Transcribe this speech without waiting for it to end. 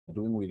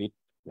doing with it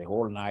the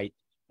whole night.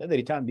 Then they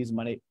return this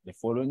money the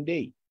following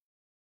day.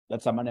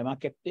 That's a money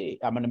market day,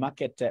 a money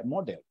market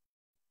model.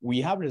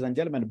 We have, ladies and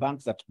gentlemen,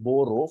 banks that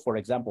borrow, for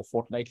example,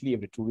 fortnightly,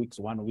 every 2 weeks,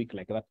 1 week,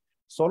 like that.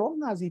 So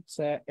long as it's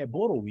a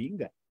borrowing,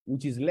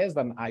 which is less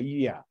than a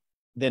year,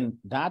 then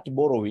that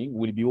borrowing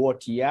will be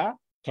what year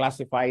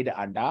classified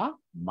under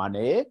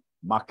money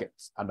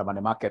markets,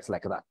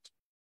 like that.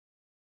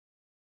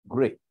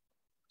 Great.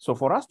 So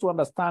for us to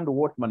understand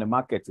what money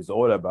markets is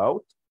all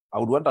about, I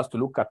would want us to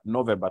look at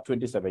November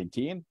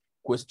 2017,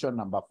 question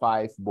number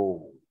 5,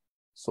 bold.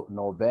 So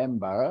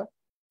November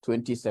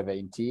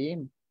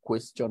 2017,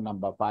 question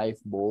number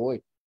 5,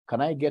 boy.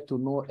 Can I get to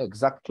know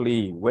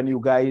exactly when you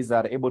guys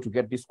are able to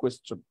get this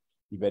question?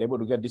 If you're able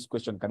to get this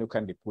question, can you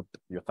kindly put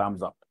your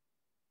thumbs up?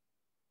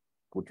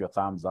 Put your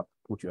thumbs up,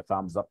 put your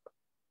thumbs up.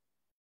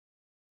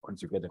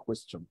 Once you get the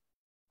question,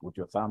 put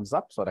your thumbs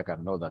up so that I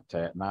can know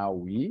that now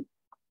we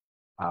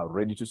are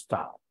ready to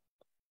start.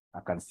 I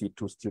can see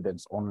 2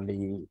 students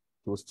only,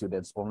 2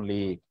 students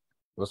only.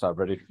 Those are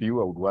very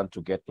few. I would want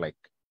to get like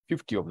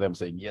 50 of them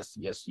saying yes,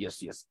 yes,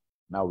 yes, yes.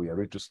 Now we are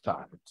ready to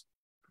start.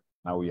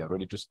 Now we are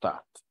ready to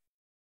start.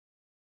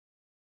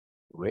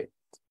 Great.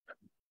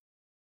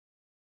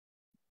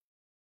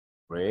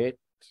 Great.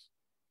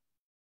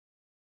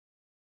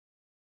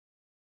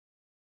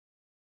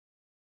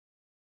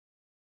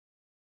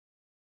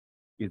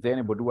 Is there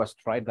anybody who has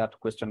tried that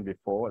question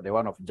before? The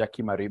one of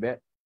Jackie Maribe?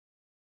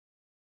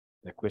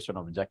 The question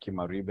of Jackie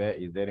Maribe,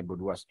 is there anybody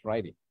who has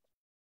tried it?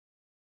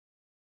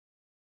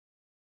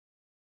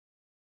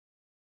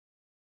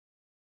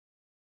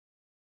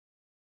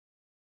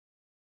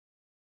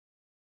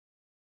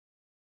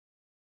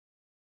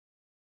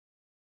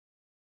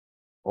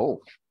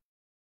 Oh.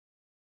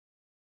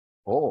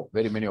 Oh,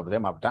 very many of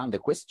them have done the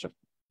question.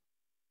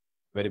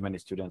 Very many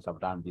students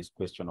have done this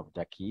question of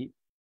Jackie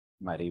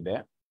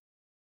Maribe.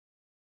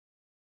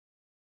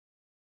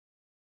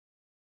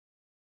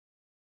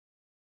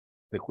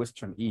 The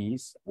question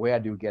is, where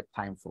do you get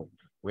time from?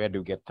 Where do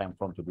you get time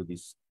from to do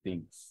these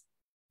things?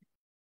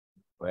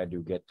 Where do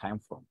you get time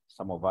from?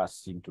 Some of us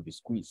seem to be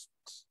squeezed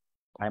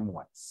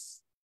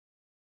time-wise.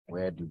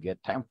 Where do you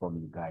get time from,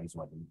 you guys, who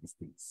are doing these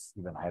things,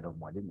 even ahead of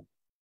Mwalimu?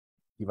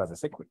 Give us a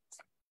secret.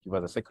 Give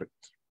us a secret.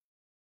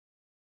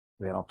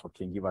 We are not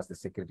talking. Give us the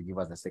secret. Give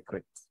us the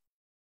secret.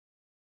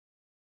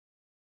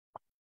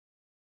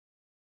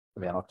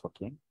 We are not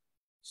talking.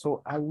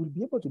 So I will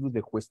be able to do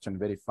the question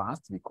very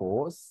fast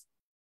because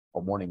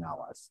of morning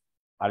hours.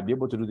 I'll be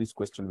able to do this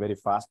question very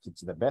fast.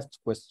 It's the best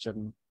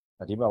question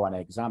that if I want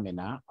an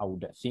examiner, I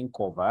would think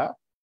of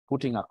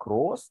putting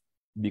across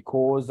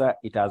because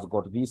it has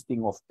got this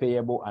thing of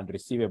payable and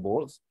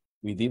receivables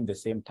within the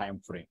same time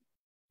frame.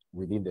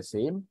 Within the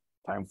same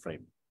time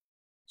frame.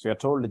 So you're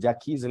told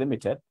Jackies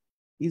Limited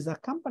is a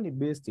company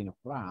based in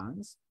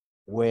France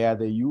where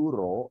the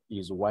euro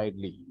is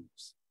widely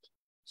used.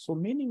 So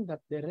meaning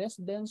that the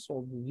residence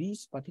of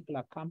this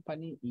particular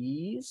company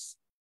is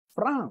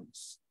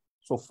France.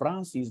 So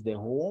France is the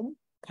home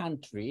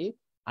country,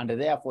 and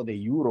therefore the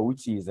euro,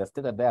 which is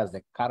stated there as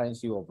the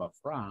currency of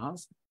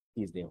France,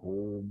 is the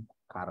home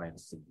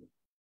currency.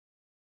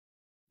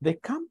 The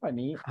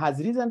company has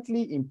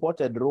recently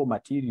imported raw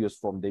materials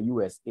from the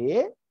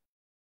USA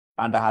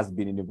and has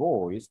been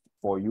invoiced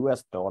for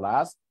US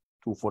dollars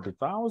to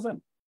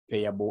 40,000,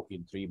 payable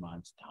in 3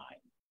 months'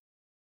 time.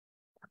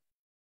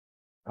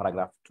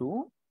 Paragraph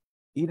 2.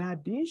 In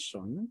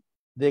addition,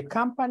 the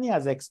company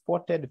has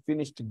exported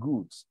finished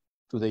goods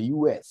to the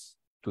US,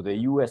 to the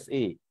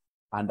USA,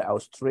 and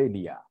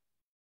Australia.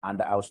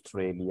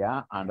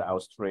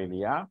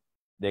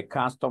 The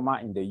customer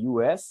in the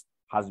US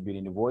has been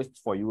invoiced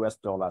for US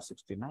dollar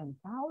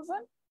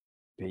 69,000,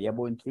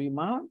 payable in 3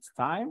 months'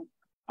 time,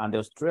 and the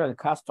Australian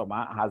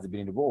customer has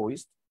been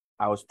invoiced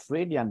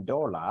Australian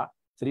dollar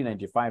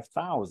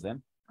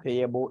 395,000,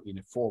 payable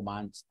in 4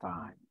 months'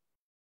 time.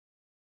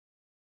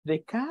 The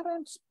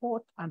current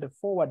spot and the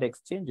forward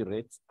exchange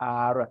rates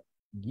are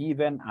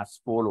given as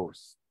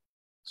follows.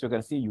 So you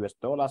can see US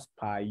dollars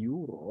per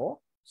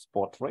euro,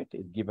 spot rate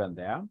is given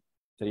there.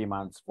 3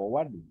 months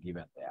forward is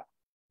given there.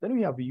 Then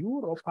we have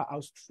euro per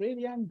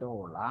Australian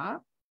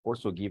dollar,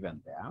 also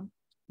given there.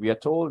 We are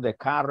told the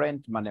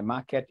current money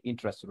market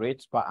interest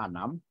rates per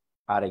annum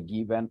are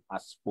given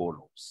as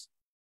follows.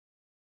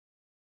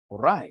 All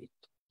right.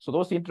 So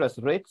those interest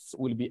rates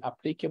will be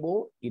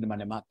applicable in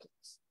money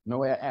markets,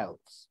 nowhere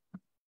else.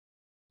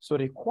 So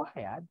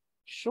required,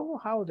 show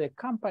how the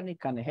company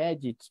can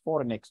hedge its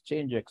foreign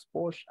exchange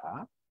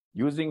exposure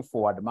using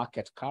forward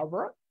market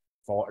cover.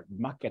 Forward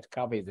market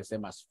cover is the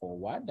same as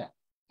forward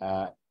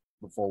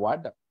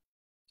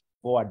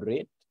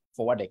rate,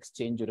 forward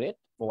exchange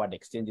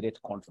rate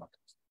contract,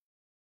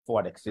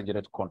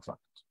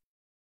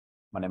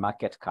 money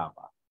market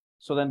cover.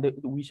 So then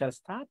we shall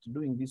start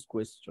doing this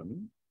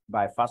question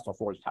by first of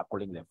all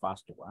tackling the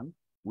first one,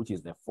 which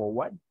is the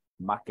forward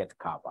market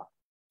cover.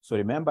 So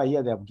remember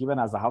here they have given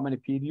us how many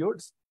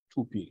periods?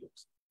 2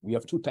 periods. We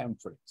have 2 time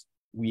frames.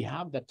 We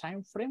have the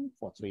time frame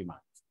for 3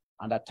 months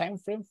and a time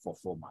frame for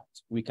 4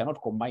 months. We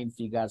cannot combine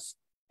figures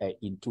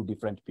in 2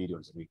 different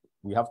periods.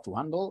 We have to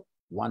handle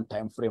 1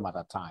 time frame at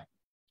a time.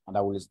 And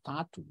I will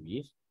start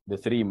with the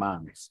 3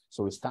 months.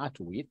 So we start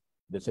with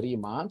the 3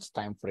 months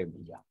time frame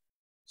here.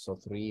 So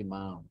 3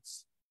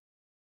 months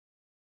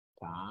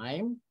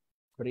time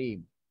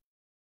frame.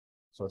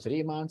 So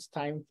 3 months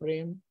time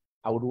frame.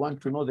 I would want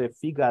to know the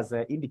figures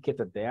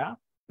indicated there.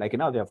 Like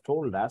now they have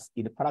told us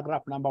in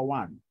paragraph number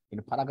 1,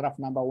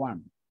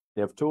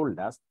 they have told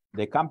us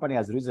the company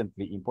has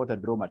recently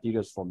imported raw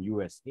materials from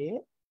USA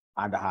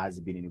and has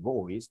been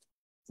invoiced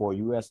for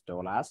US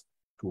dollars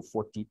to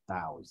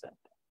 40,000.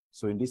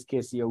 So in this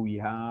case here, we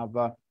have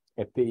a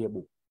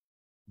payable.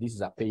 This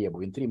is a payable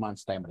in 3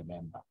 months time,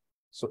 remember.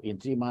 So in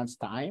 3 months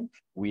time,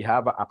 we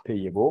have a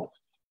payable.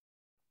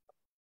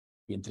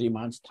 In 3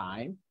 months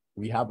time,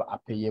 we have a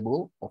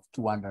payable of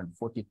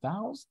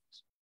 240,000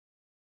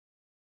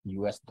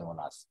 US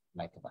dollars,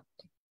 like that.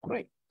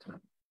 Great.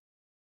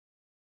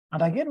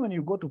 And again, when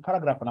you go to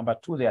paragraph number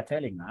 2, they are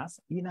telling us,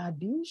 in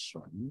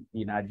addition,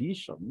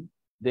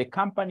 the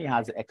company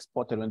has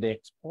exported. When they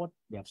export,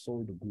 they have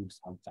sold the goods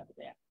outside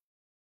there.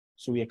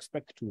 So we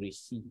expect to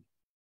receive.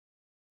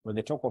 When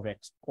they talk of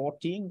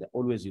exporting,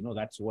 always,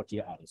 that's what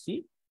here I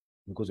receive,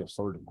 because we have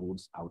sold the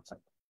goods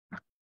outside.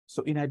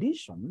 So in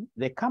addition,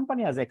 the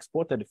company has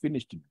exported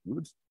finished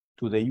goods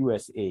to the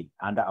USA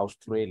and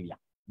Australia.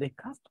 The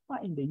customer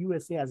in the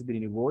USA has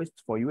been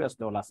invoiced for US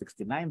dollar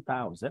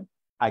 69,000,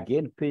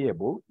 again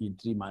payable in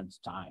 3 months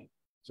time.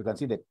 So you can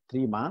see the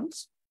 3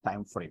 months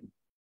time frame.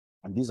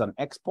 And this is an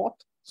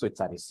export, so it's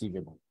a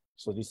receivable.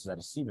 So this is a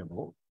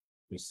receivable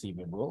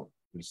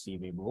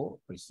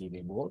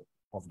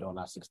of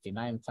dollar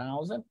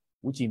 69,000,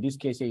 which in this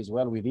case is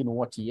well within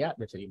what year?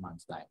 The 3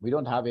 months time. We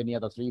don't have any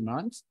other 3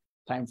 months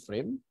time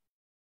frame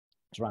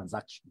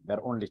transaction. There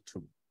are only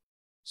 2.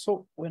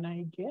 So when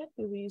I get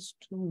these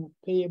 2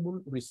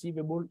 payable,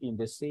 receivable in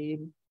the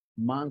same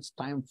month's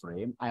time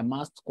frame, I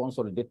must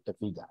consolidate the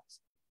figures.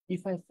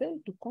 If I fail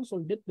to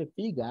consolidate the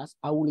figures,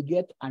 I will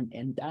get an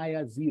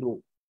entire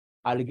 0.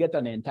 I'll get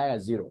an entire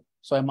 0.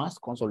 So I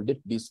must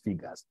consolidate these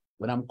figures.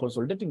 When I'm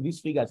consolidating these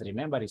figures,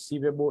 remember,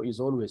 receivable is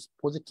always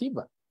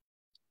positive.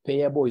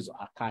 Payable is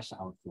a cash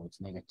outflow,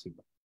 it's negative.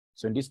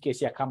 So in this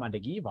case here, come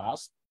and give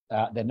us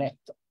the net.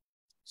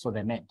 So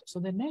the net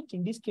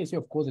in this case here,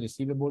 of course,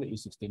 receivable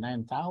is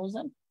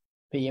 69,000,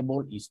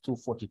 payable is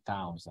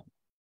 240,000.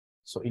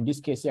 So in this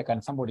case here,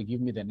 can somebody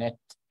give me the net,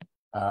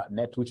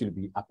 which will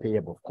be a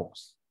payable, of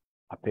course,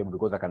 a payable,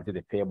 because I can see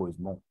the payable is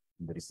more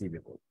than the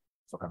receivable.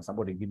 So can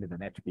somebody give me the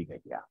net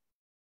figure here?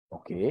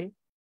 Okay.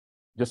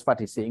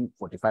 Josephat is saying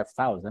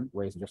 45,000.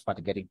 Where is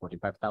Josephat getting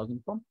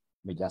 45,000 from?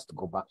 Let me just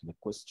go back to the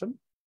question.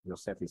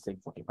 Joseph is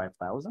saying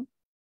 45,000.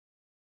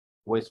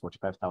 Where is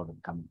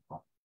 45,000 coming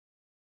from?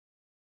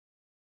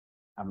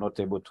 I'm not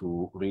able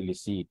to really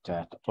see it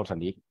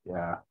totally.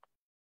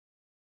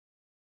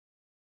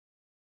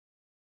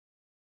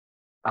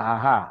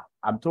 Aha,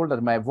 I'm told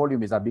that my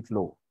volume is a bit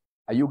low.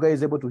 Are you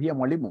guys able to hear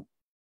Mwalimu?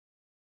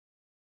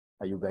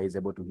 Are you guys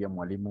able to hear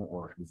Mwalimu,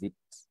 or is it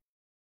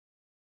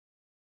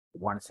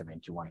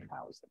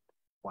 171,000?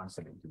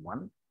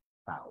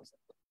 171,000.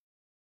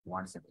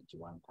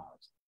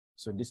 171,000.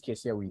 So in this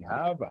case here, we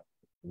have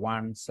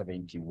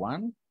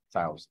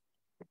 171,000.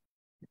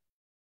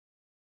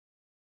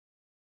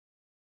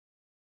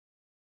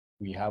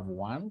 We have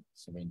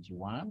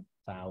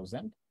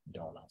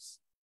 $171,000,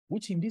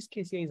 which in this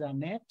case here is a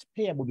net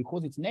payable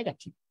because it's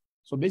negative.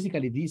 So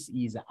basically this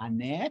is a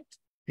net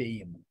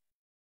payable.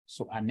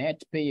 So a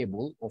net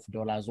payable of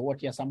dollars, what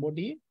here,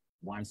 somebody?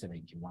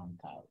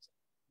 171,000.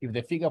 If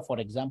the figure, for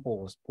example,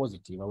 was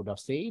positive, I would have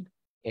said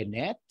a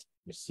net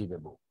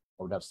receivable.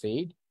 I would have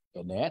said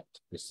a net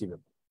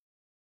receivable.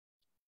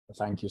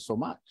 Thank you so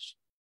much.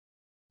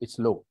 It's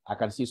low. I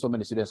can see so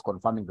many students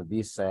confirming that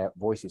this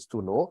voice is too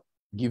low.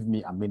 Give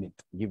me a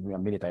minute. Give me a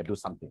minute, I do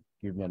something.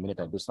 Give me a minute,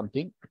 I do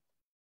something.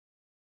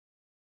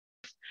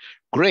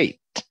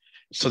 Great.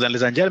 So then,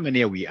 ladies and gentlemen,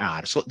 here we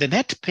are. So the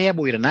net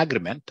payable is an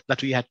agreement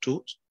that we had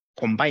to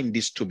combine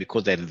these two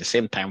because they're in the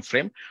same time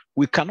frame.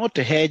 We cannot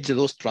hedge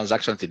those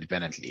transactions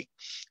independently.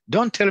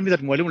 Don't tell me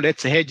that, Mwalimu,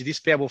 let's hedge this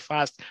payable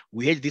first,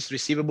 we hedge this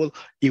receivable.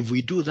 If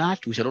we do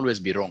that, we shall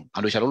always be wrong.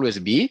 And we shall always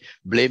be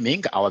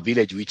blaming our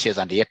village witches,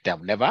 and yet they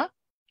have never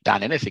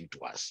done anything to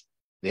us.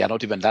 They are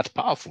not even that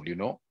powerful, you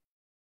know.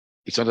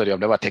 It's not that you have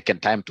never taken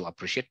time to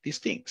appreciate these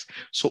things.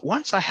 So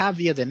once I have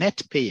here the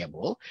net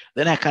payable,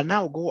 then I can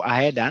now go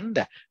ahead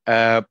and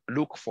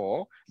look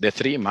for the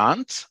 3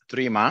 months,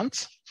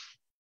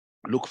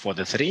 look for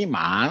the 3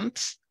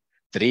 months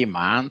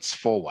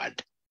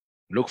forward.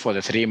 Look for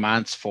the 3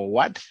 months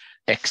forward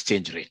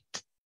exchange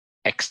rate.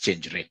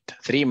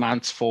 3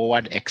 months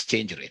forward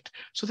exchange rate.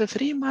 So the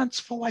 3 months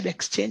forward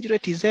exchange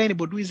rate, is there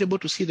anybody who is able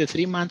to see the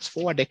 3 months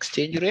forward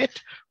exchange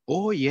rate?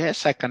 Oh,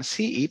 yes, I can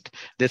see it.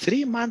 The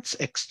 3 months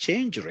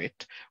exchange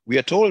rate, we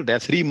are told the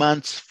 3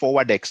 months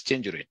forward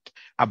exchange rate.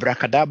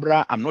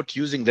 Abracadabra, I'm not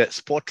using the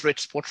spot rate.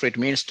 Spot rate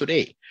means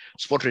today.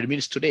 Spot rate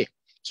means today.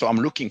 So I'm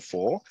looking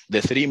for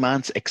the 3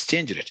 months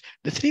exchange rate.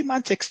 The 3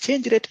 months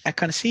exchange rate, I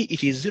can see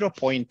it is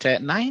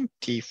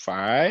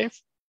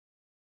 0.95.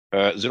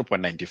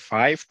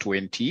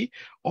 0.9520,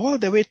 all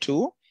the way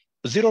to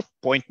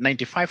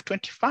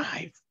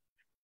 0.9525.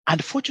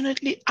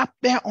 Unfortunately, up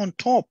there on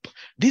top,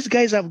 these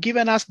guys have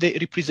given us the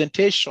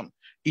representation.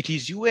 It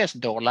is US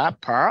dollar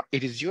per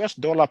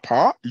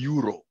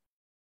euro.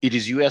 It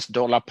is US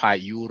dollar per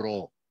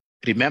euro.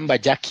 Remember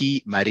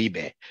Jackie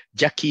Maribe.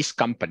 Jackie's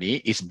company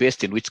is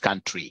based in which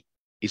country?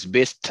 Is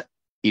based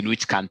in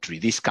which country?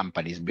 This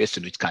company is based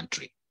in which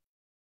country?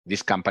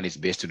 This company is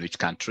based in which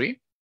country?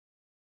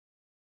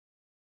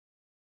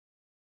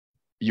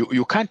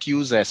 You can't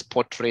use a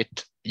spot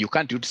rate. You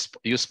can't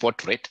use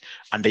spot rate.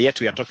 And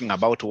yet we are talking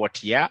about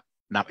what year?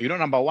 Now,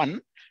 number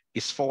one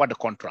is forward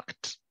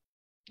contract.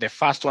 The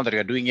first one that we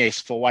are doing here is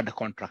forward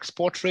contract.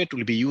 Spot rate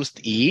will be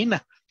used in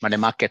money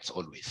markets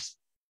always.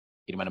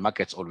 In money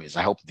markets always.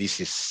 I hope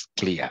this is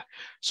clear.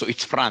 So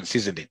it's France,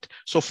 isn't it?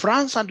 So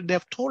France, and they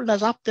have told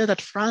us up there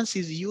that France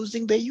is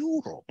using the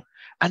euro.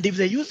 And if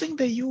they're using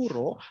the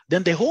euro,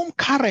 then the home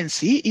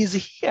currency is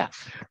here.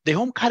 The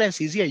home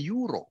currency is here,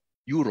 euro.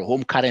 Euro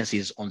home currency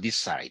is on this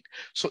side.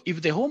 So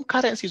if the home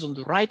currency is on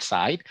the right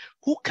side,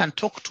 who can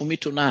talk to me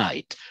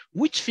tonight?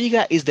 Which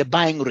figure is the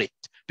buying rate?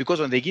 Because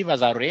when they give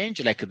us a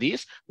range like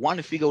this,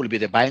 one figure will be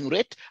the buying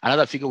rate,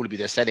 another figure will be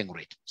the selling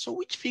rate. So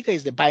which figure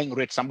is the buying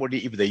rate?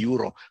 Somebody, if the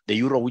euro,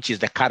 which is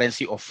the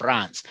currency of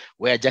France,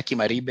 where Jackie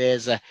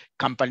Maribe's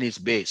company is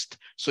based.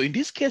 So in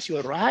this case,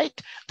 you're right.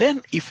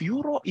 Then if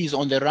euro is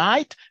on the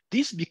right,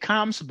 this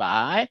becomes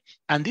buy,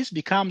 and this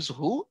becomes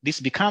who? This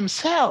becomes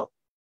sell.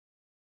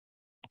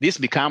 This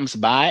becomes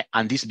buy,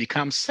 and this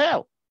becomes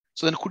sell.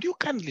 So then could you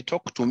kindly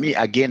talk to me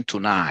again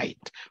tonight?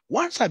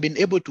 Once I've been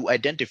able to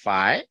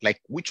identify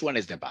like which one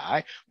is the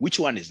buy, which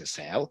one is the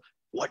sell,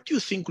 what do you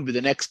think will be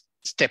the next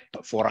step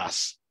for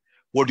us?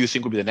 What do you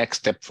think will be the next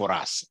step for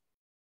us?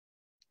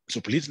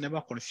 So please never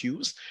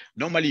confuse.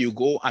 Normally you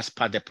go as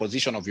per the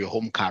position of your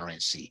home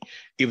currency.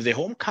 If the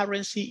home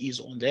currency is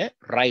on the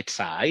right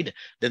side,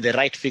 then the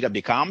right figure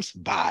becomes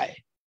buy.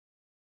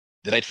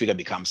 The right figure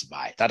becomes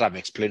buy. That I've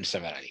explained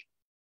severally.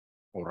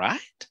 All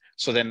right.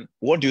 So then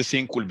what do you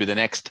think will be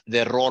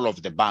the role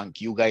of the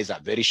bank? You guys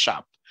are very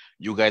sharp.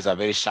 You guys are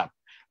very sharp.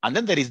 And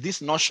then there is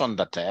this notion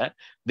that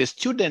the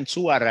students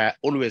who are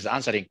always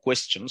answering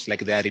questions,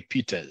 like they are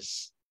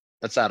repeaters.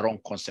 That's a wrong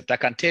concept. I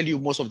can tell you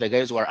most of the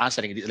guys who are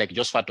answering this, like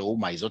Josephat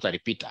Ouma is not a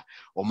repeater.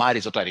 Omar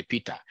is not a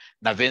repeater.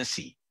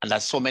 Navensi. And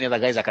there's so many other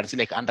guys I can see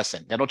like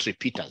Anderson. They're not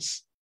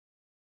repeaters.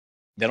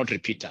 They're not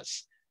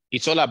repeaters.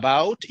 It's all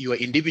about your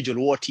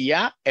individual what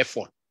year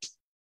effort.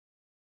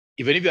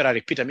 Even if you're a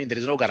repeater, I mean, there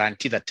is no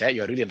guarantee that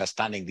you're really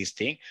understanding this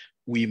thing.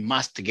 We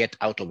must get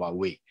out of our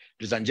way.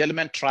 Ladies and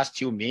gentlemen, trust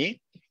you me.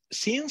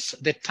 Since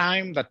the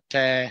time that,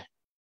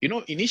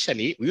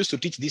 initially we used to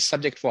teach this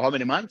subject for how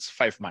many months?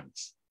 5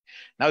 months.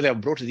 Now they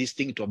have brought this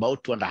thing to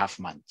about 2.5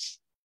 months,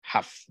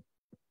 half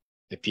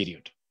the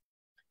period.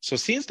 So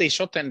since they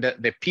shortened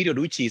the period,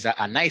 which is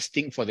a nice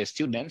thing for the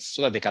students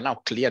so that they can now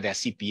clear their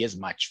CPAs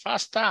much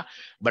faster.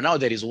 But now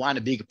there is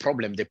one big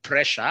problem, the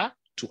pressure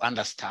to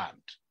understand.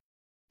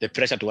 The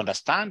pressure to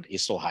understand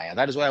is so high.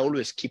 That is why I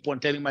always keep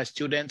on telling my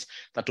students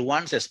that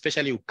once,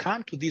 especially you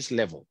come to this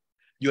level,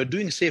 you're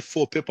doing, say,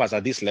 4 papers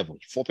at this level,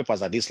 4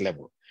 papers at this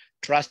level.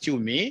 Trust you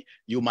me,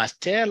 you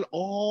must tell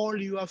all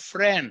your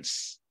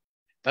friends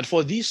that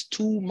for these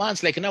 2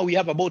 months, like now we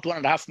have about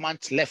 1.5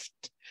 months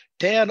left,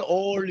 tell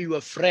all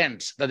your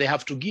friends that they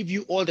have to give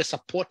you all the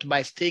support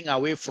by staying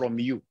away from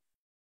you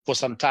for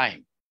some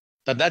time.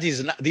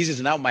 This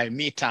is now my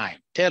me time.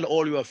 Tell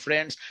all your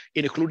friends,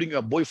 including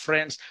your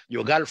boyfriends,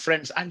 your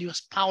girlfriends, and your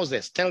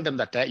spouses. Tell them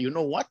that, you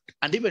know what?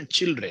 And even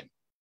children.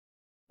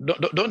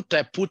 Don't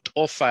put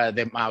off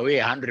them away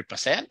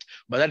 100%,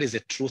 but that is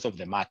the truth of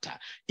the matter.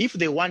 If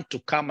they want to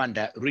come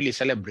and really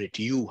celebrate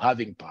you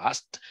having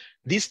passed,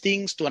 these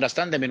things, to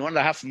understand them in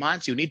 1.5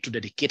 months, you need to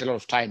dedicate a lot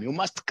of time. You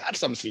must cut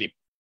some sleep.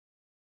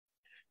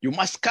 You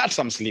must cut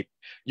some sleep.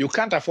 You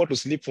can't afford to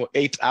sleep for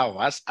 8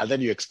 hours and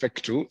then you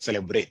expect to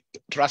celebrate.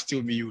 Trust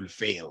you me, you will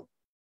fail.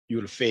 You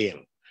will fail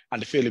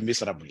and fail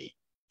miserably.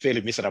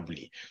 Fail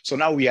miserably. So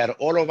now we are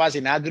all of us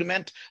in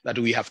agreement that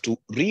we have to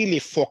really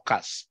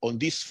focus on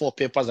these 4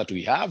 papers that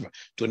we have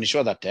to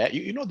ensure that,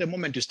 the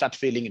moment you start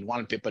failing in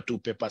 1 paper, 2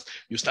 papers,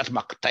 you start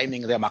mark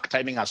timing there. Mark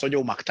timing, a soldier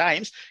who mark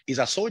times is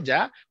a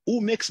soldier who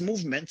makes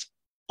movements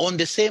on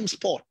the same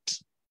spot,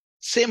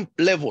 same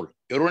level.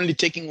 You're only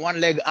taking one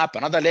leg up,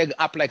 another leg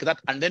up like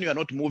that, and then you are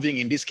not moving,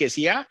 in this case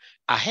here,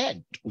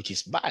 ahead, which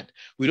is bad.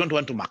 We don't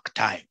want to mark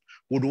time.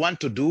 We'd want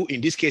to do,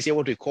 in this case here,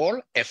 what we call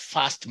a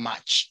fast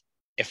march.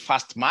 A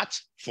fast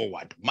march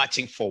forward,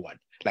 marching forward,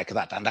 like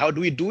that. And how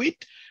do we do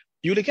it?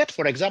 You'll get,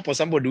 for example,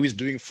 somebody who is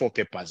doing 4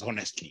 papers,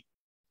 honestly,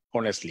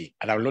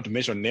 and I will not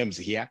mention names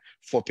here,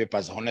 4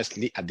 papers,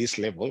 honestly, at this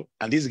level,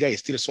 and this guy is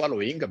still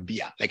swallowing a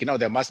beer. Like now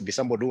there must be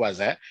somebody who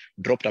has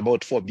dropped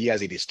about 4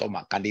 beers in his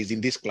stomach and is in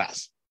this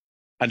class.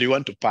 And you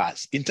want to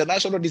pass.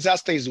 International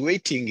disaster is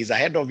waiting, is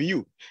ahead of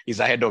you, is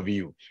ahead of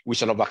you. We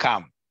shall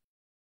overcome.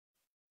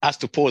 Has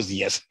to pause,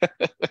 yes.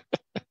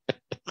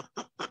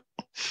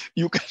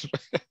 You can.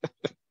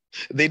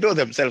 They know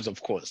themselves,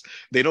 of course.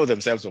 They know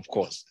themselves, of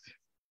course.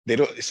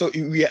 So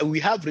we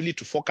have really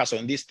to focus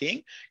on this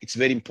thing. It's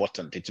very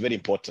important. It's very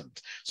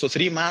important. So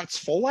 3 months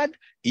forward,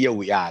 here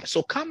we are.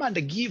 So come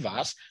and give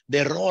us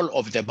the role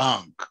of the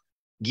bank.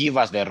 Give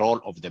us the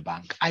role of the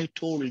bank. I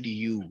told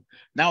you.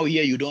 Now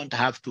here you don't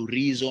have to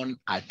reason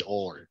at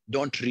all.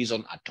 Don't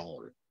reason at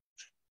all.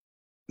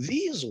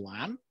 This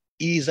one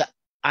is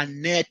a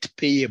net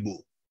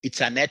payable.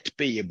 It's a net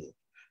payable.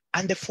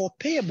 And for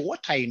payable,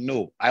 what I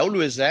know, I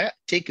always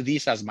take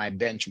this as my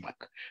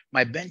benchmark.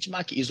 My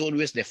benchmark is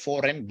always the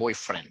foreign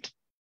boyfriend.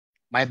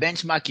 My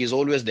benchmark is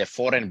always the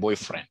foreign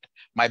boyfriend.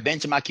 My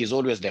benchmark is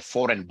always the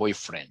foreign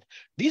boyfriend.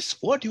 This,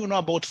 what do you know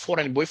about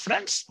foreign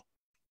boyfriends?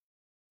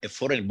 A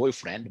foreign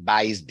boyfriend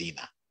buys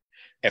dinner.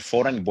 A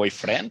foreign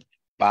boyfriend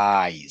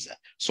buys.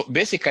 So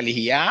basically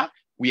here,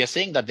 we are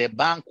saying that the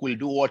bank will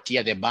do what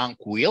here the bank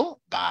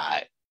will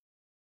buy.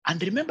 And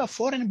remember,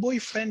 foreign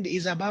boyfriend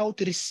is about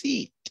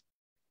receipt.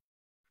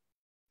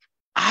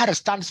 R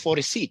stands for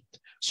receipt.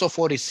 So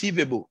for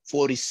receivable,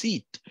 for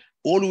receipt,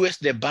 always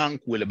the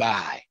bank will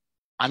buy.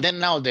 And then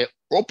now the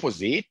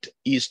opposite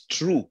is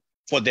true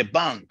for the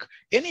bank.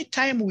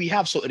 Anytime we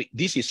have, so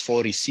this is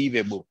for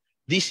receivable.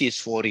 This is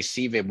for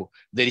receivable.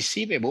 The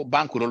receivable,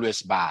 bank will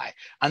always buy.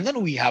 And then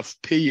we have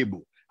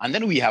payable. And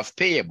then we have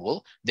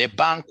payable. The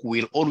bank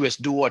will always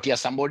do what here,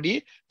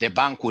 somebody? The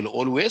bank will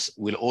always,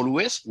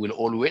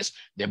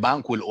 the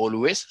bank will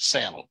always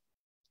sell.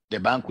 The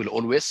bank will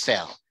always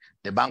sell.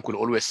 The bank will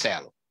always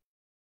sell.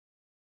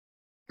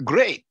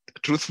 Great,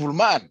 truthful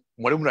man.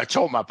 Mwalimu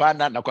nachoma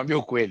pana nakwambia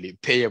ukweli,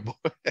 payable.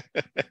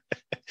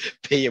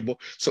 Payable.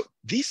 So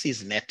this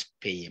is net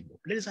payable.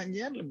 Ladies and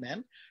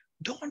gentlemen,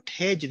 don't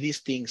hedge these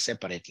things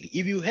separately.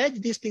 If you hedge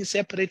these things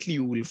separately,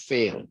 you will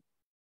fail.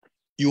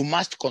 You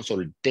must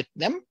consolidate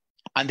them.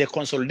 And the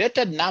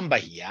consolidated number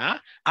here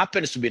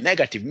happens to be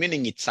negative,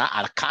 meaning it's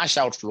a cash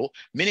outflow,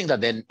 meaning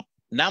that the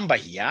number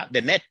here, the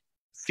net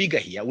figure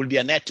here will be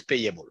a net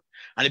payable.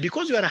 And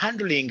because we are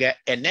handling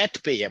a net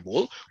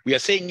payable, we are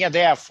saying here,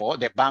 therefore,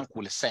 the bank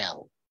will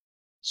sell.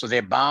 So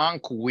the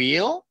bank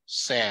will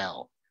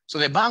sell. So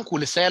the bank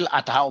will sell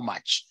at how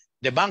much?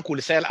 The bank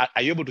will sell at,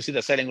 are you able to see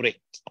the selling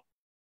rate?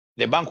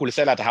 The bank will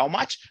sell at how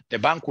much? The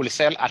bank will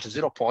sell at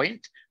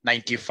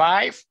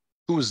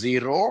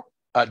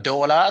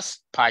 $0.9520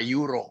 per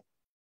euro.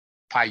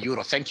 Per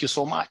euro. Thank you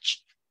so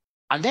much.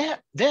 And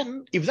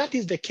then, if that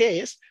is the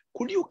case,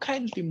 could you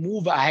kindly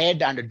move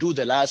ahead and do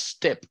the last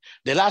step?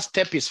 The last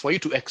step is for you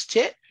to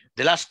exchange.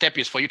 The last step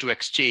is for you to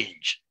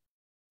exchange.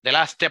 The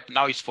last step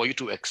now is for you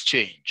to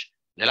exchange.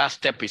 The last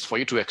step is for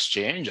you to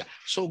exchange.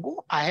 So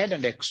go ahead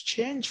and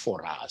exchange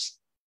for us.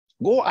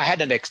 Go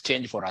ahead and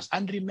exchange for us.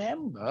 And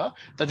remember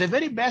that the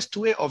very best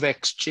way of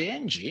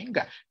exchanging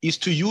is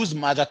to use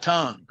mother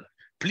tongue.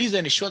 Please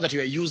ensure that you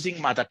are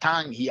using mother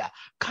tongue here.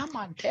 Come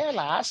and tell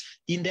us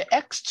in the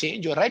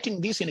exchange, you're writing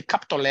this in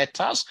capital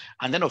letters,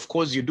 and then of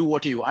course you do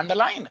what you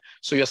underline.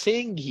 So you're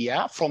saying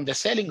here from the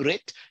selling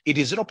rate, it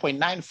is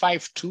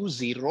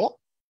 0.9520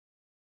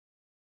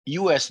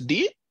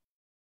 USD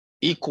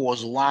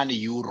equals 1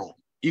 euro.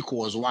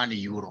 Equals 1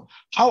 euro.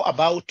 How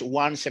about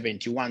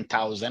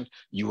 171,000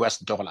 US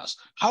dollars?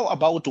 How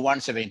about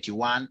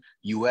 171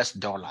 US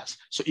dollars?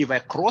 So if I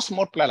cross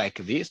multiply like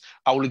this,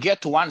 I will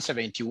get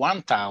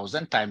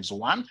 171,000 times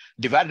 1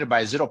 divided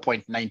by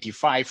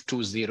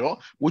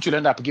 0.9520, which will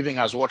end up giving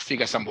us what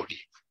figure, somebody?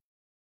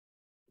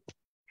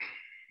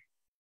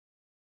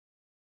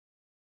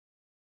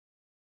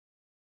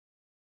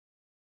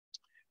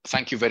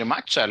 Thank you very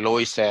much,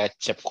 Lois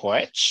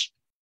Chepkoech.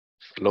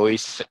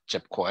 Lois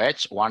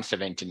Chepkoech,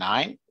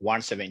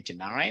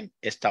 179,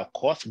 Esther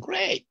Koth,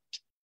 great,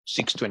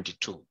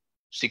 622.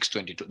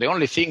 The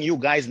only thing you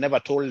guys never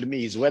told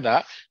me is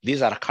whether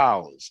these are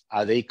cows.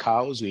 Are they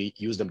cows? We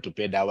use them to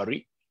pay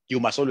dowry.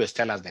 You must always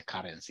tell us the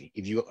currency.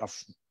 If you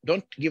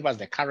don't give us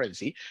the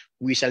currency,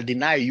 we shall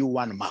deny you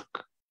 1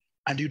 mark.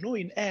 And you know,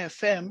 in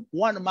AFM,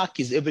 1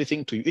 mark is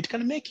everything to you. It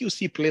can make you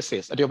see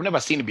places that you have never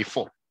seen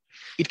before.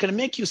 It can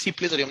make you see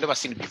places that you've never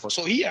seen before.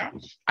 So here,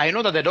 I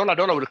know that the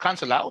dollar will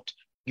cancel out,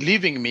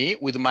 leaving me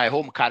with my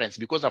home currency,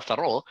 because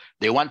after all,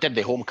 they wanted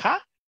the home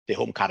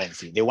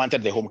currency. They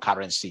wanted the home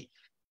currency.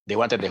 They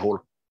wanted the whole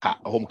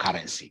home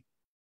currency.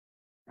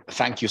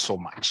 Thank you so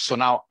much. So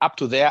now up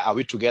to there, are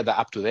we together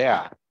up to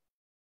there?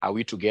 Are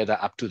we together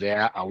up to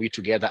there? Are we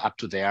together up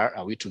to there?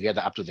 Are we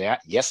together up to there?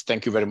 Yes,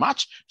 thank you very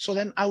much. So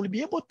then I will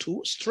be able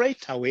to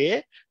straight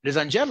away, ladies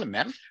and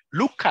gentlemen,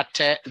 look at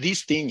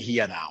this thing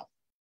here now.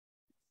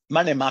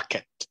 Money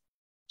market.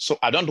 So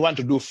I don't want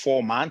to do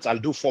 4 months. I'll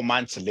do 4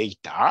 months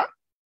later.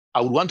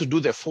 I would want to do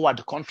the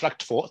forward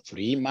contract for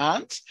 3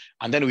 months.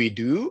 And then we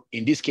do,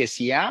 in this case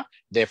here,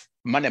 the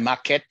money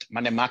market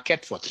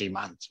for 3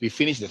 months. We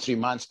finish the 3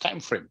 months time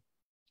frame.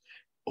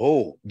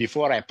 Oh,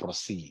 before I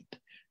proceed.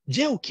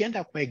 Je,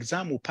 ukienda kwa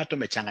exam upate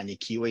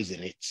umechanganyikiwa hizi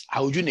rates.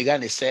 Haujui ni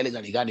gani selling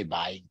na ni gani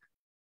buying.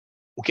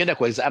 Ukienda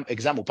kwa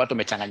exam upate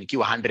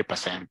umechanganyikiwa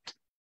 100%.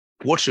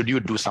 What should you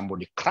do?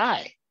 Somebody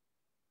cry.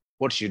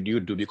 What should you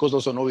do? Because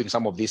also knowing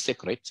some of these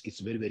secrets is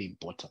very, very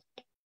important.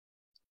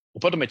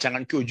 Upate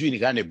umechanganyikiwa ujui ni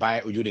gani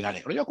buy, ujui ni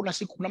gani. Unajua kuna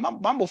siku kuna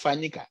mambo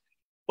fanyika.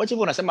 What if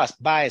unasema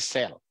buy,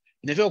 sell?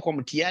 Inafika kwa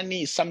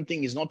mtihani,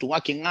 something is not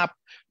working up,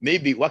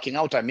 maybe working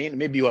out, I mean,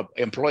 maybe your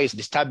employee is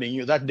disturbing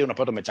you, that day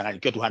unapata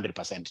umechanganyikiwa to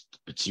 100%.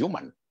 It's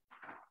human.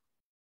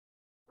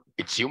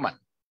 It's human.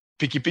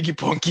 Picky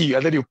ponky,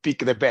 and then you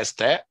pick the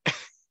best, eh?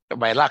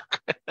 By luck.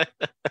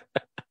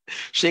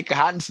 Shake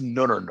hands,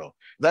 no.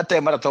 That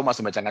time Mara Thomas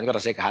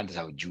umechanganyika, shake hands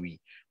haujui.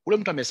 Ule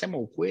mtu amesema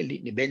ukweli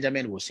ni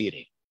Benjamin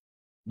Bosire.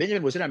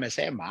 Benjamin Bosire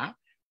amesema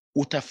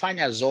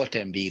utafanya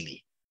zote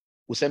mbili.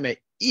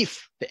 Useme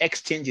if the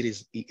exchange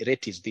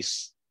rate is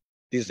this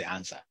is the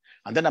answer.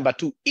 And then number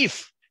 2,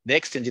 if the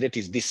exchange rate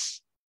is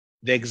this,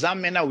 the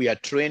examiner, we are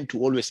trained to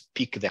always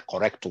pick the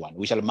correct one.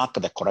 We shall mark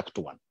the correct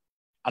one.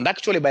 And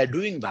actually by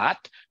doing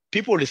that,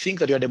 people will think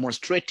that you are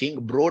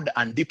demonstrating broad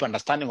and deep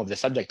understanding of the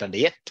subject, and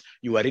yet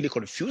you are really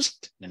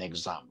confused in an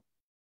exam.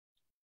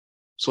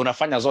 So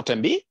unafanya zote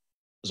mbili.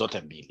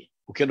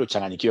 Ukienda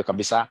uchanganyikiwe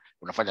kabisa,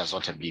 unafanya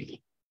zote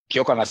mbili.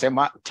 Kioko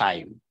anasema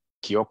time.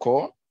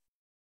 Kioko,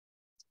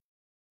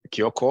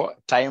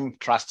 time,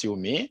 trust you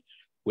me.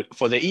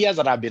 For the years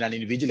that I've been an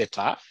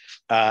invigilator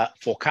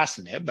for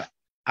CASNEB,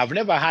 I've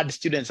never had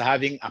students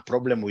having a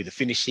problem with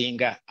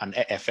finishing an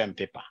AFM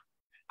paper.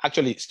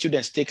 Actually,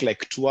 students take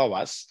like 2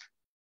 hours.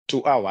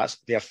 2 hours,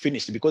 they are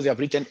finished because they have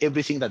written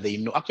everything that they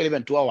know. Actually,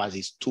 even 2 hours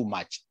is too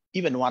much.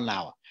 Even 1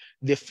 hour.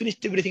 They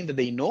finished everything that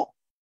they know.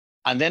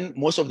 And then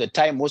most of the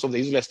time, most of the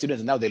useless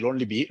students now, they'll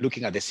only be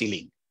looking at the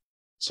ceiling.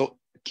 So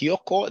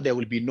Kioko, there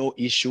will be no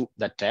issue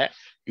that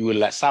you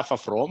will suffer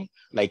from.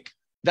 Like,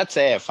 that's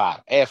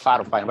AFR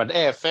fine. But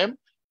AFM,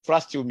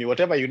 trust you me,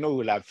 whatever you know, you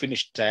will have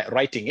finished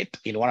writing it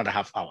in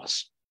 1.5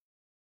 hours.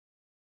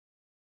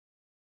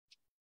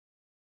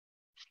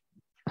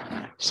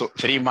 So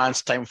 3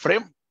 months time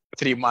frame,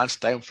 3 months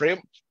time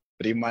frame,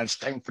 3 months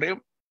time frame,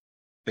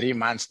 3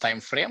 months time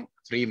frame,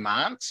 3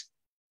 months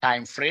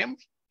time frame.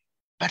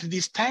 But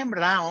this time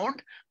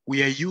round,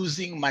 we are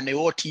using money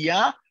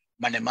otia,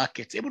 money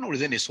markets. Even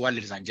within this world,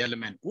 ladies and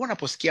gentlemen,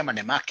 unaposikia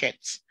money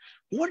markets,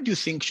 what do you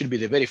think should be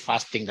the very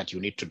first thing that you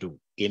need to do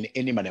in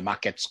any money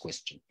markets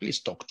question?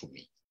 Please talk to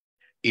me.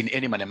 In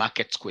any money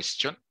markets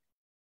question,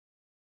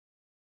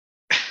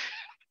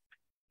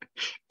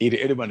 in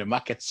any money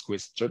markets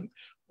question,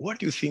 what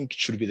do you think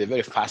should be the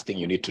very first thing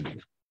you need to do?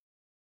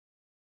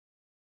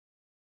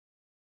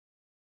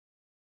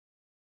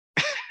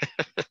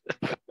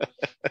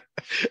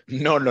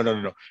 No.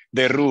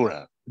 The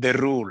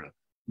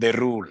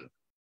rule.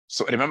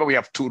 So remember, we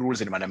have 2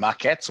 rules in money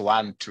markets.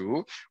 1,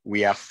 2.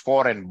 We have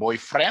foreign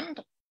boyfriend,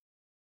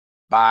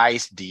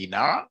 buys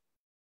dinner.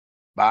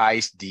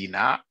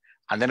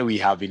 And then we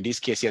have, in this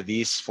case here,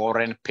 this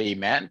foreign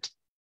payment,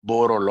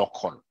 borrow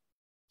local.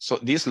 So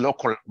this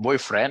local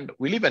boyfriend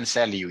will even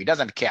sell you. He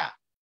doesn't care.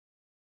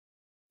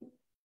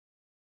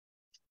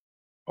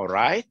 All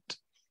right.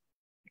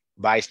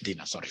 Buys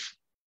dinner.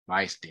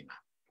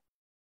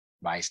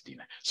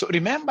 So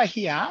remember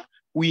here,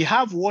 we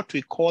have what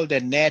we call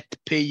the net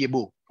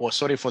payable. Or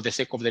sorry, for the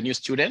sake of the new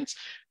students,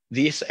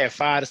 this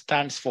FR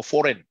stands for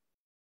foreign.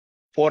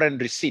 Foreign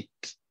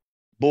receipt,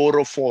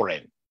 borrow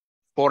foreign.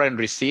 Foreign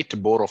receipt,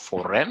 borrow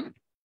foreign.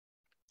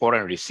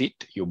 Foreign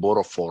receipt, you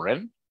borrow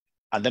foreign.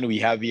 And then we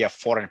have here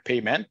foreign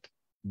payment,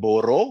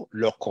 borrow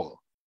local.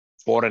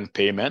 Foreign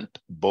payment,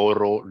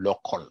 borrow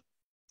local.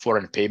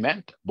 Foreign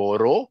payment,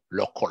 borrow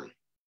local.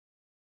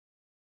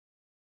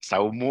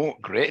 Saumu,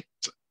 great.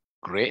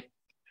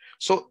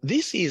 So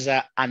this is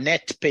a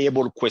net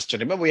payable question.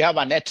 Remember, we have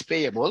a net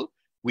payable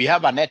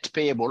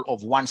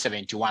of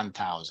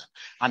 171,000.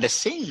 And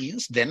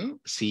since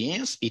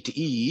it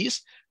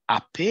is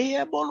a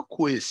payable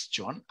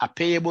question,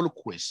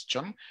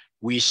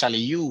 we shall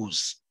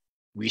use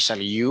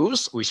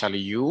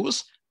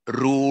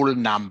rule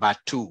number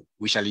 2.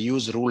 We shall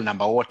use rule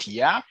number what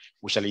here?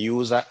 We shall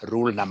use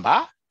rule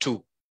number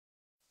 2.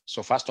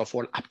 So first of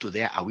all, up to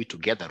there, are we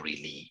together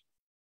really?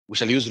 We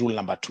shall use rule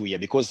number 2 here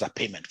because it's a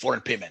payment, foreign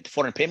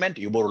payment,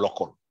 you borrow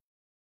local.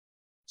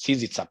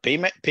 Since it's a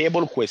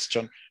payable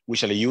question, we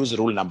shall use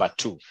rule number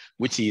 2,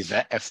 which is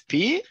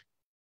FPBL.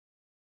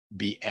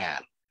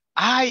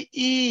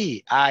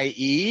 i.e.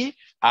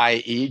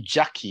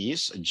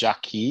 Jackies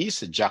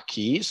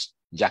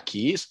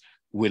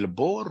will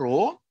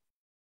borrow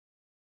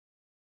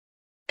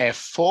a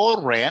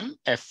foreign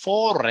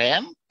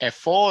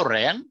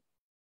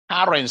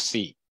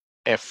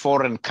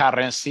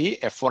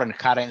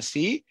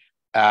currency,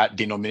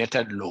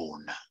 denominated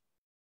loan.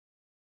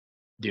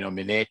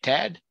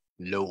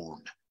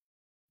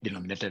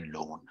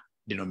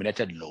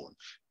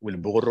 Will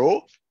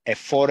borrow a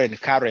foreign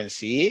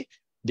currency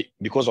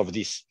because of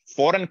this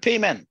foreign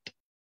payment.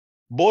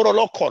 Borrow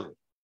local.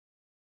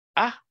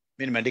 Mimi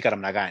nimeandika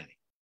namna gani?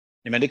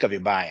 Nimeandika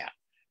vibaya.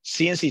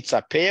 Since it's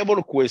a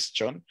payable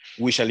question,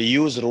 we shall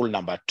use rule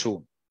number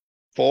 2.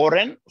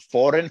 Foreign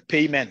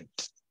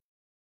payment.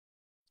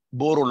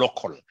 Borrow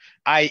local.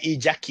 i.e.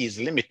 Jackies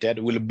Limited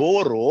will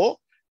borrow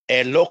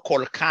a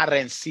local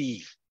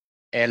currency.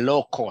 A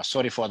local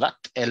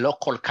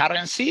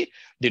currency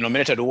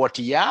denominated what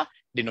year?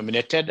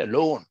 Denominated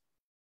loan.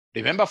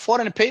 Remember,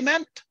 foreign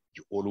payment,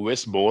 you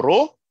always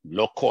borrow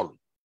local.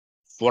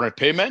 Foreign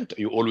payment,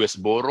 you always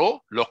borrow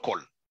local.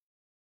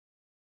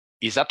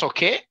 Is that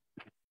okay?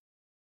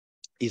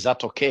 Is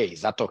that okay?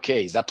 Is that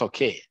okay? Is that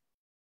okay?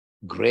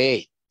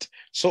 Great.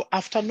 So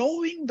after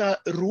knowing the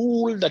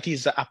rule that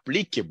is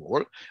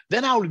applicable,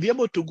 then I will be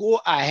able to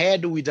go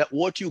ahead with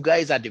what you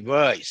guys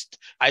advised.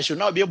 I should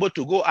now be able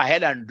to go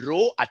ahead and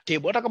draw a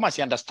table. Hata kama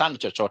si understand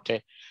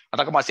chochote,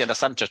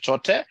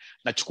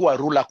 nachukua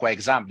ruler kwa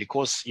exam,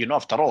 because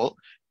after all,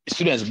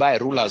 students buy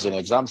rulers in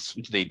exams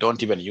which they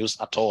don't even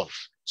use at all.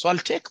 So I'll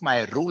take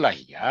my ruler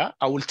here.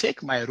 I will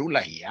take my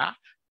ruler here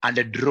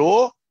and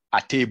draw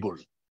a table.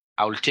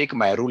 I will take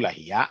my ruler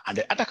here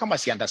and hata kama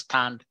si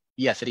understand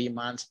here 3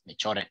 months,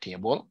 nichore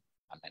table.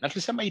 And then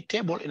tulisema hii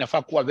table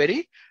inafaa kuwa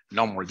very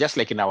normal, just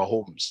like in our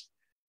homes.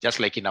 Just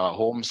like in our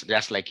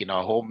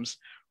homes.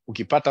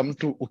 Ukipata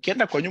mtu,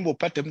 ukienda kwa nyumba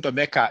upate mtu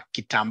ameweka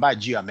kitambaa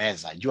juu ya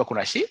meza, jua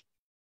kuna hiyo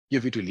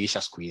vitu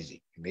iliisha siku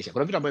hizi. Kuna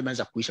vitu ambavyo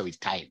imeanza kuisha with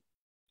time.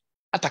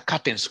 Hata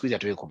curtains siku hizi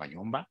hatuweki kwa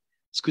manyumba.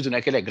 Siku hizi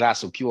unaweka ile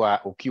glass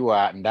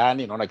ukiwa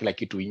ndani, unaona kila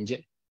kitu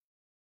nje.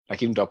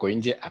 Lakini mtu ako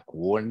nje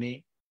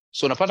akuoni.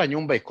 So unapata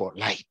nyumba iko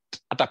light.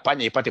 Hata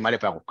panya ipate mahali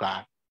pa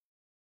kukaa.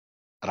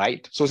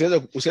 Right? So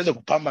usiweze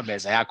kupamba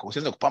meza yako,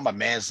 usiweze kupamba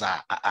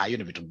meza, hiyo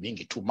ni vitu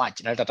vingi too much,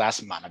 inaleta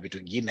asthma na vitu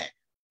vingine.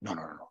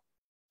 No.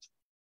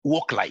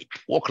 Walk light.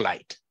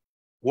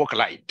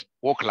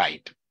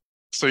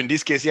 So in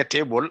this case here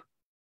table,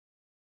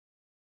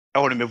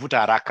 nimevuta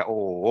haraka.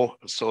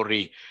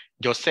 Sorry.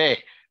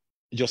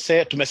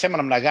 Jose, tumesema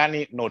namna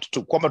gani note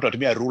 2 kwamba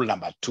tunatumia rule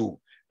number 2.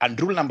 And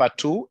rule number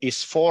 2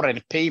 is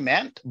foreign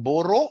payment,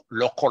 borrow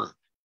local.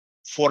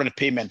 Foreign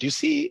payment. You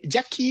see,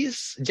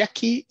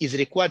 Jackie is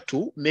required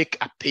to make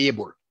a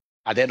payable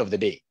at the end of the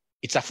day.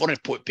 It's a foreign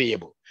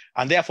payable.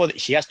 And therefore,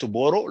 she has to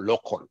borrow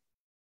local.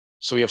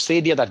 So we have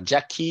said here that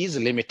Jackie's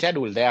Limited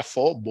will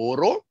therefore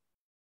borrow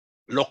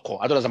local.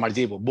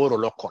 Borrow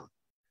local.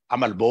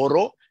 Amal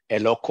borrow a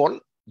local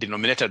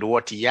denominated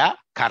what here?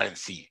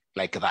 Currency.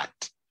 Like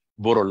that.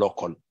 Borrow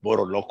local.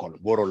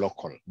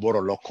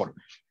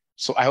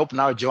 So I hope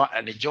now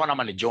John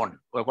ama ni John.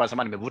 Kwa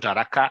sababu nimevuta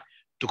haraka.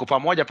 Tuko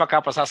pamoja paka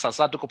hapa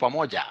sasa tuko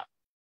pamoja.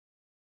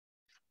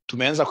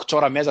 Tumeanza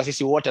kuchora meza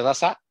sisi wote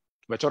sasa.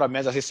 Tumechora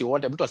meza sisi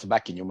wote, mtu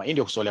asibaki nyuma. Hii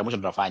ndio swali ya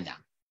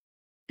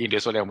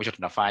mwisho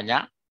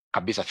tunafanya.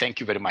 Kabisa,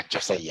 thank you very much.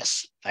 Just say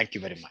yes. Thank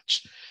you very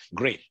much.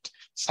 Great.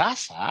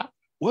 Sasa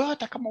wewe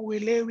hata kama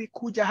uelewi,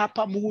 kuja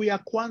hapa mguu ya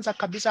kwanza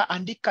kabisa,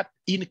 andika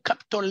in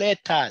capital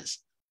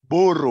letters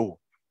borrow.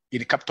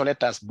 In capital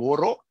letters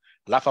borrow.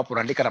 Alafu hapo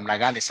unaandika namna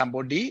gani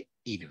somebody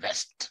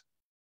invest.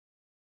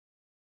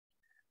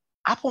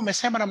 Hapo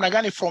umesema namna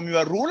gani from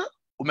your rule?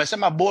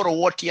 Umesema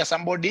borrow what here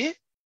somebody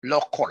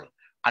local.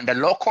 And the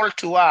local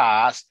to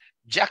us,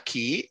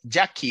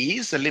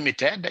 Jackie's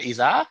Limited is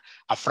a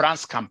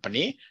France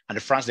company, and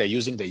in France they're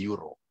using the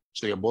euro.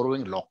 So you're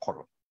borrowing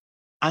local.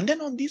 And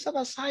then on this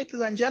other side,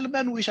 ladies and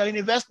gentlemen, we shall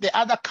invest the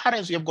other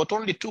currency. We've got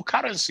only 2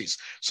 currencies.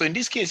 So in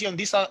this case, on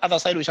this other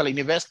side, we shall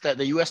invest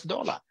the US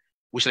dollar.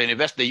 We shall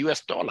invest the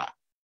US dollar.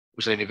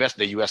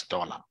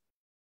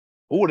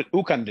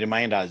 Who can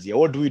remind us here?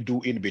 What do we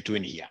do in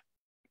between here?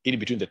 In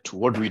between the two,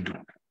 what do we do?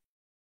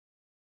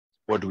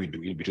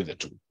 In between the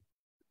two?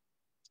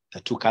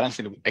 The two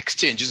currency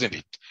exchange, isn't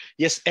it?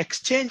 Yes,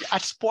 exchange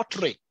at spot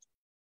rate.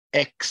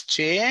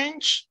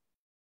 Exchange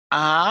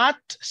at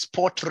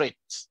spot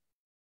rate.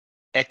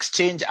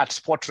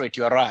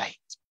 You are right.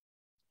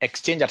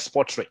 Exchange at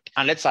spot rate.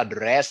 And let's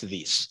address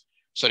this.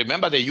 So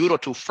remember the euro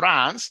to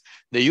France,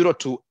 the euro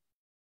to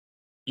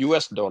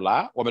US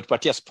dollar,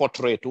 wametupatia spot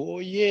rate. Oh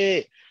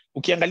yeah.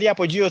 Ukiangalia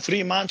hapo jio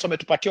 3 months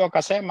wametupatia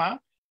wakasema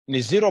ni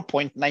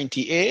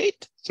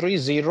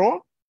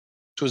 0.9830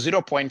 to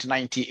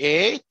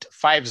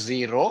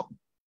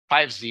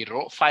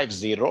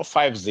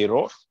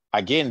 0.9850.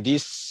 Again,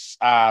 these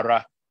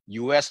are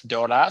US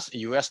dollars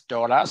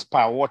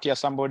per what here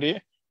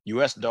somebody?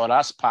 US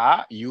dollars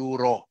per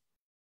euro.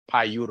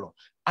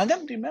 And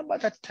then remember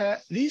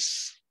that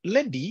this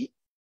lady,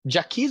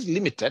 Jackie's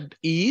Limited,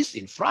 is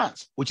in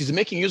France, which is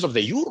making use of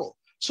the euro.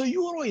 So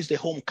euro is the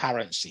home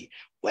currency.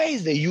 Where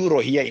is the euro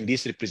here in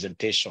this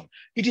representation?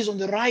 It is on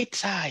the right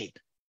side.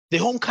 The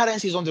home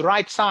currency is on the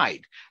right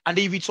side. And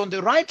if it's on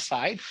the right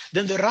side,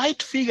 then the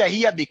right figure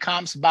here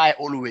becomes buy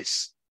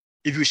always.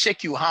 If you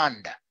shake your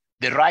hand,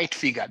 the right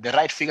figure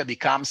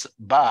becomes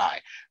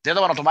buy. The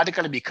other one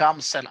automatically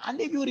becomes sell.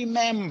 And if you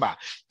remember,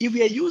 if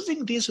we are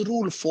using this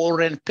rule,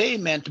 foreign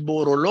payment,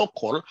 borrow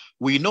local,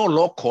 we know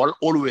local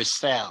always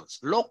sells.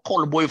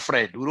 Local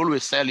boyfriend will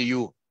always sell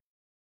you.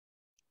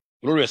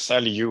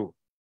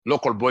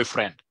 Local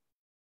boyfriend.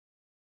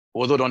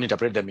 Although don't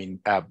interpret them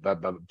in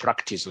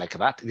practice like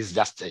that. This is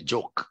just a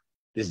joke.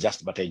 This is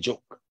just but a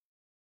joke.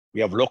 We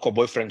have local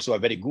boyfriends who are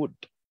very good,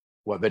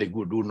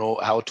 who know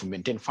how to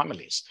maintain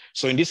families.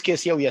 So in this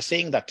case here, we are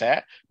saying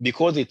that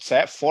because it's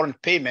a foreign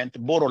payment,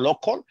 borrow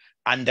local,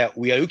 and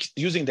we are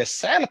using the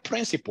sell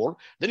principle,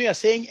 then we are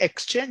saying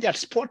exchange at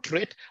spot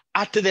rate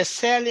at the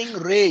selling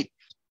rate.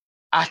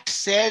 And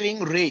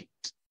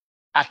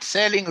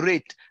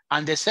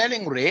the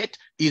selling rate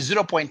is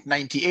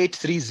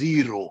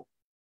 0.9830.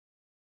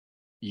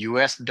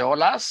 US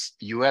dollars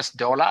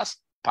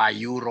per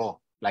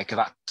euro, like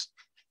that.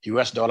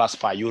 US dollars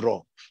per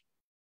euro.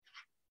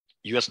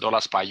 US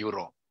dollars per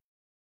euro.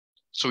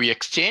 So we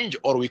exchange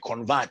or we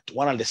convert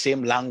one and the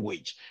same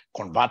language,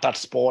 convert at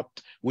spot,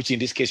 which in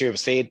this case you have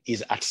said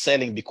is at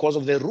selling because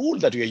of the rule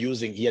that we are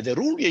using here. The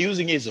rule we are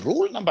using is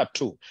rule number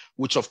 2,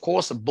 which of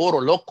course borrow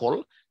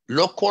local.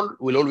 Local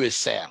will always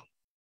sell.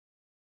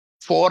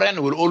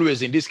 Foreign will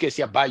always, in this case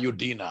here, buy you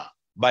dinner.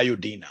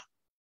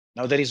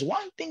 Now there is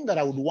one thing that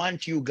I would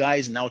want you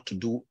guys now to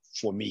do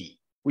for me,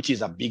 which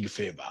is a big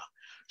favor.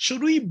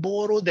 Should we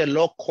borrow the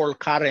local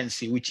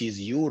currency, which is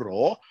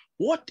euro,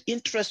 what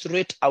interest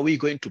rate are we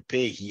going to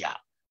pay here?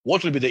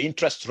 What will be the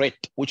interest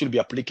rate which will be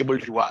applicable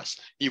to us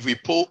if we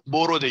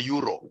borrow the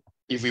euro?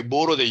 If we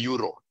borrow the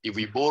euro,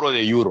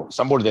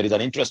 somebody, there is an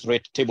interest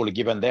rate table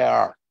given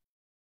there.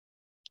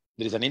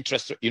 There is an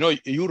interest,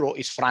 euro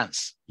is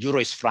France.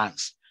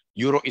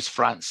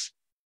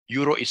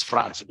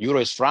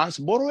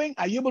 Borrowing,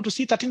 are you able to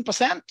see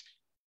 13%?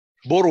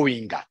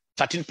 Borrowing,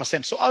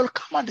 13%. So I'll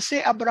come and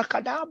say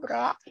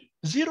abracadabra,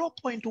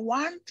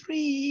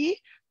 0.13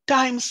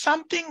 times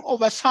something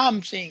over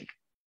something.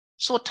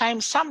 So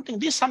times something,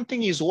 this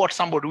something is what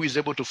somebody who is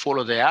able to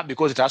follow there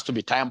because it has to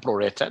be time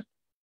prorated.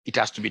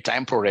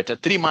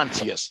 3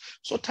 months, yes.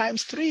 So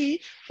times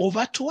 3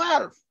 over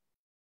 12.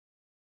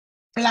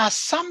 Plus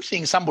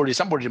something, somebody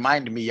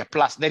remind me,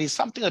 plus there is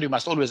something that you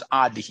must always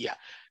add here,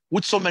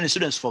 which so many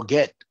students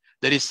forget.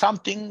 There is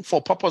something for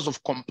purpose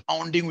of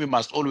compounding we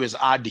must always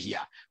add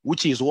here,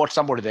 which is what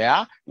somebody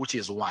there, which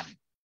is 1.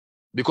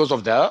 Because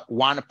of the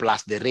 1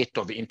 plus the rate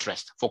of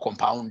interest for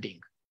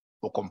compounding.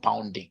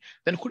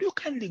 Then could you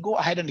kindly go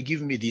ahead and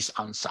give me this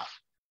answer?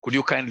 Is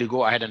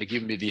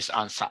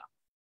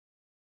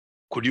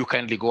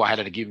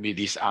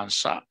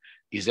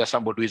there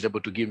somebody who is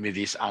able to give me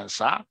this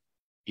answer?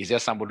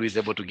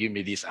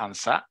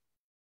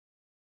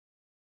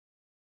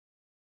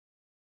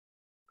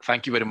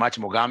 Thank you very much,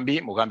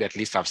 Mugambi. Mugambi, at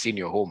least I've seen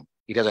your home.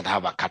 It doesn't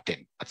have a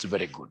curtain. That's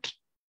very good.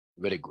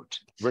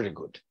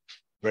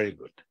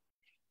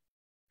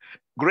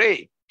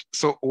 Great.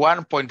 So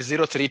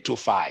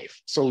 1.0325.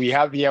 So we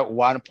have here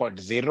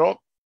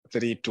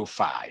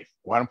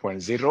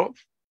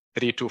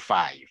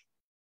 1.0325.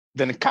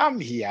 Then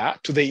come here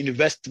to the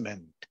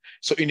investment.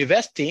 So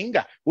investing,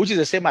 which is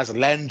the same as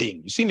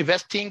lending. You see,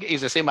 investing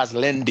is the same as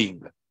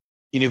lending.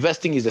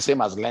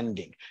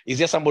 Is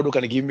there somebody who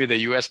can give me the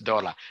US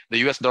dollar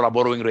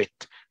borrowing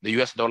rate?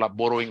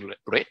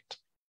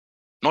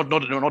 Not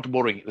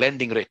borrowing,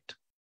 lending rate.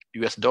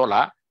 US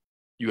dollar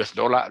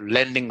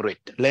lending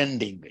rate,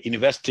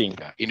 investing,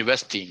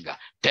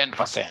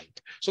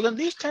 10%. So then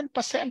this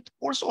 10%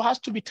 also has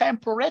to be time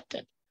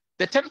prorated.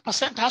 The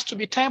 10% has to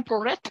be time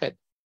prorated.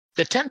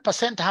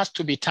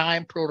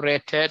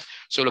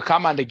 So it'll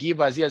come and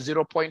give us here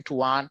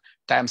 0.1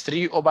 times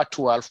 3 over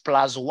 12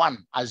 plus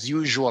 1 as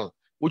usual,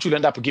 which will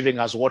end up giving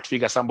us what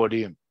figure,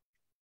 somebody?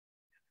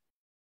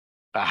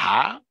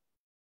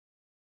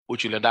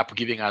 Which will end up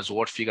giving us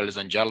what figure, ladies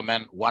and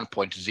gentlemen?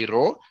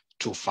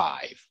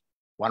 1.025.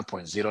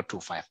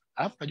 1.025.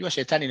 Alafu najua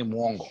shetani ni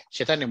muongo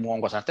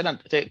sana.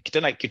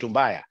 Tena kitu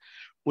mbaya.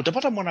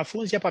 Utapata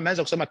mwanafunzi hapa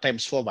ameanza kusema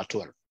times 4 over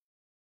 12.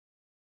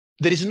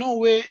 There is no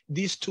way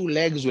these two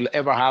legs will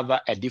ever have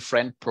a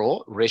different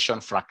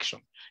proration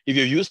fraction. If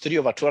you use 3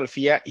 over 12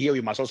 here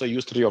we must also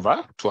use 3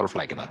 over 12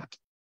 like that.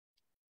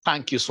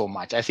 Thank you so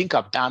much. I think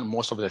I've done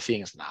most of the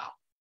things now.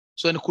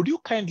 So then could you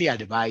kindly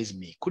advise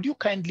me?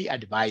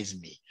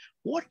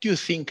 What do you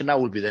think now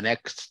will be the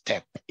next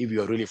step if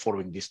you are really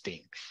following this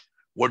thing?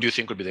 What do you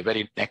think will be the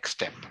very next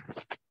step?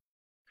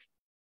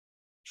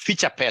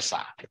 Ficha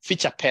pesa,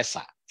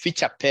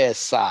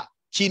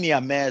 chini ya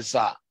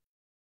meza,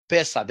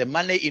 pesa, the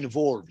money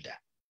involved.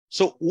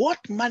 So what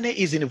money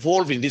is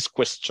involved in this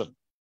question?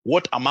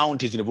 What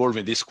amount is involved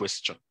in this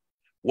question?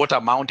 Ladies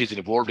and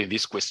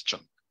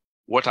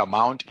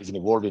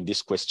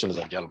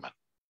gentlemen?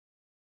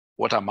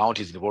 What amount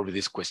is involved in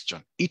this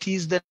question? It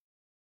is the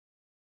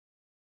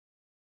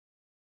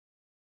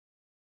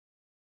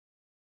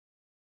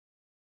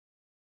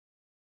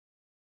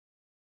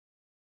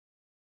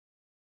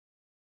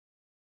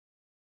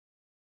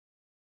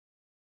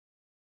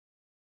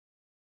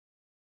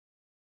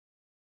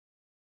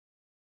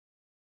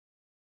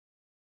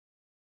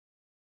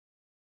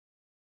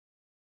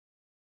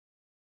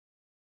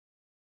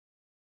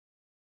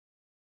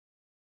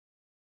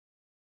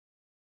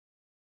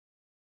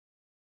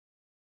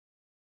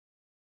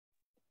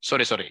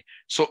Sorry.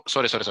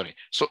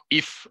 So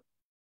if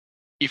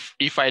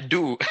I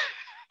do,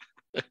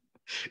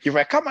 if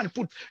I come and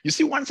put, you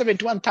see,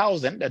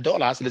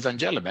 $171,000, ladies and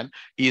gentlemen,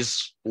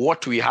 is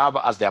what we have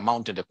as the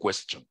amount in the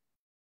question.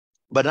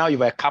 But now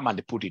if I come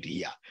and put it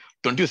here,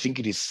 don't you think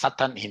it is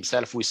Satan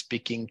himself who is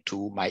speaking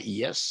to my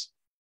ears?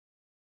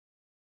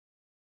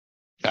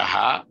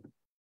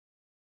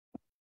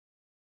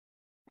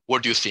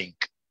 What do you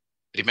think?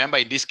 Remember,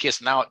 in this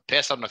case now,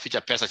 pesa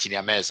unaficha pesa chini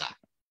ya meza.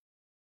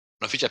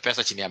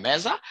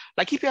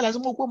 Lakini pia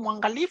lazima ukuwe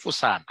mwangalifu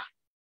sana.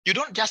 You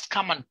don't just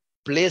come and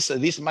place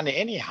this money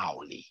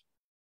anyhowly.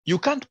 You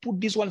can't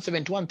put this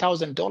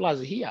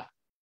 $171,000 here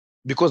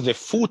because the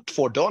foot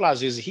for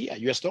dollars is here,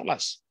 US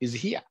dollars is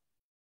here.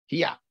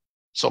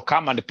 So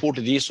come and put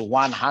this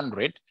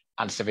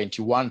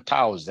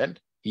 171,000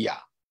 here,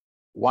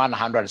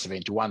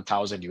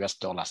 171,000 US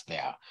dollars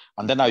there.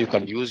 And then now you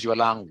can use your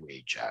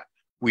language.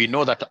 We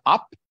know that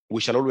up,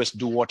 we shall always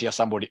do what here,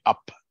 somebody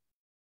up.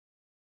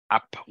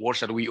 Up, what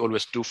shall we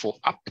always do for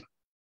up?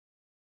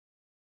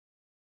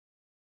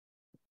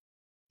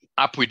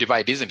 Up we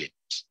divide, isn't it?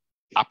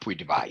 Up we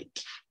divide.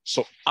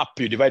 So up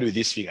you divide with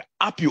this figure.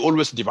 Up you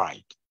always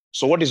divide.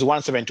 So what is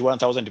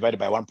 171,000 divided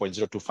by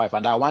 1.025?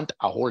 And I want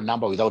a whole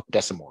number without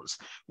decimals.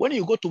 When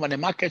you go to money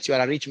markets, you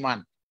are a rich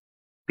man.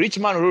 Rich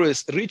men will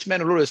always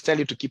tell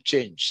you to keep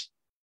change.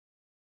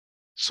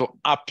 So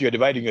up you're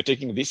dividing, you're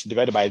taking this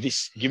divided by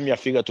this. Give me a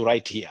figure to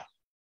write here.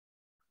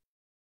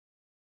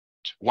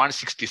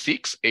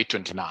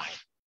 166,829.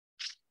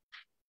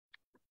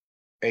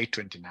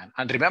 829.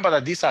 And remember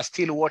that these are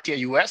still what here?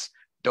 US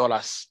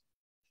dollars.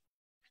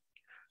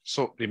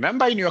 So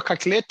remember in your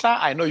calculator,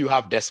 I know you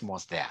have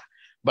decimals there.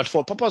 But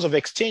for purpose of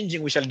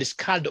exchanging, we shall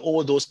discard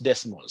all those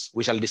decimals.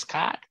 We shall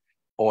discard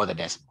all the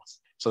decimals.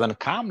 So then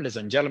come, ladies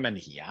and gentlemen,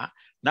 here.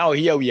 Now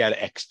here we are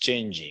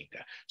exchanging.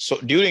 So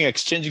during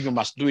exchanging, you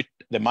must do it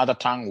the mother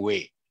tongue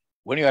way.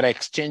 When you are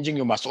exchanging,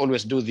 you must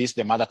always do this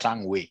the mother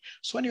tongue way.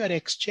 So when you are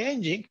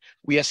exchanging,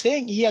 we are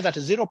saying here that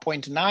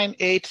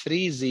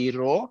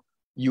 0.9830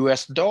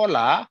 US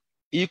dollar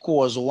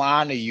equals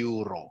 1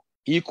 euro.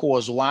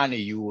 Equals 1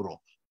 euro.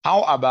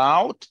 How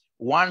about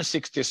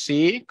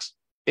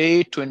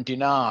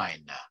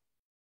 166,829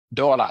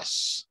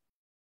 dollars?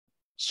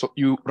 So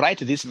you write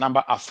this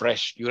number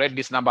afresh. You write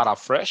this number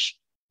afresh.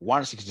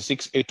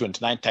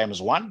 166,829 times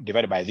 1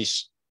 divided by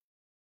this.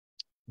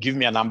 Give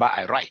me a number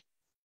I write.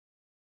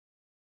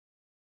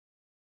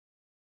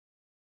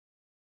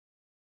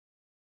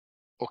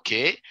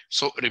 Okay,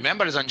 so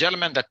remember, ladies and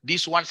gentlemen, that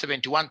this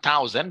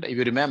 171,000, if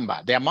you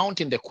remember, the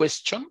amount in the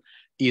question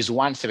is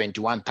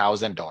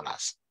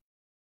 $171,000.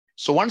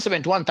 So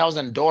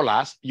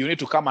 $171,000, you need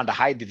to come and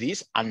hide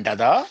this under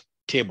the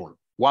table,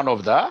 one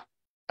of the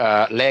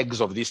legs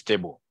of this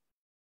table.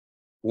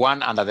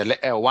 One of the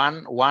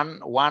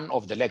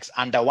legs,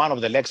 under one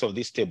of the legs of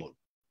this table.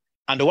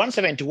 And the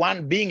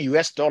 171 being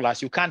US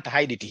dollars, you can't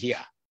hide it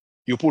here.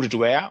 You put it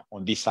where?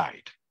 On this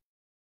side.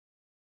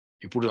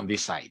 You put it on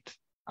this side.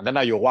 And then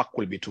now your work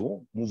will be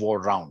to move all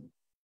around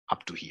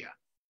up to here.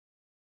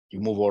 You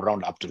move all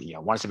around up to here.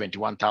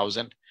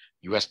 171,000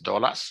 US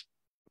dollars.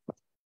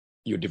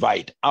 You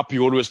divide. Up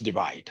you always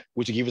divide,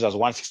 which gives us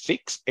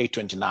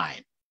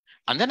 166,829.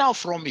 And then now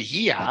from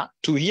here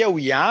to here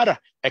we are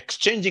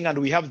exchanging, and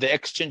we have the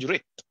exchange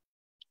rate,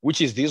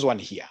 which is this one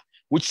here,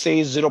 which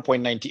says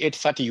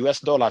 0.9830 US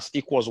dollars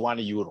equals 1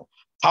 euro.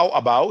 How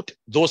about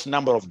those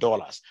number of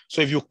dollars?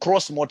 So if you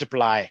cross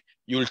multiply,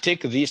 you'll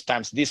take this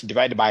times this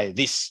divided by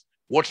this.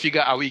 What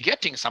figure are we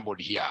getting,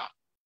 somebody here?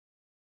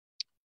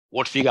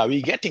 What figure are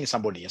we getting,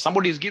 somebody here?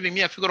 Somebody is giving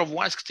me a figure of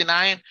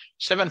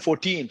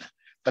 169,714.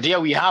 But here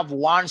we have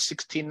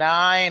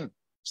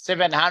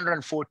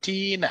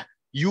 169,714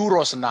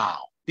 euros now.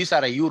 These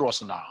are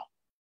euros now.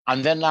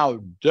 And then now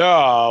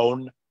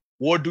down,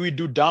 what do we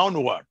do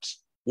downwards?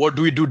 What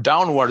do we do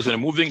downwards when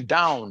we're moving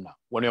down?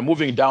 When we're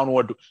moving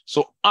downward,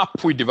 so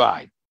up we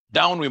divide,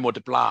 down we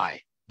multiply,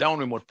 down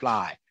we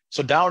multiply.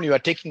 So down you are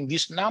taking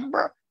this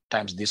number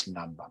times this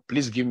number.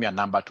 Please give me a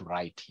number to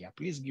write here.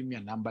 Please give me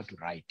a number to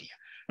write here.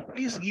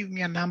 Please give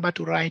me a number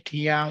to write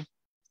here.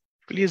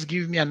 Please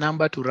give me a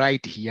number to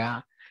write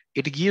here.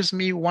 It gives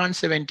me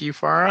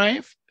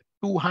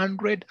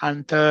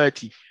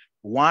 175,230.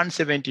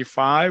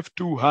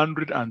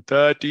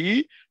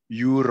 175,230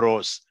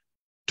 euros.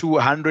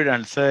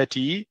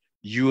 230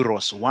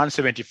 euros.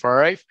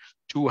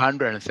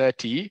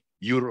 175,230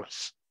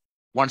 euros.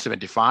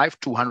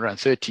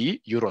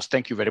 175,230 euros.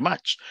 Thank you very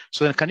much.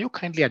 So then can you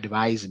kindly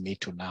advise me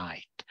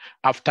tonight,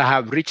 after I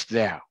have reached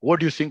there, what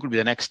do you think will be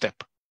the next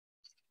step?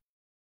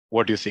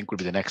 What do you think will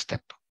be the next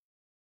step?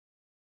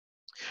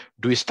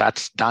 Do we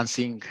start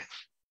dancing,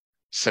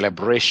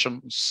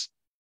 celebrations?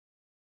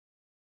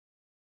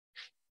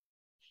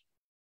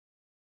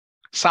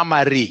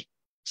 Summary.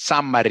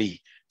 For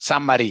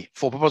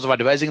purpose of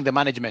advising the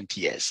management,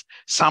 yes.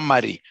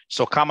 Summary.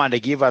 So come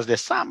and give us the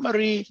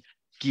summary.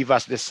 Give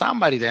us the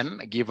summary then.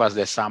 Give us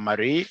the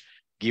summary.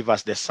 Give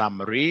us the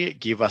summary.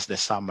 Give us the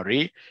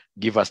summary.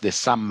 Give us the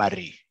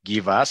summary.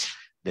 Give us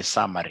the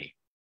summary.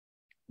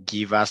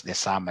 Give us the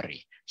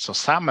summary. So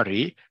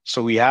summary.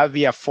 So we have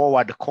here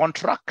forward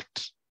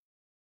contract.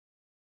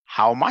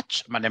 How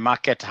much? Money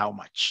market, how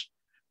much?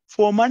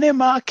 For money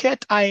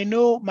market, I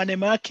know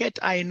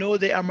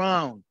the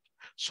amount.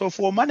 So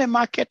for money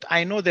market,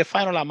 I know the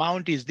final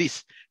amount is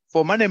this.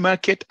 For money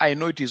market, I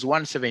know it is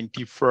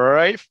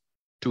 175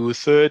 to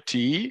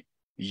 30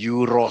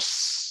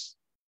 euros.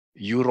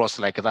 Euros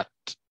like that.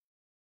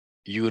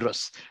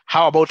 Euros.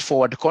 How about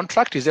forward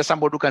contract? Is there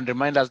somebody who can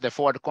remind us the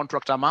forward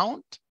contract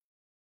amount?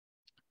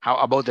 How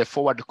about the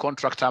forward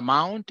contract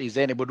amount? Is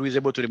there anybody who is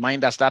able to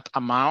remind us that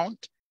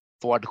amount?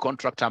 Forward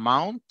contract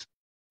amount?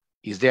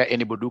 Is there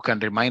anybody who can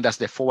remind us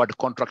the forward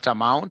contract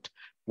amount?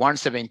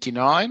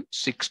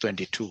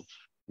 179,622.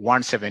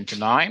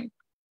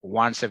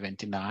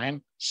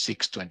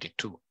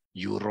 179,622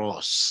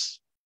 euros.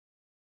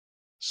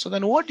 So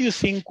then what do you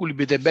think will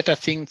be the better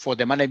thing for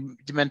the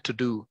management to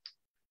do?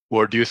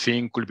 What do you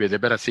think will be the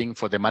better thing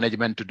for the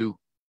management to do?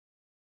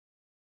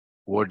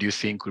 What do you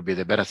think will be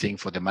the better thing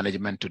for the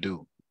management to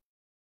do?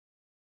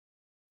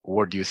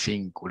 What do you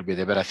think will be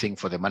the better thing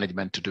for the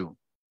management to do?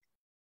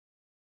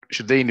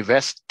 Should they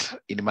invest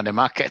in money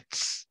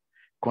markets?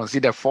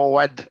 Consider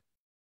forward?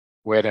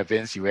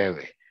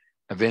 Remember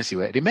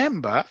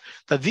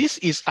that this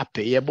is a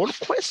payable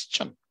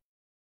question.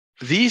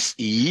 This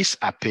is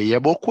a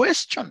payable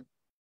question.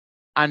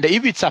 And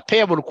if it's a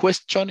payable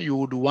question, you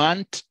would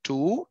want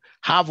to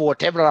have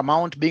whatever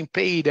amount being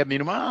paid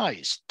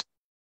minimized.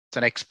 It's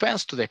an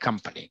expense to the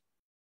company.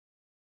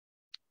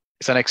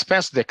 It's an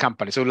expense to the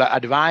company. So we'll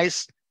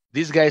advise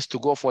these guys to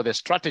go for the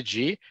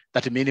strategy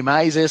that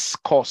minimizes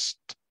cost.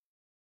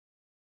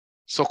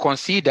 So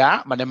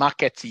consider money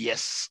markets,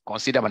 yes,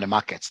 consider money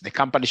markets. The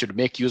company should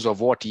make use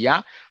of what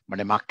here?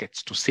 Money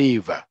markets to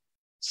save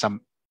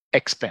some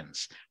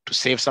expense, to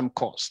save some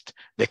cost.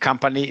 The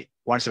company,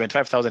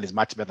 175,000 is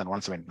much better than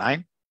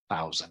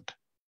 179,000.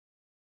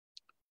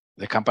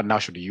 The company now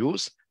should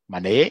use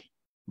money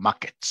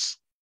markets.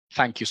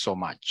 Thank you so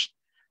much.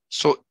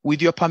 So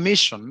with your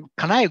permission,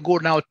 can I go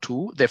now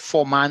to the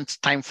 4 months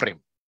time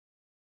frame?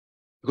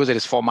 Because there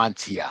is 4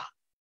 months here.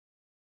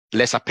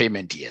 Lesser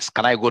payment, yes.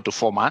 Can I go to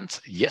 4 months?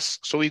 Yes.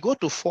 So we go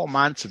to 4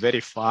 months very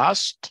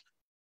fast.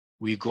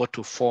 We go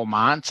to 4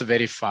 months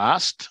very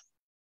fast.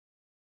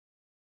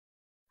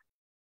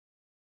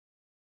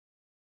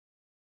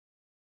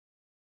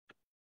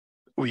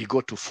 We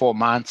go to 4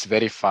 months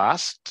very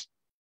fast.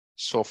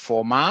 So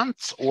 4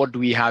 months, what do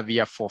we have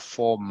here for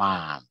 4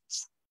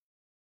 months?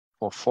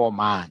 For 4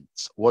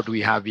 months, what do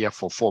we have here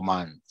for 4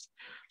 months?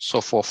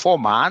 So for 4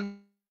 months,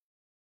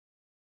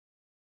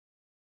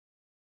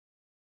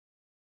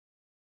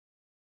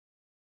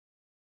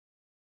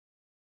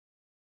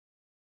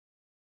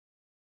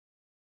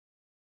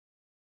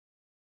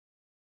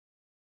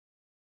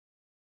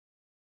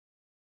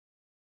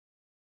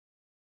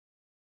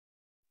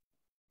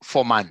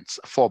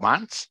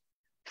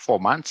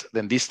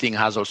 then this thing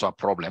has also a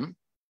problem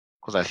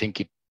because I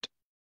think it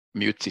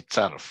mutes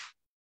itself.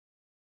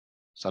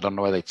 So I don't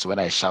know whether it's when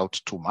I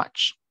shout too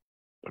much.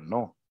 I don't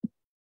know.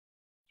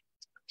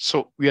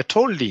 So we are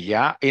told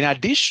here, in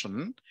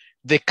addition,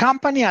 the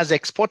company has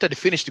exported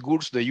finished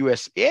goods to the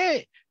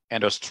USA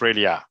and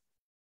Australia.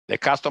 The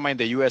customer in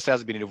the US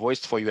has been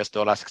invoiced for US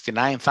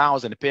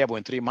 $69,000 payable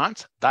in 3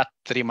 months. That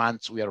 3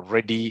 months, we are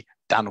already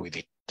done with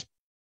it.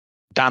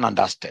 Done and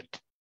dusted.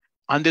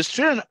 And the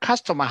Australian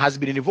customer has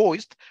been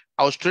invoiced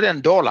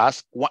Australian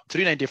dollars,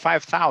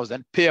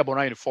 395,000 payable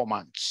now in 4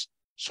 months.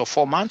 So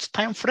 4 months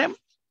time frame,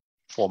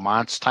 4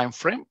 months time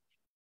frame.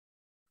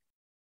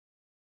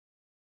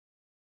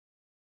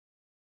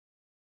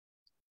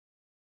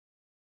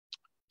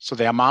 So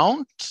the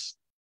amount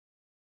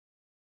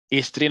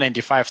is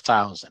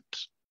 395,000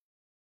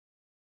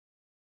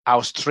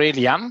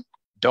 Australian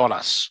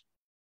dollars.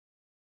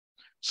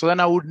 So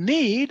then I would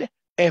need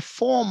a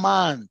 4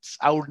 months.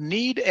 I would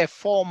need a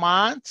 4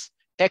 months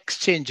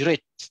exchange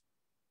rate.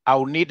 I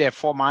would need a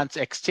 4 months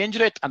exchange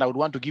rate, and I would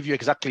want to give you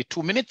exactly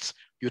 2 minutes.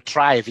 You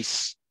try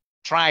this.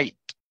 Try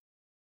it.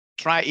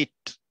 Try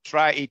it.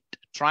 Try it.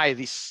 Try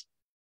this.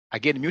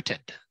 Again,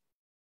 muted.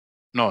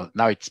 No,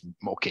 now it's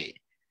okay.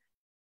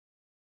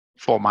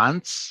 4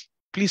 months.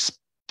 Please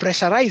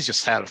pressurize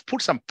yourself.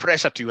 Put some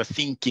pressure to your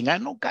thinking. I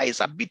know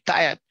guys are a bit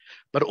tired,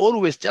 but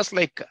always just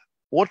like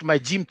what my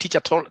gym teacher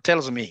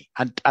tells me,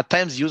 and at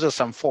times uses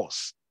some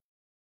force.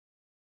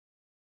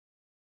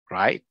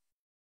 Right?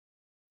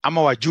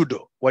 Ama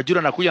wajudo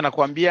anakuja na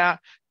kuambia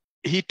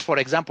hit, for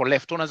example,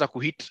 left, unaweza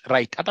kuhit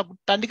right. Hata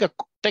kutandika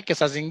teke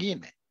saa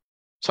zingine.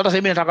 So hata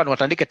sasa mimi nataka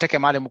niwatandike teke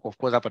mahali mko, of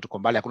course hapa tuko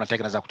mbali, hakuna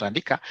teke naweza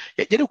kutandika.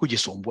 Jaribu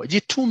kujisumbua,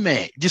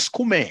 jitume,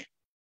 jisukume.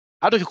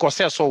 Hata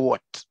ukikosea, so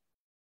what?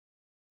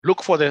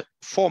 Look for the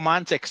 4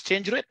 months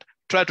exchange rate.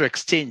 Try to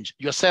exchange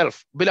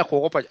yourself bila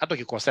kuogopa. Hata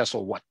ukikosea, so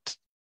what?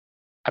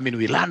 I mean,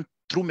 we learn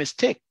through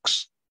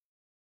mistakes.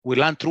 We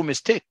learn through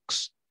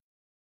mistakes.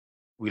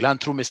 We learn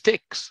through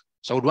mistakes.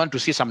 So I would want to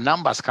see some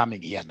numbers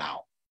coming here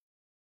now.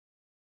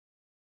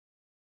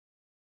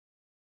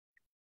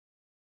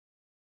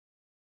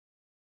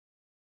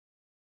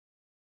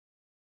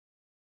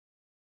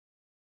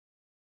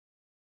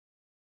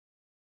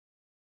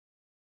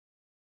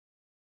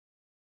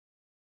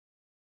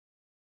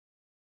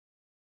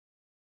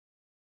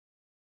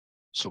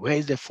 So where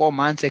is the 4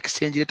 months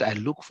exchange rate? I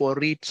look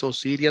for it so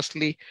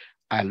seriously.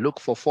 I look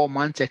for 4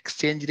 months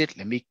exchange rate.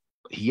 Let me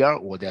hear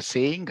what they're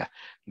saying.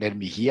 Let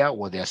me hear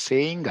what they're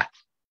saying.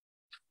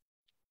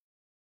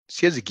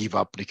 Siwezi give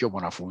up nikiwa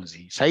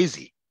mwanafunzi.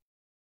 Saizi,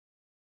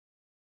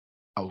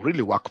 I'll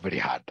really work very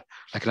hard.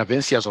 Like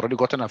Navensi has already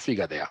gotten a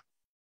figure there.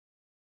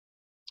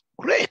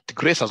 Great.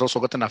 Grace has also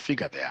gotten a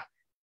figure there.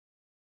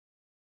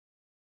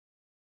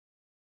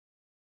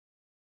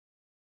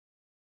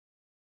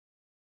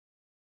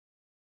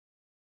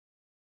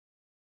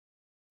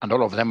 And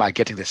all of them are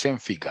getting the same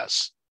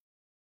figures.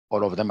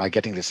 All of them are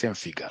getting the same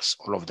figures.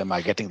 All of them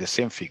are getting the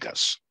same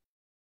figures.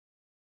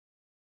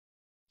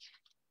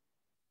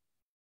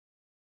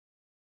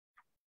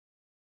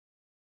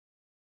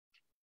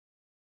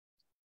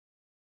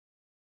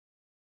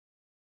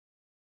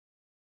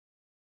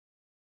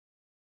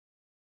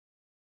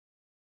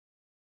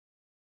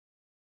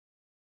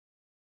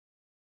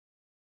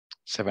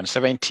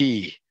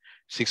 $770,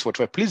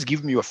 $645. Please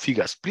give me your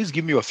figures. Please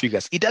give me your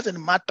figures. It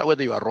doesn't matter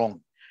whether you are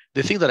wrong.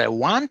 The thing that I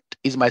want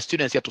is my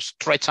students here to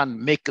stretch and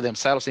make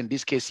themselves, in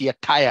this case here,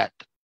 tired.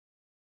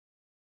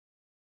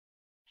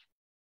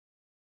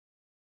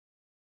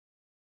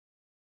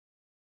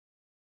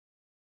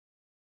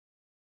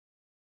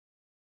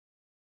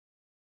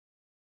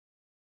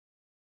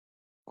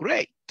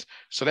 Great.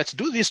 So let's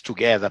do this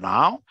together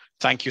now.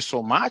 Thank you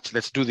so much.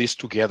 Let's do this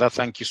together.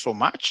 Thank you so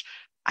much.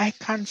 I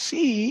can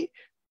see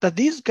that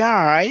these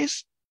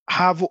guys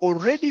have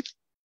already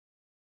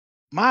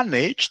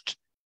managed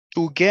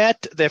to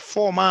get the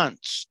 4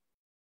 months.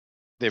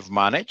 They've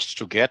managed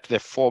to get the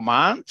 4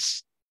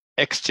 months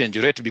exchange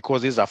rate,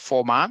 because these are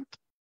 4 months,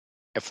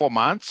 a 4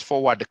 months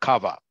forward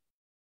cover.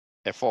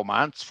 A 4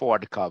 months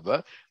forward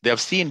cover. They have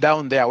seen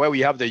down there where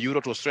we have the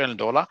euro to Australian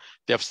dollar.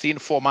 They have seen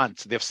 4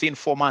 months. They've seen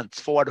 4 months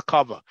forward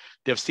cover.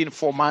 They've seen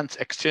 4 months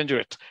exchange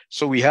rate.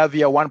 So we have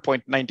here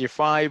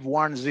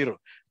 1.9510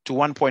 to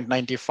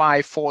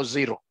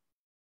 1.9540.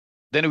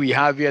 Then we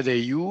have here the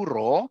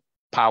euro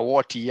per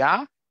what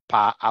year?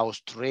 Per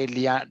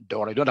Australian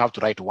dollar. You don't have to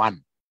write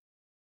 1.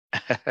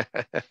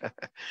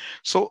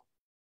 So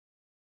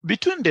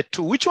between the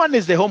two, which one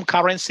is the home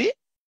currency?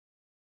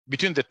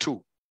 Between the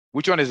two,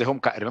 which one is the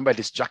home currency? Remember,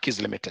 this Jacques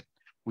Limited,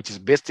 which is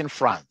based in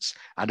France.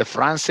 And the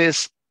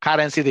France's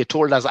currency, they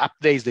told us up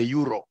there, is the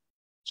euro.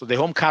 So the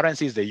home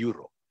currency is the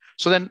euro.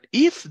 So then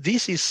if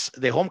this is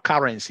the home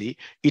currency,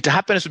 it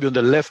happens to be on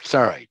the left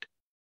side.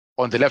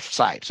 On the left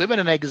side. So even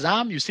in an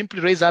exam, you simply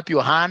raise up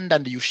your hand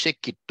and you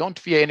shake it. Don't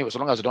fear anyone, so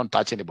long as you don't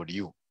touch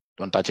anybody.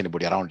 Don't touch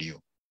anybody around you.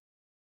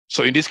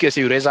 So in this case,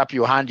 you raise up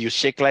your hand, you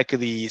shake like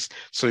this.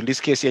 So in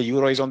this case, here,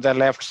 euro is on the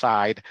left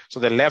side. So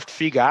the left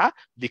figure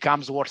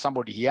becomes what?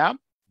 Somebody here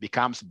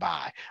becomes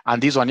buy.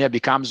 And this one here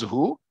becomes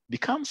who?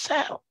 Becomes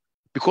sell.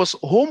 Because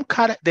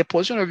the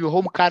position of your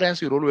home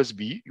currency will always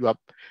be your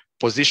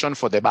position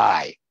for the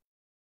buy.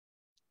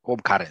 Home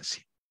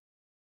currency.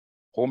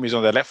 Home is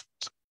on the left.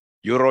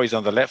 Euro is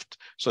on the left.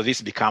 So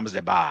this becomes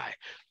the buy.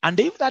 And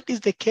if that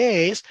is the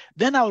case,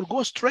 then I will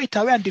go straight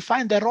away and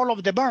define the role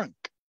of the bank.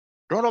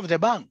 Role of the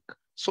bank.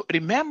 So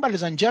remember,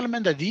 ladies and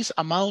gentlemen, that this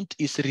amount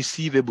is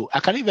receivable. I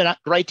can even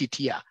write it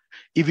here.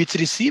 If it's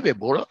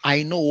receivable,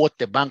 I know what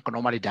the bank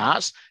normally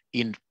does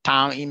in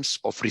terms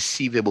of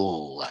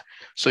receivable.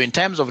 So in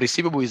terms of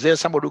receivable, is there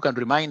somebody who can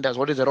remind us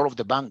what is the role of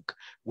the bank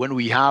when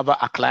we have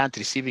a client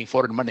receiving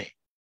foreign money?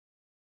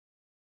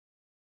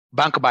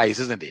 Bank buys,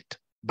 isn't it?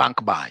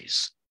 Bank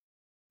buys.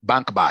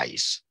 Bank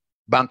buys.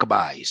 Bank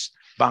buys.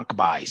 Bank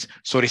buys.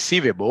 So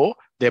receivable,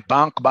 the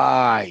bank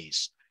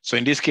buys. So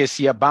in this case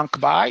here, bank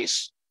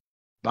buys.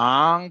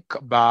 Bank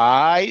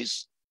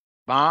buys,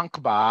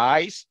 bank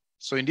buys.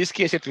 So in this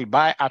case, it will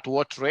buy at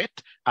what rate?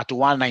 At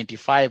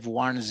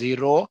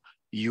 195.10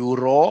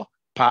 euro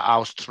per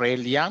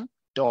Australian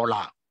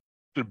dollar.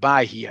 It will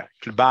buy here.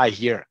 It will buy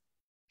here.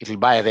 It will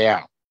buy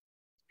there.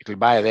 It will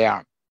buy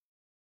there.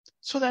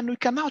 So then we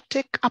can now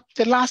take up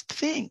the last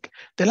thing.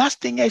 The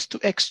last thing is to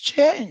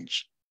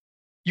exchange.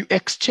 You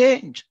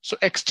exchange. So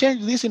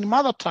exchange this in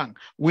mother tongue.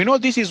 We know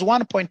this is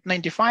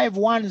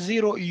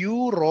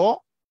 1.9510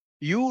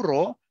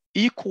 euro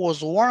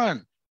equals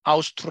 1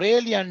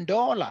 Australian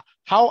dollar.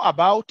 How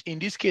about in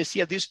this case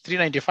here, this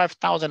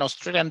 395,000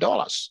 Australian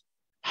dollars?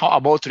 How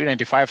about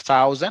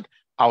 395,000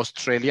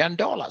 Australian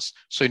dollars?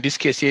 So in this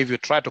case here, if you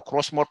try to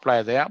cross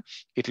multiply there,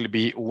 it will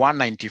be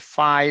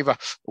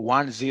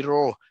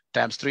 195.10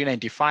 times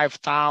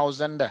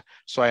 395,000.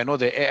 So I know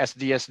the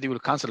ASDSD will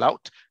cancel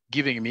out,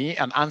 giving me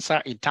an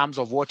answer in terms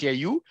of what here,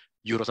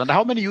 euros. And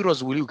how many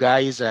euros will you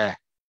guys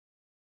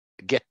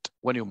get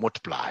when you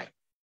multiply?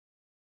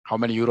 How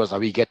many euros are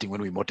we getting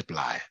when we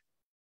multiply?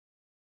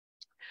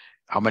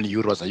 How many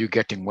euros are you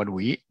getting when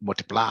we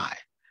multiply?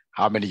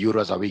 How many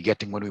euros are we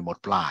getting when we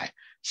multiply?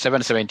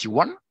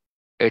 771,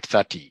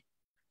 830.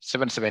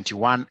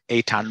 771,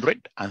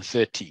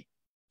 830.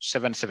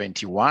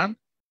 771,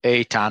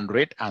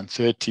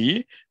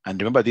 830.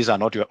 And remember, these are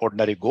not your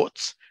ordinary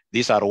goats.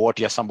 These are what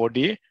here,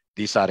 somebody?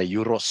 These are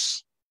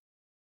euros.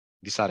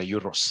 These are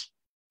euros.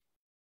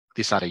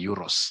 These are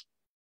euros.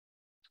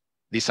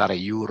 These are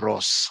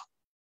euros.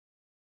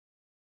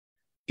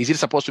 Is it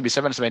supposed to be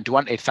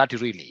 771, 830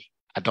 really?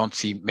 I don't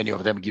see many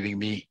of them giving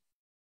me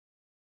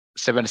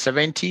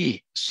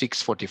 770,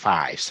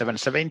 645,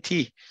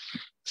 770,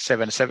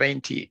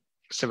 770,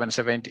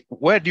 770.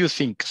 Where do you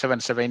think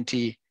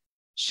 770,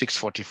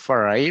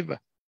 645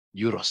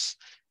 euros?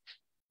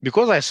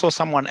 Because I saw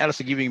someone else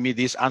giving me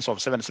this answer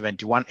of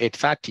 771,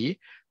 830,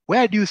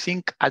 where do you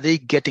think are they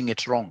getting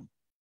it wrong?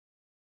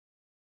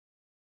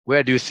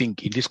 Where do you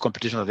think in this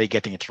competition are they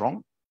getting it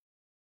wrong?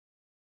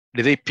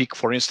 Did they pick,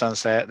 for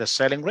instance, the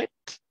selling rate?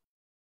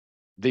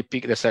 They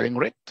pick the selling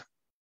rate?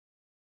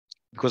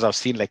 Because I've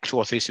seen like 2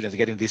 or 3 students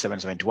getting this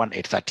 771,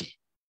 830.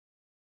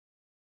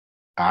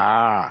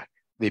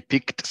 They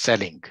picked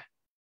selling.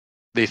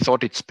 They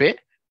thought it's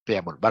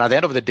payable. But at the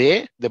end of the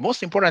day, the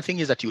most important thing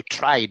is that you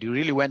tried. You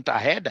really went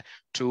ahead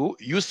to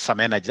use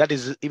some energy. That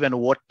is even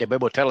what the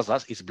Bible tells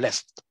us is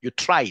blessed. You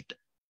tried.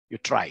 You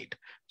tried.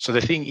 So the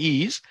thing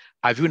is,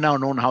 have you now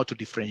known how to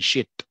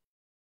differentiate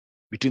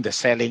between the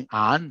selling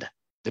and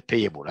the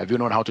payable? Have you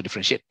known how to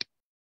differentiate?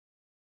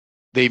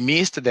 They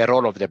missed the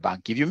role of the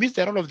bank. If you miss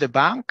the role of the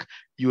bank,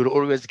 you will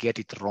always get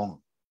it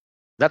wrong.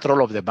 That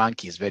role of the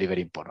bank is very,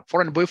 very important.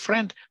 Foreign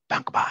boyfriend,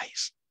 bank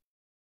buys.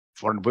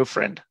 Foreign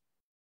boyfriend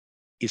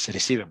is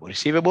receivable.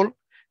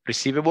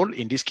 Receivable,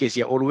 in this case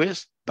here,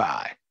 always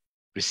buy.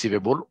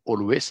 Receivable,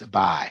 always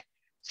buy.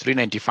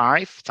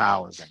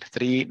 395,000,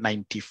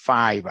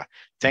 395.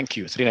 Thank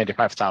you,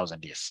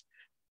 395,000, yes.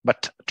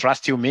 But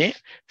trust you me,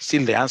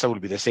 still the answer will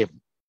be the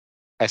same,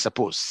 I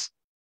suppose.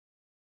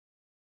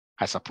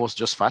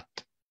 Josephat,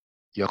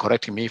 you're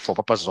correcting me for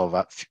purposes of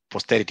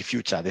posterity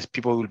future. There's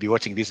people who will be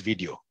watching this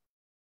video.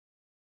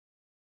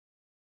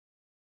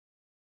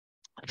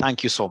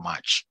 Thank you so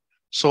much.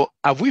 So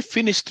have we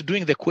finished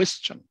doing the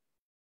question?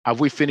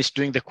 Have we finished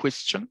doing the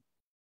question?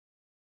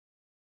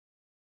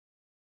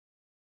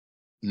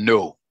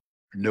 No.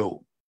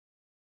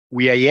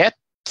 We are yet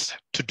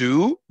to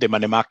do the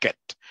money market.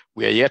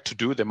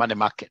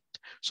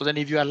 So then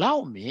if you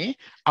allow me,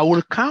 I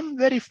will come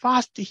very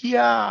fast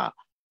here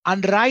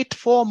and write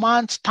 4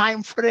 months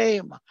time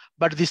frame,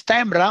 but this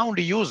time round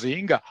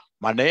using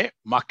money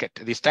market.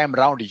 This time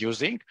round we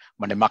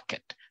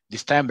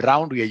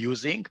are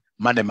using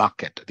money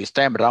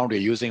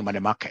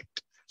market.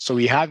 So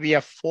we have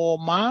here 4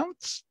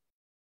 months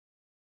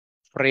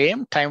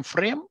time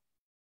frame,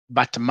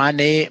 but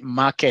money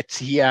markets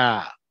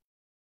here.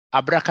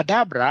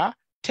 Abracadabra,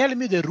 tell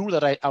me the rule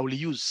that I will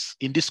use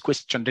in this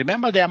question.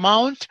 Remember, the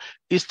amount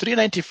is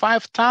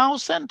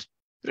 395,000.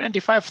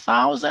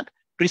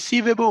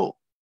 Receivable.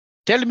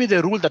 Tell me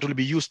the rule that will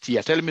be used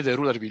here.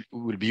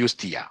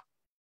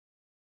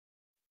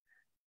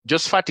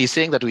 Josephat is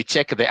saying that we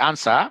check the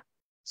answer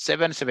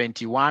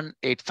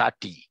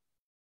 771,830.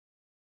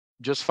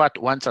 Josephat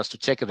wants us to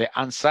check the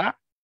answer.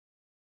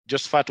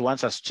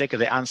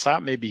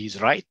 Maybe he's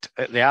right.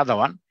 The other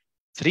one,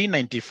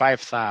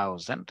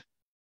 395,000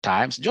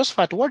 times.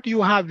 Josephat, what do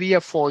you have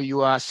here for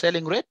your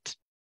selling rate?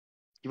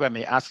 If I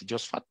may ask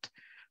Josephat,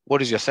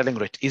 what is your selling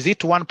rate? Is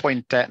it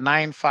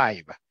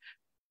 1.95?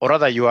 Or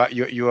rather your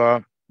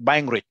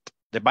buying rate,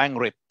 the buying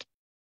rate.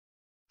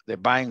 Is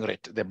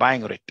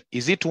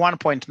it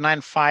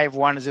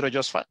 1.9510,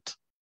 Josephat?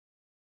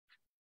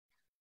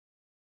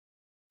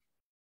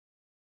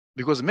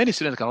 Because many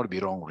students cannot be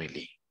wrong,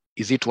 really.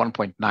 Is it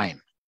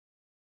 1.9?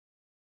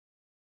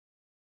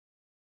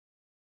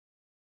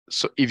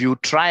 So if you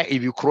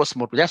cross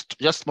multiply,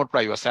 just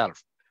multiply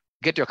yourself.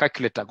 Get your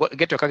calculator,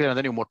 and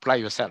then you multiply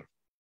yourself.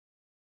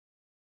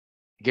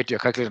 Get your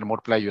calculator and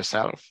multiply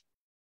yourself.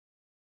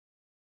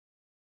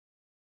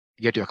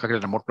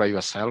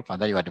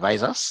 And then you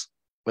advise us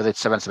whether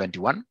it's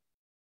 771.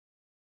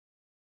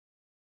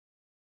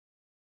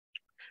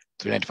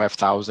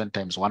 395,000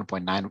 times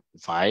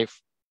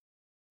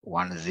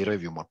 1.9510.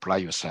 If you multiply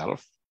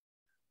yourself,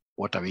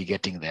 what are we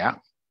getting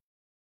there?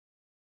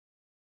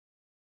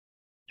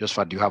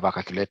 Josephat, do you have a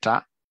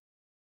calculator?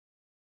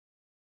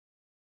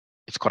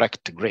 It's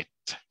correct. Great.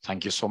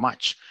 Thank you so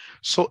much.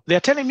 So they're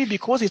telling me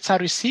because it's a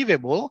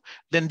receivable,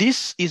 then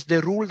this is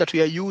the rule that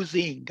we are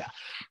using.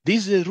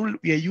 This is the rule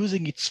we are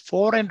using. It's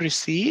foreign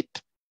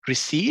receipt,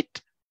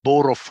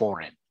 borrow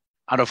foreign.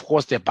 And of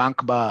course, the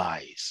bank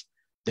buys.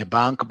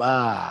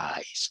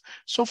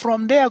 So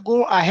from there,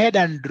 go ahead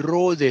and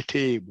draw the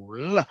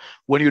table.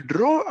 When you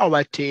draw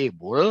our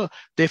table,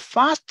 the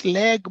first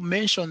leg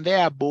mentioned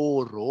there,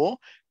 borrow.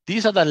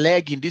 These are the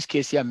leg, in this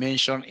case here,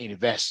 mentioned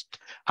invest.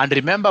 And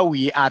remember,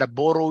 we are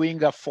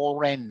borrowing a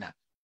foreign.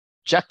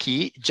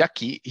 Jackie,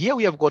 here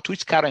we have got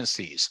which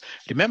currencies?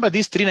 Remember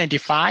this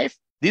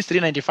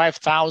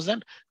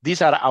 395,000,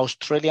 these are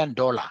Australian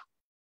dollar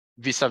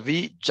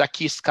vis-a-vis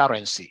Jackie's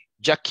currency.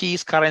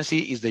 Jackie's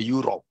currency is the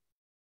euro.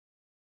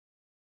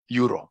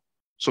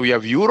 So we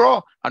have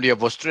euro and we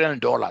have Australian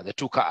dollar,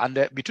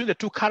 between the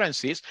two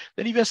currencies.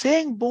 Then if you're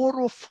saying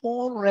borrow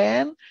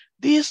foreign,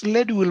 this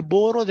lady will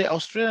borrow the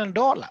Australian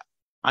dollar.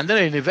 And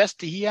then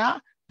invest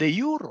here, the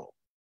euro.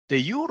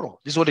 This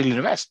is what he'll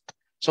invest.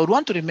 So we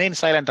want to remain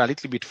silent a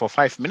little bit for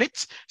 5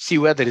 minutes, see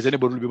whether there is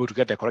anybody who will be able to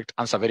get the correct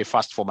answer very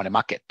fast for money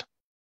market.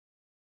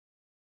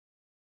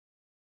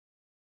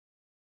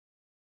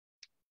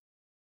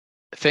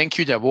 Thank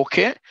you,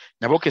 Nyaboke.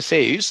 Nyaboke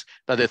says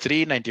that the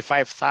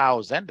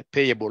 395,000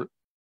 payable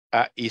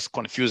is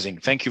confusing.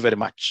 Thank you very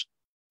much.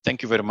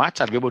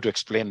 I'll be able to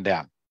explain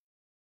there.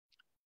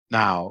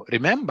 Now,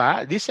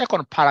 remember this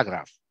second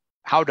paragraph.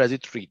 How does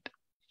it read?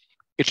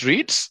 It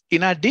reads,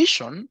 in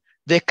addition,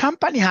 the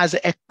company has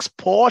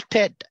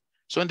exported.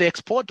 So when they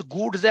export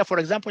goods there, for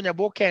example,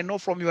 Nyaboke, I know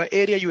from your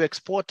area, you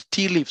export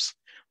tea leaves.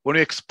 when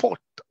you export,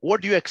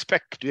 what do you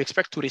expect? Do you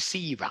expect to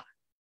receive?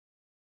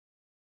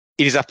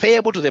 It is a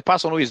payable to the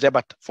person who is there,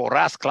 but for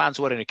us clients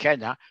who are in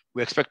Kenya,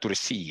 we expect to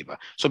receive.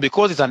 So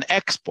because it's an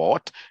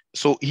export,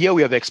 so here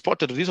we have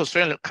exported to this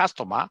Australian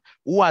customer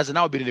who has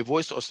now been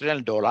invoiced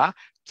Australian dollar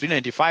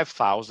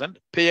 395,000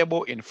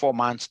 payable in 4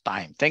 months'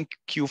 time. Thank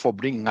you for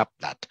bringing up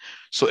that.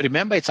 So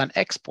remember, it's an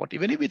export.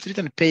 Even if it's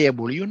written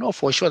payable, you know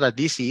for sure that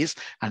this is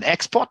an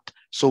export.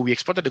 So we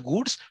exported the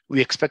goods, we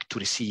expect to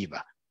receive.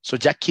 So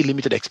Jackie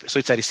Limited, so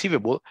it's a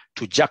receivable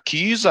to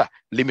Jackie's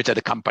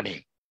Limited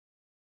Company.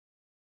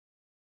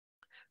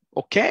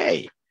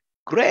 Okay,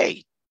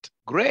 great.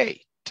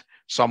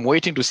 So I'm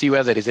waiting to see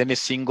whether there is any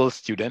single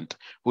student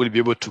who will be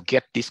able to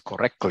get this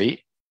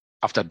correctly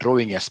after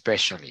drawing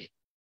especially.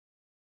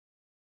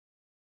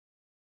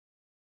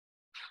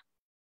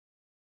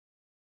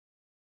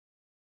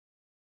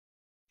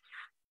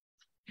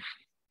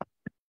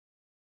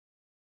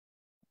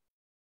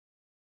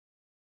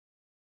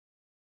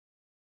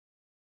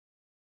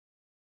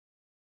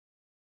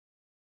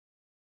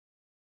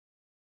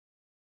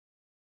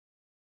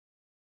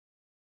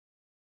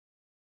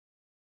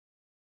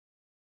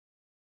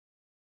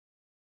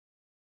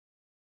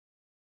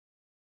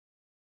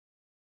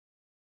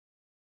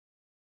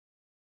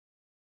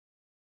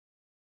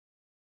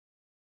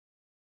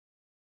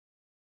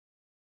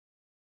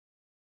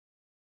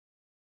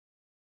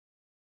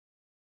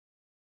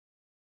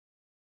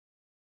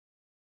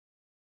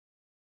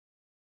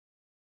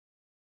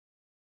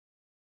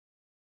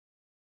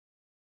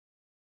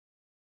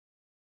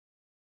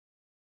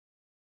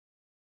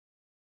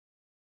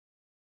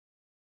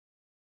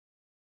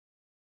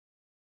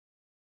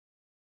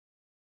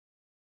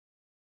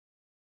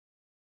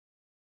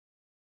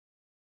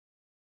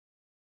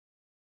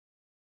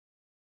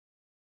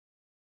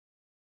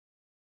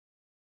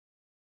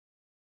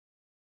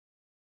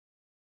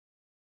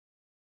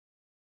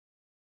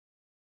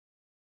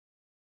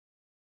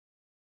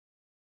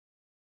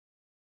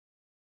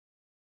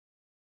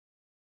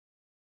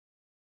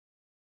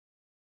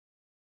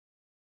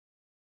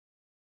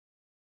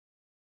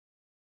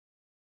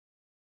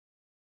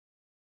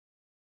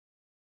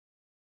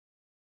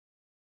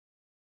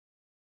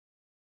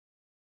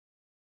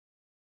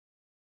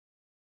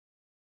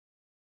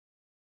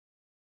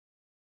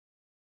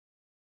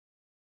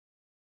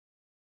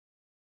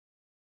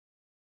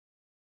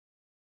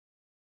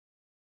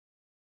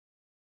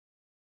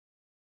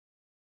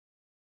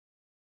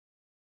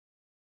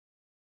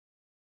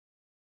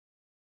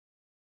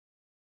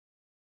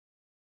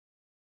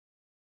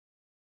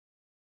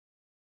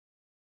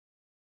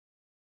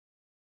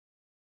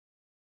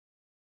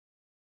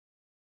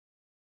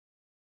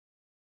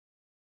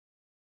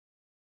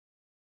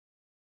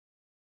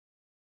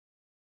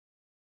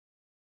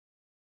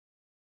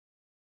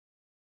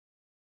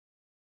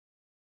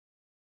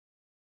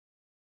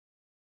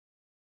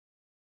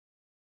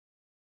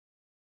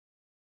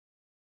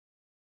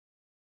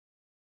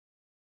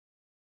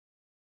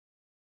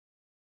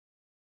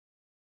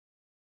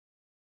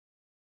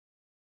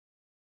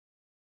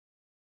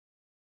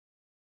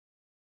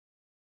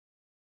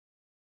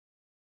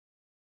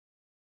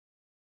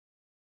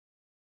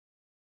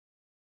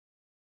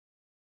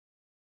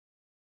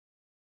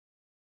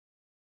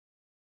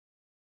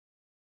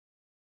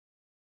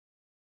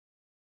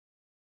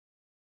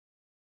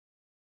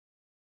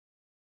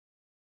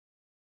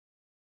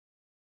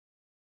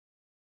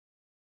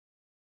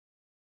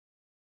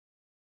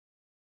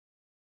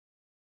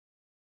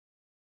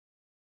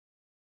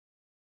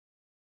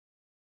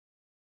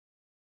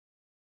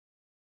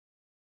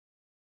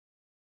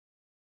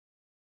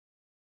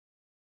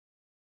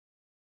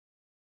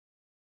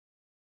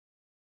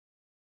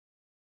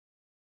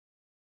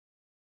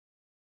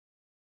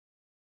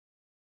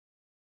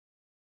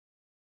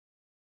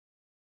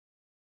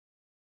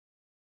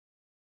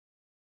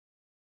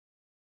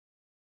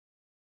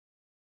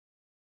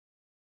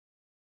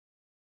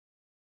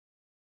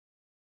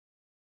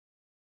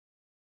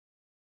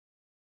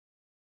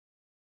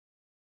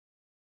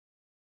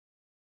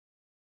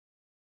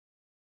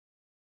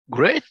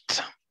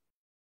 Great.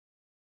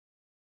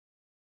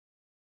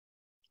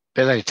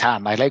 Better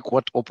return. I like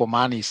what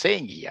Opomani is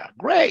saying here.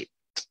 Great.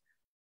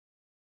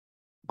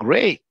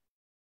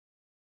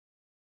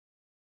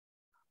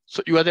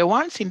 So you are the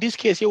ones in this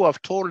case who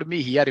have told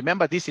me here,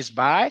 remember this is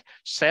buy,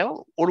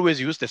 sell, always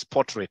use the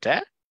spot rate.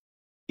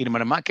 In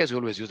money markets, we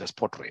always use the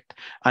spot rate.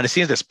 And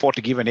since the spot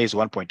given is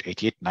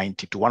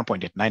 1.8890 to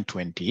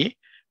 1.8920,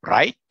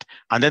 right?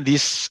 And then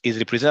this is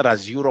represented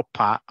as euro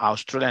per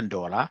Australian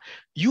dollar.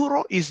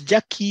 Euro is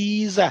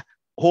Jackie's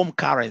home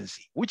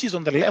currency, which is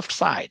on the left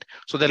side.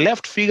 So the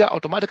left figure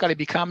automatically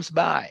becomes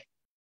buy.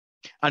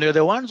 And you're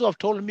the ones who have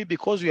told me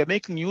because we are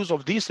making use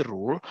of this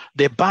rule,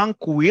 the bank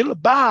will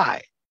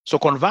buy. So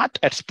convert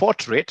at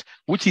spot rate,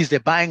 which is the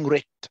buying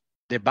rate,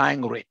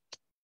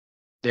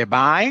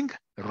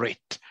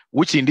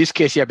 which in this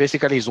case here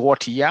basically is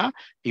what here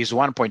is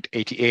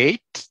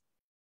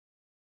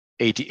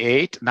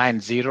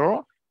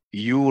 1.8890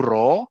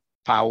 euro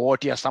per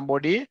what here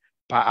somebody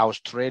per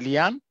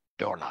Australian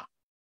dollar.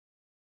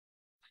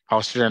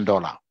 Australian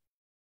dollar.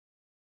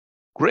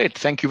 Great,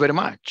 thank you very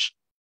much.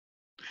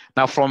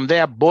 Now from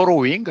there,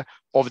 borrowing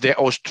of the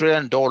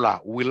Australian dollar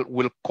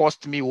will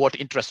cost me what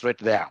interest rate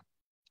there?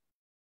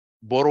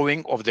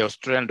 Borrowing of the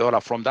Australian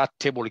dollar from that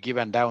table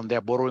given down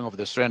there, borrowing of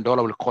the Australian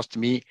dollar will cost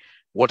me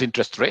what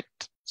interest rate?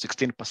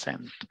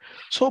 16%.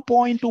 So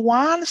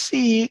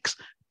 0.16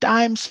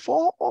 times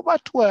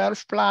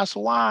 4/12 plus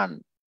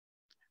 1.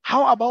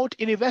 How about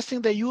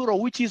investing the euro,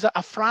 which is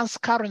a France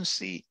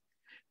currency?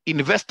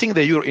 Investing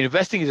the euro,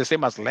 investing is the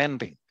same as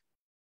lending.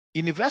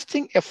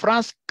 Investing a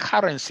France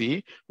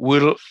currency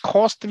will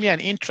cost me an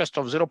interest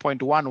of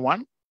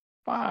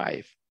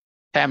 0.115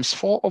 times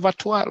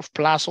 4/12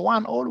 plus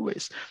 1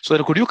 always.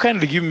 So could you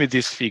kindly give me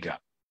this figure?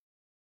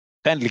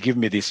 Kindly give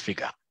me this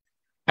figure.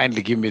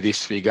 Kindly give me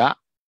this figure.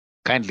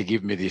 Kindly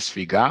give me this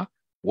figure.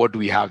 What do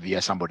we have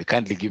here? Somebody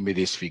kindly give me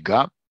this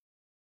figure.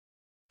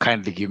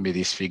 Kindly give me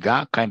this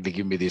figure. Kindly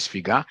give me this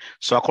figure.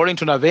 So according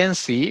to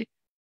Navensi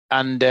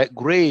and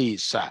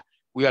Grace,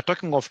 we are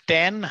talking of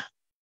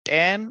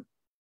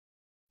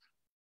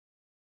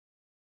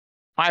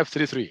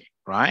 533,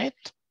 right?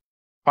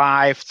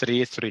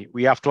 533.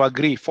 We have to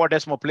agree. 4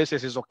 decimal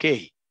places is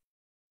okay.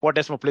 4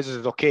 decimal places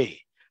is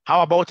okay.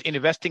 How about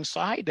investing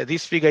side?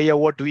 This figure here,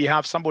 what do we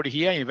have? Somebody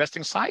here,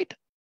 investing side?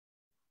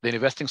 The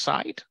investing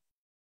side?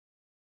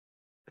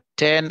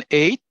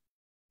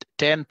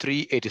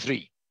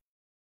 10,383.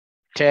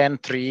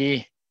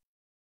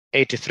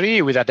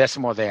 10,383 with a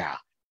decimal there.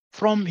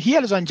 From here,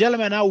 ladies and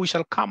gentlemen, now we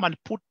shall come and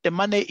put the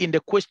money in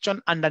the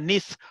question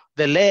underneath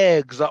the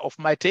legs of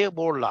my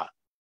table.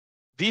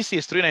 This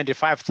is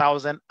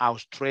 395,000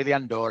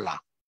 Australian dollar.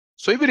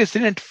 So if it is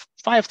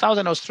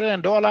 395,000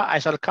 Australian dollar, I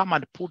shall come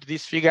and put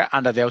this figure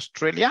under the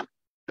Australian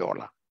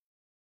dollar.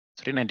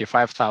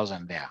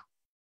 395,000 there.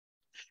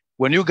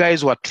 When you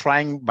guys were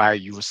trying by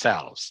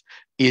yourselves,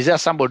 is there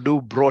somebody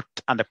who brought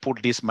and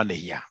put this money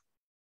here?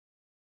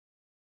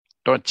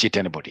 Don't cheat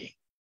anybody.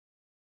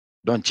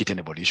 Don't cheat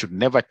anybody. You should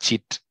never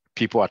cheat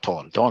people at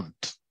all.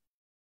 Don't.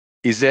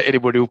 Is there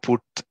anybody who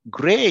put?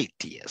 Great,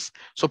 yes.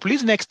 So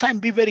please next time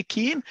be very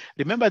keen.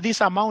 Remember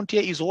this amount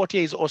here is what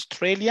here is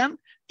Australian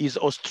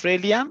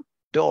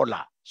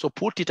dollar. So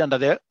put it under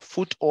the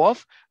foot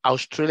of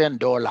Australian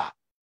dollar.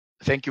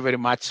 Thank you very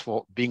much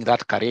for being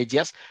that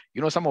courageous.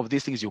 You know, some of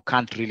these things you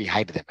can't really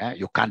hide them.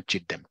 You can't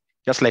cheat them.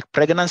 Just like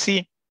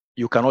pregnancy,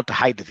 you cannot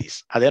hide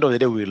this. At the end of the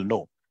day, we will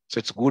know. So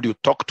it's good you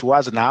talk to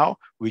us now.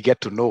 We get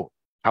to know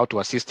how to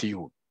assist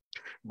you.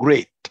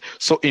 Great.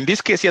 So in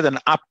this case here, then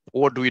up,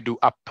 what do we do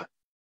up?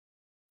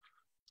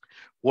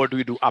 What do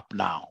we do up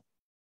now?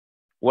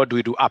 What do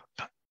we do up?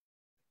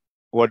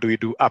 What do we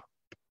do up?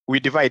 We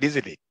divide,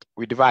 isn't it?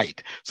 We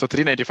divide. So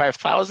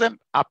 395,000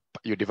 up,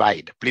 you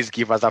divide. Please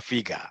give us a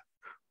figure.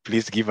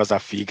 Please give us a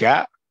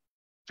figure.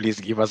 Please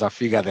give us a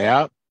figure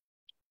there.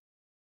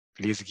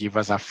 Please give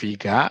us a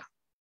figure.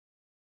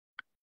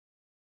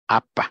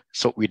 Up.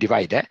 So we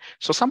divide.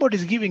 So somebody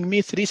is giving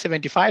me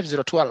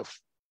 375,012.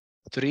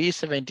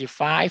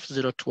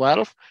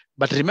 375,012.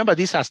 But remember,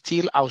 these are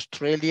still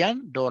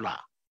Australian dollar.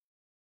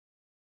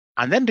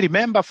 And then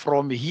remember,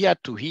 from here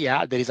to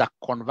here, there is a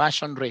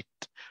conversion rate.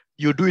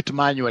 You do it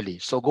manually.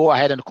 So go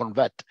ahead and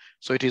convert.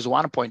 So it is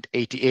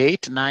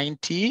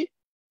 1.8890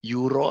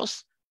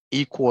 euros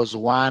equals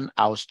 1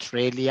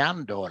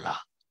 Australian dollar.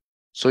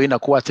 So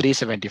inakuwa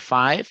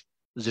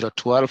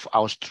 375,012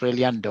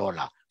 Australian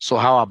dollar. So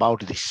how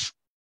about this?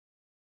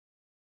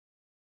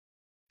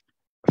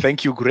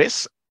 Thank you,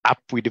 Grace. Up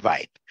we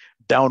divide.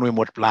 Down we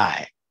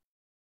multiply.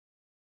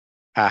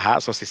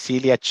 So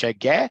Cecilia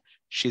Chege,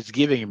 she's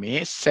giving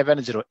me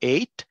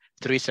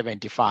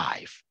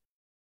 708,375.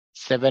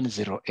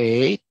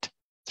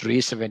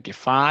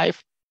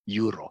 708,375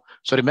 euro.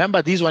 So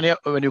remember this one here,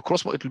 when you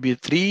cross, it will be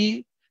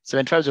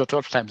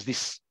 375,012 times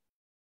this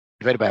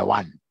divided by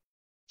 1.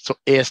 So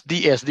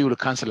ASD will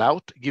cancel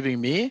out,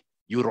 giving me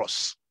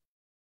euros.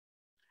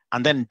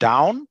 And then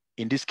down,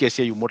 in this case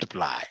here, you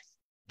multiply.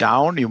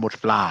 Down, you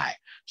multiply.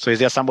 So is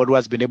there somebody who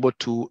has been able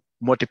to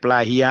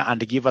multiply here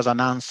and give us an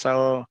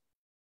answer?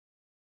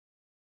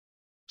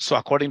 So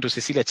according to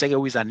Cecilia Chege,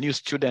 who is a new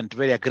student,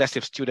 very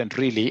aggressive student,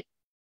 really,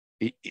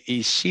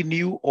 is she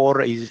new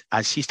or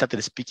has she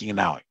started speaking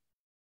now?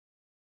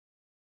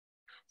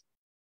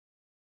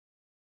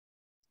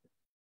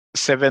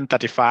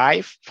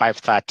 735,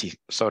 530,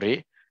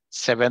 sorry,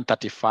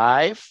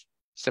 735,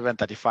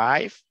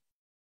 735,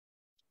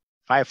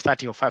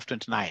 530 or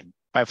 529,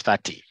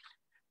 530,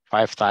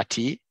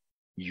 530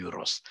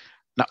 euros.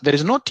 Now, there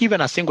is not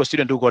even a single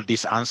student who got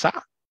this answer.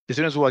 The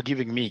students who are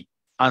giving me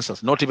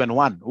answers, not even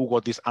one who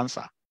got this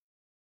answer.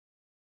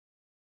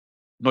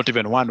 Not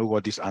even one who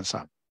got this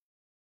answer.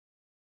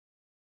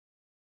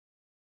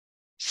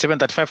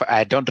 735,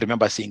 I don't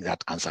remember seeing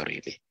that answer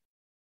really.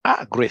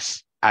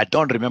 Grace, I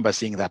don't remember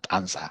seeing that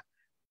answer.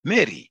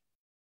 Mary,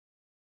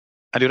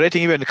 and you're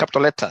writing even in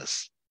capital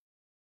letters.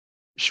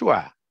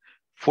 Sure.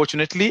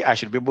 Fortunately, I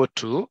should be able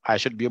to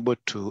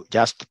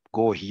just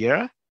go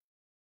here.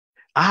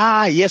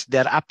 Yes,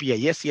 they're up here.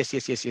 Yes.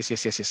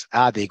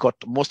 They got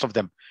most of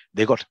them.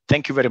 They got.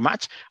 Thank you very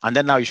much. And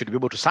then now you should be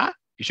able to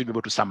You should be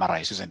able to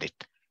summarize, isn't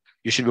it?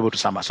 You should be able to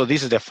summarize. So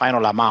this is the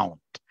final amount.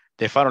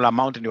 The final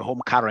amount in your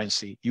home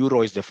currency.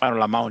 Euro is the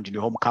final amount in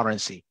your home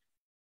currency.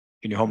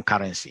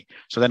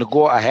 So then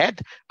go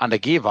ahead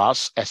and give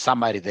us a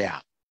summary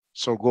there.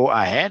 So go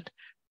ahead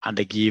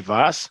and give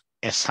us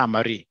a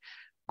summary.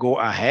 Go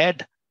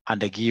ahead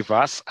and give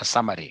us a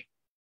summary.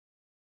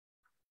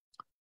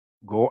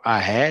 Go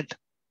ahead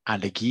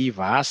and give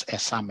us a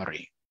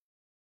summary.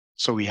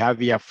 So we have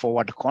here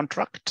forward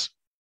contract,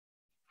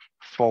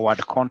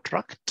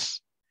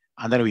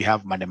 and then we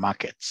have money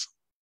markets.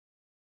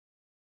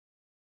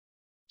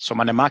 So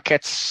money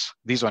markets,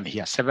 this one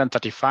here,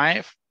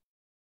 735,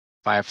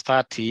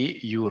 530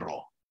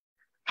 euro.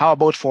 How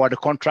about forward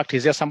contract?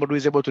 Is there somebody who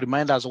is able to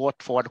remind us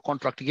what forward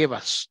contract gave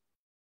us?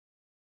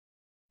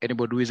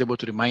 Anybody who is able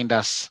to remind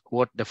us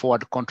what the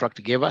forward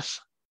contract gave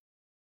us?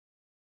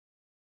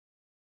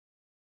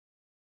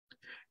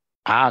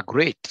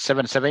 Great.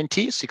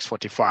 770,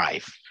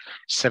 645.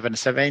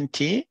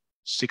 770,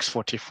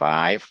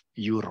 645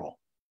 euro.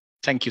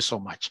 Thank you so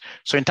much.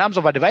 So in terms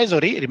of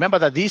advisory, remember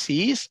that this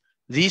is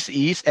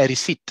a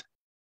receipt.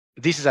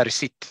 This is a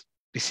receipt,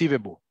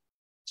 receivable.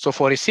 So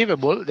for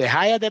receivable, the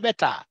higher the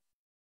better.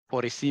 For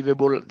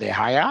receivable, the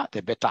higher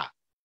the better.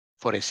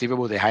 For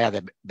receivable, the higher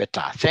the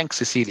better. Thanks,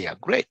 Cecilia.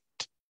 Great.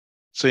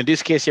 So in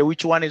this case here,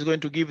 which one is going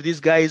to give these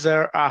guys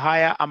a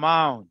higher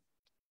amount?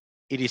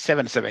 It is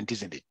 770,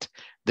 isn't it?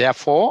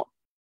 Therefore,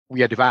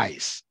 we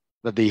advise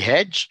that they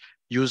hedge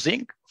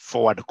using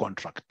forward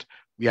contract.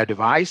 We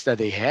advise that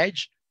they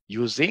hedge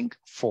using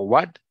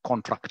forward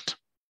contract.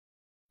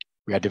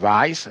 We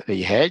advise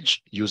they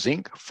hedge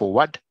using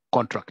forward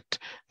contract.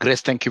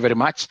 Grace, thank you very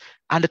much.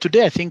 And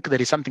today, I think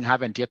there is something I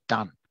haven't yet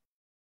done.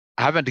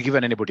 I haven't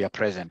given anybody a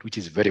present, which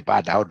is very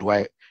bad. How do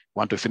I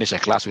want to finish a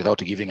class without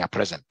giving a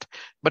present?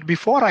 But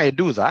before I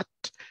do that,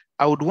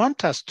 I would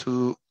want us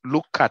to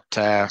look at,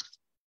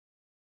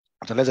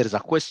 unless there is a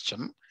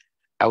question,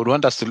 I would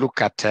want us to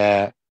look at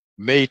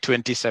May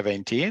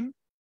 2017,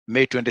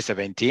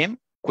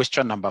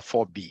 question number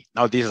 4B.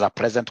 Now, this is a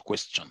present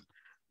question.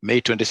 May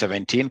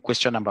 2017,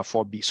 question number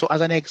 4B. So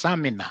as an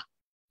examiner,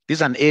 this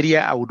is an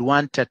area I would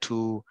want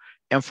to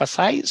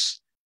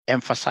emphasize.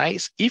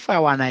 If I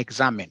were an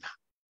examiner,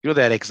 you know,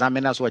 there are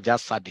examiners who are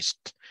just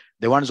sadists,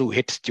 the ones who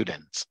hate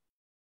students.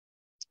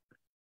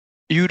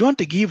 You don't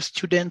give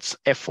students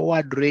a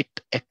forward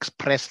rate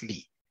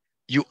expressly.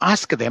 You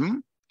ask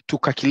them to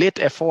calculate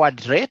a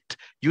forward rate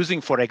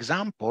using, for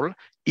example,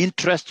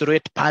 interest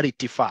rate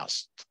parity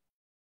first.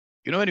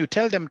 You know, when you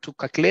tell them to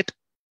calculate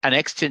an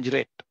exchange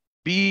rate,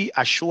 be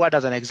assured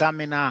as an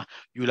examiner,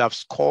 you'll have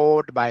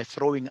scored by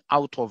throwing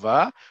out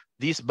over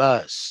this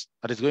bus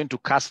that is going to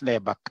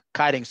Kasne, but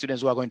carrying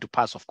students who are going to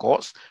pass, of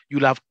course.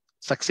 You'll have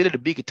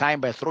succeeded big time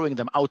by throwing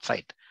them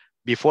outside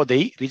before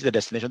they reach the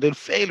destination. They'll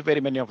fail very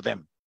many of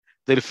them.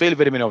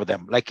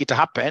 Like it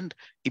happened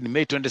in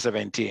May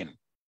 2017.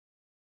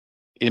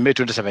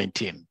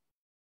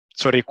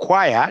 So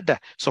required.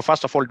 So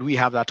first of all, do we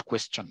have that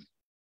question?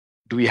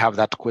 May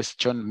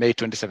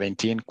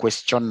 2017,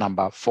 question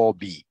number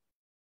 4B.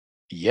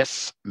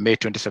 Yes, May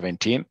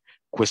 2017,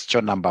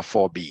 question number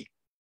 4B.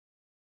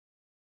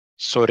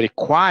 So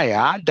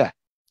required,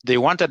 they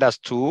wanted us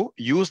to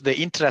use the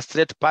interest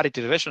rate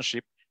parity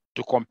relationship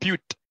to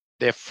compute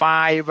the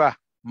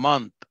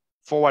 5-month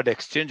forward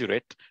exchange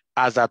rate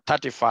as at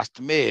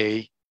 31st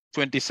May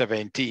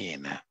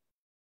 2017.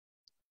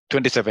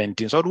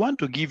 So I'd want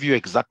to give you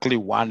exactly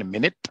 1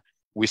 minute.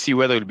 We see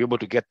whether you'll be able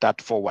to get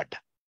that forward.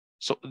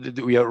 So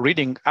we are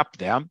reading up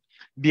there.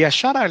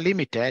 Biashara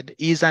Limited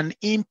is an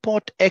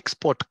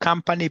import-export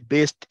company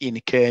based in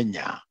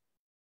Kenya.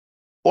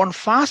 On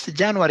 1st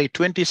January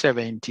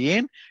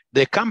 2017,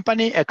 the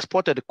company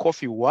exported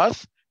coffee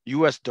worth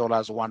US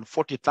dollars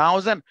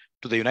 140,000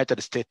 to the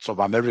United States of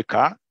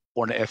America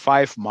on a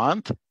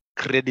 5-month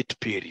credit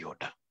period.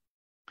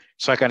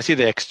 So I can see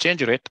the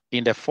exchange rate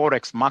in the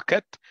Forex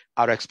market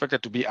are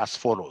expected to be as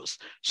follows.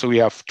 So we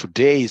have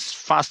today's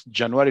 1st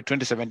January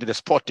 2017, the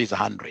spot is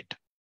 100.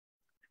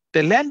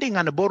 The lending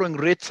and borrowing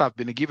rates have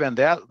been given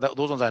there.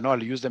 Those ones I know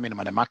I'll use them in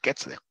money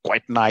markets. They're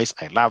quite nice.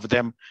 I love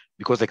them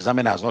because the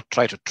examiner has not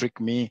tried to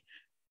trick me,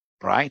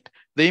 right?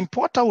 The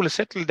importer will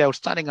settle the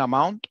outstanding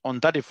amount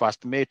on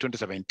 31st May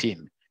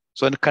 2017.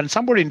 So can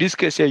somebody in this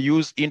case here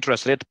use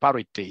interest rate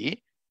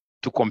parity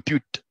to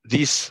compute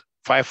this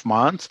 5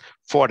 months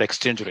forward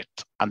exchange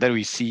rate? And then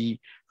we see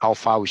how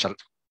far we shall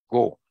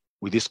go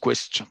with this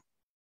question.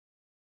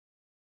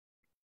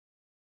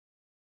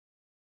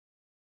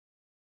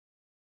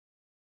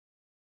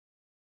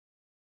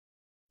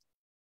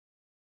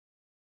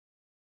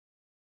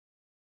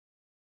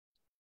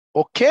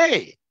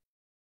 Okay,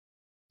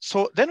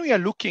 so then we are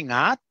looking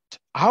at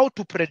how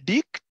to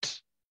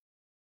predict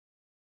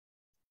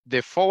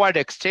the forward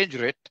exchange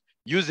rate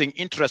using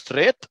interest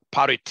rate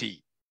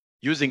parity.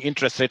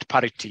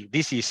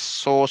 This is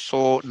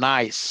so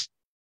nice.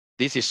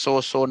 This is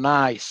so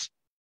nice.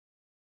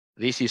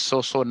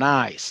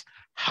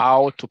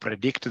 How to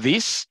predict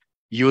this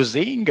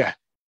using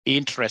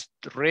interest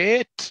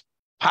rate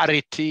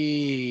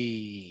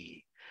parity.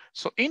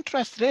 So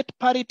interest rate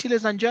parity,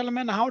 ladies and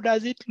gentlemen, how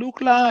does it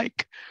look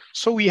like?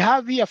 So we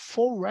have here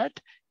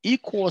forward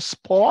equals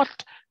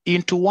spot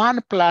into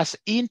 1 plus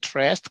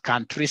interest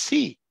country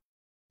C,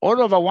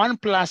 all over 1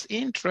 plus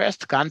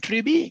interest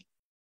country B.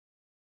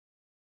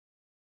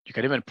 You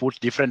can even put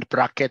different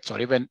brackets or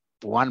even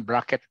one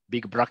bracket,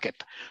 big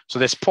bracket. So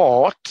the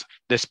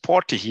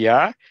spot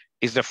here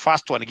is the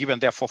first one given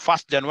there for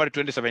 1st January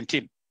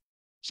 2017.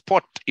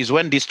 Spot is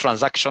when this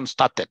transaction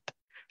started.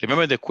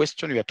 Remember the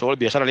question we are told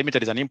Biashara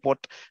Limited is an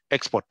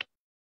import-export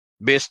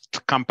based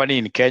company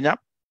in Kenya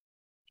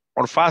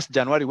on 1st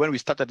January when we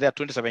started there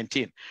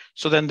 2017.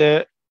 So then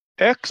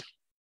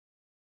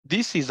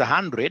this is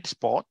 100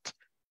 spot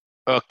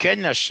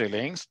Kenya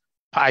shillings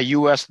per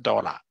US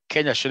dollar.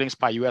 Kenya shillings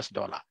per US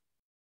dollar.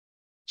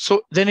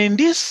 So then in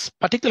this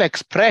particular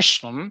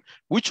expression,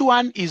 which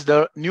one is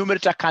the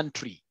numerator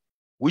country?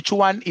 Which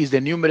one is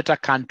the numerator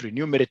country?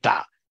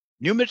 Numerator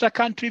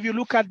country, if you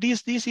look at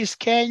this is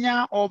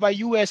Kenya over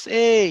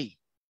USA.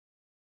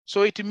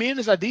 So it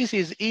means that this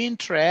is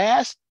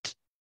interest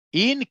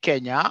in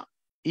Kenya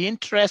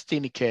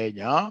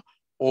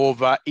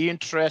over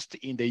interest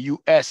in the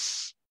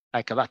US,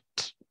 like that.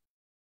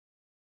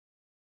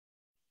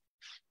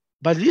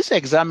 But this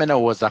examiner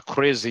was a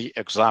crazy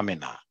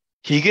examiner.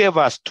 He gave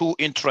us 2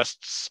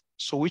 interests.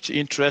 So which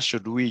interest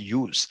should we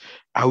use?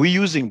 Are we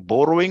using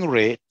borrowing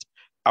rate?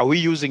 Are we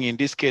using, in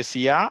this case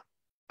here,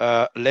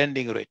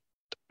 lending rate?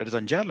 Ladies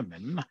and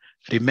gentlemen,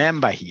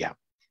 remember here,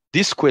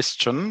 this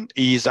question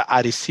is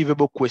a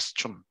receivable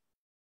question.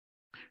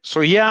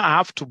 So here I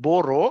have to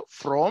borrow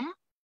from,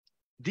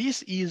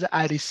 this is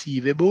a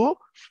receivable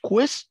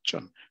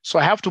question. So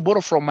I have to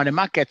borrow from money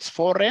markets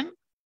foreign,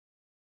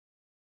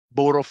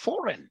 borrow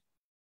foreign.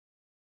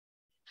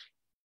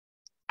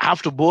 I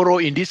have to borrow,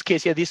 in this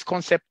case here, this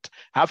concept,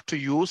 I have to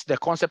use the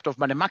concept of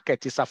money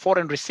market. It's a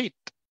foreign receipt.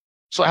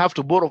 So I have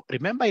to borrow.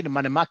 Remember in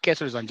money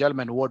markets, ladies and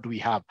gentlemen, what do we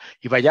have?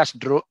 If I just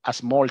draw a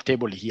small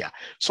table here.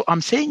 So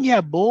I'm saying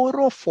here,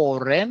 borrow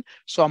foreign.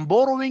 So I'm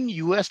borrowing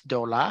US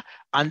dollar,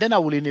 and then I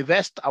will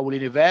invest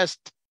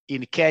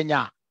in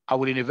Kenya. I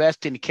will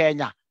invest in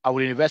Kenya. I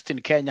will invest in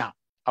Kenya.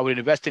 I will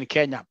invest in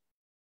Kenya.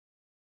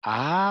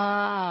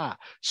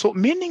 So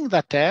meaning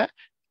that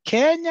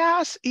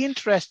Kenya's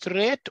interest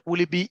rate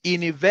will be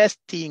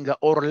investing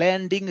or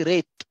lending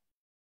rate.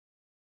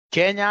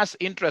 Kenya's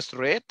interest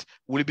rate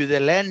will be the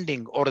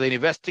lending or the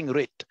investing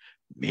rate.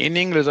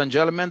 Meaning, ladies and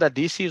gentlemen, that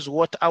this is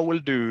what I will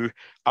do.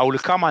 I will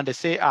come and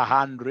say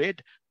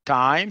 100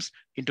 times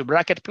into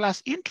bracket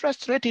plus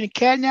interest rate in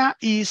Kenya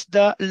is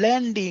the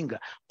lending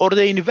or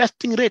the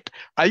investing rate.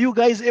 Are you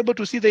guys able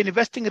to see the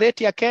investing rate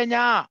here,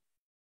 Kenya?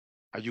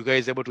 Are you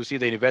guys able to see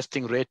the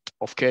investing rate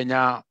of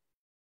Kenya?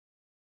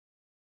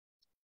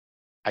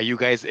 Are you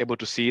guys able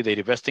to see the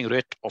investing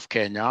rate of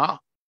Kenya?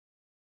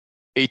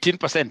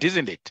 18%,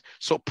 isn't it?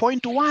 So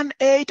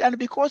 0.18, and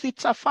because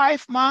it's a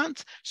 5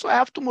 months, so I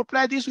have to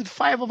multiply this with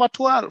 5 over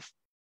 12.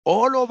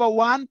 All over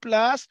 1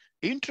 plus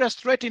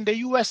interest rate in the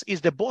US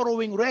is the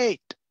borrowing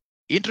rate.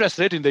 Interest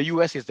rate in the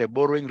US is the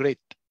borrowing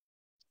rate.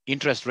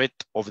 Interest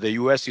rate of the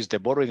US is the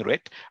borrowing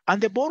rate. And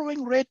the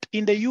borrowing rate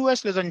in the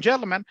US, ladies and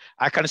gentlemen,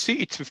 I can see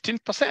it's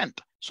 15%.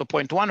 So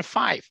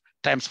 0.15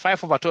 times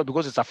 5 over 12,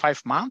 because it's a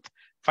 5 months,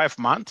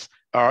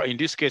 or in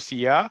this case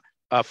here,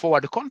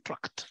 forward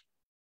contract.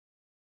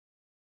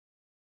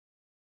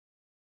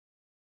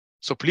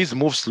 So please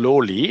move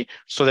slowly.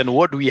 So then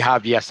what do we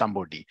have here,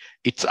 somebody?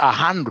 It's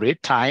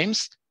 100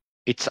 times.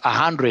 It's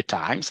 100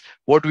 times.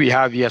 What do we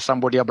have here,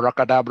 somebody?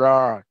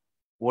 Abracadabra.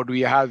 What do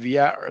we have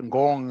here?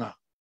 Gong.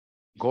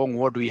 Gong,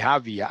 what do we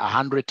have here?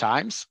 100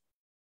 times.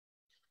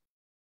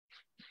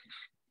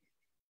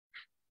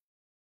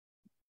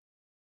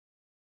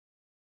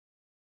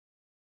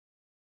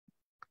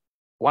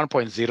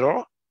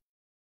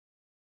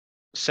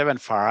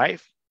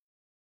 $1.075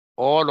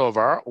 all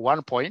over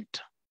 1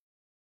 point.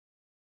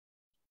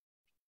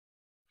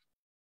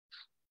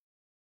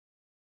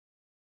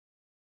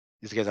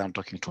 These guys aren't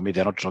talking to me.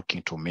 They're not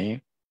talking to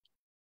me.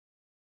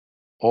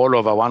 All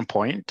over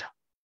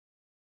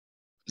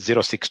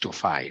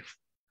 1.0625.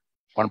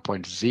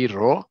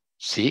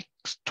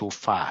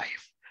 1.0625.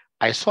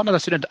 I saw another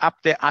student up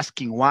there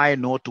asking why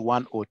not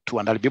 102,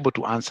 and I'll be able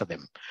to answer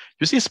them.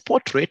 You see,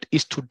 spot rate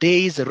is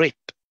today's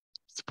rate.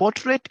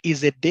 Spot rate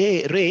is a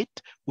day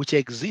rate which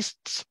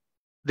exists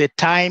the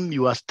time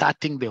you are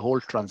starting the whole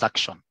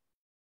transaction.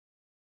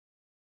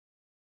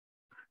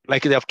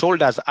 Like they have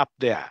told us up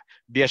there,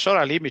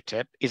 Biashara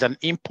Limited is an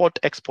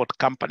import-export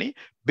company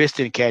based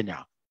in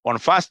Kenya. On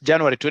 1st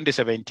January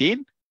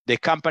 2017, the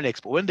company,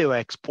 when they were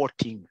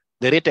exporting,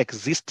 the rate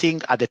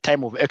existing at the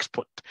time of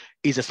export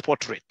is a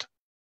spot rate.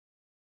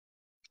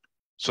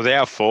 So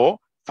therefore,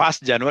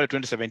 1st January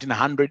 2017,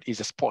 100 is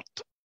a spot.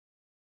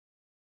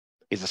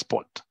 Is a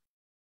spot.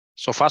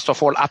 So first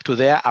of all, up to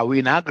there, are we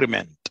in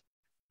agreement?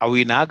 Are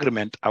we in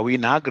agreement? Are we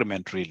in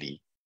agreement,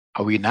 really?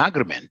 Are we in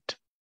agreement?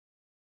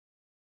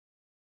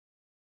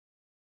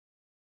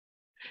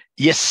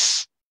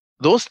 Yes,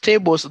 those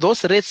tables,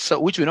 those rates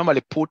which we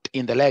normally put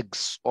in the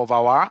legs of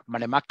our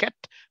money market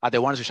are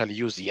the ones we shall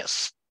use,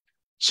 yes.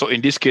 So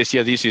in this case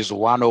here, this is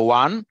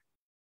 101,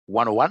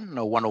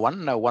 101,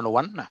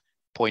 101,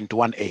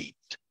 101.18.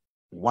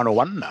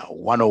 101,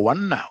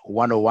 101,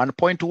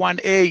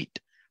 101.18.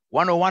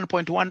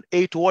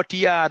 101.18, what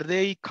year are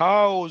they?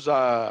 Cows,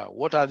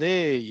 what are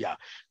they?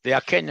 They are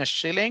Kenya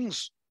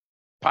shillings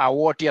per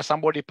what year?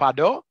 Somebody per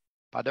dollar.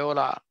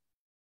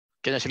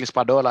 Kenya shillings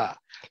per dollar.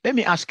 Let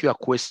me ask you a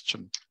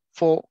question.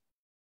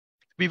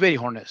 Be very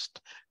honest.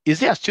 Is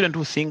there a student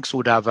who thinks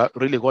would have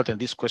really gotten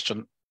this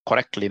question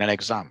correctly in an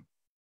exam?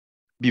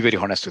 Be very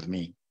honest with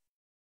me.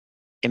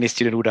 Any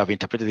student would have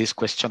interpreted this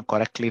question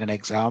correctly in an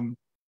exam?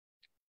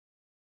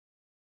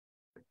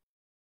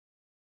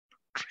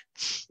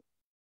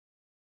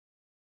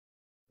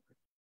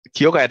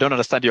 Kyoga, I don't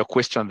understand your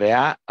question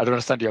there. I don't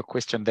understand your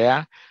question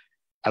there.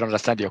 I don't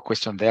understand your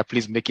question there.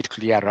 Please make it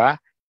clearer.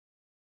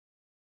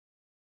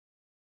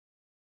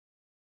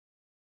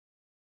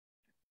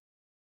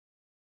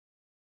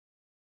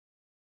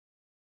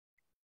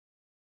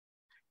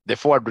 The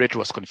forward rate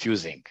was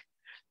confusing.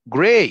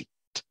 Great,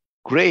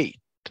 great,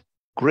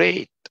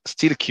 great.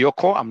 Still,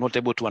 Kyoko, I'm not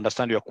able to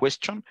understand your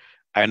question.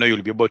 I know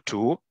you'll be able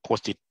to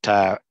post it,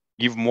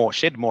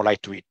 shed more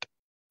light to it.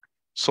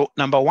 So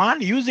number one,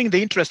 using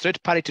the interest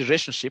rate parity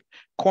relationship,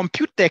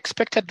 compute the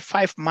expected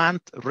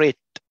 5-month rate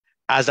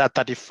as at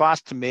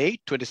 31st May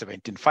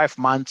 2017, 5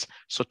 months.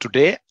 So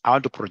today, I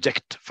want to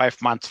project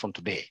 5 months from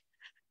today.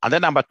 And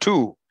then number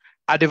two,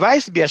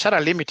 advise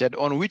Biashara Limited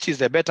on which is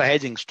the better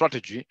hedging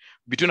strategy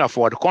between a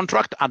forward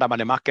contract and a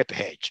money market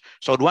hedge.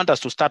 So I'd want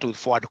us to start with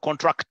forward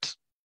contract.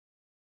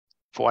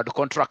 Forward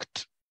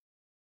contract.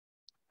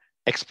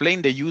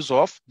 Explain the use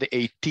of the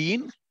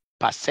 18%.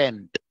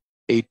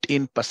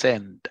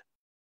 18%.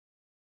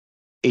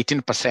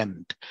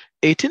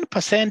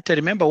 18%,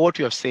 remember what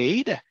we have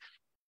said?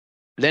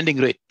 Lending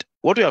rate.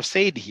 What we have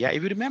said here,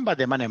 if you remember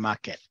the money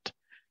market,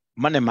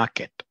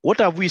 what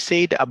have we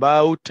said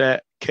about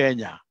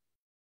Kenya?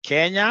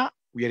 Kenya,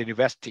 we are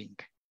investing.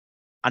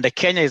 And the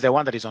Kenya is the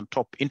one that is on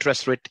top,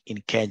 interest rate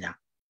in Kenya.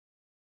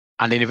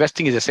 And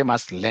investing is the same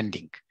as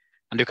lending.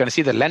 And you can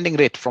see the lending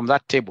rate from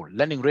that table.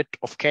 Lending rate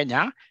of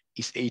Kenya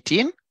is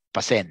 18%.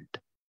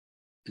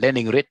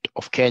 Lending rate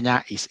of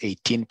Kenya is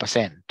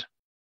 18%.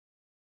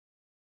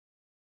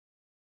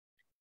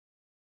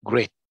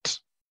 Great.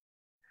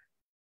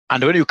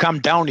 And when you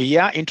come down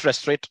here,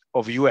 interest rate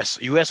of US,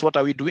 what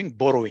are we doing?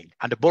 Borrowing.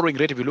 And the borrowing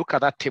rate, if you look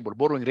at that table,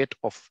 borrowing rate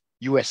of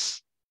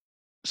US.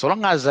 So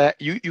long as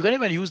you can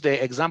even use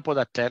the example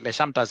that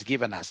Leshamta has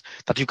given us,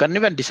 that you can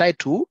even decide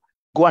to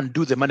go and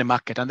do the money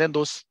market. And then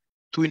those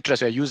two interests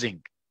you're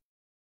using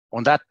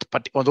on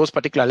those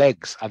particular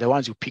legs are the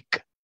ones you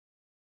pick.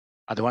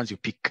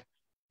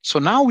 So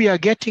now we are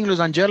getting, ladies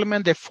and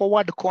gentlemen, the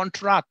forward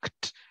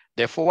contract.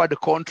 The forward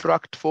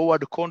contract.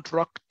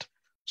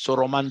 So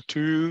Roman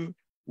 2,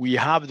 we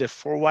have the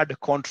forward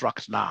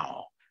contract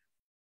now.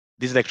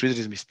 This electricity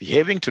is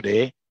misbehaving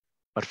today,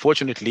 but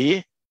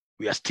fortunately,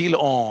 we are still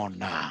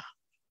on.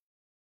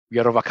 We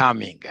are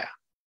overcoming.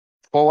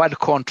 Forward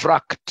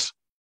contract.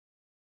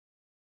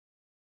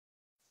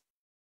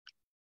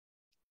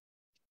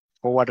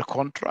 Forward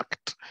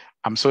contract.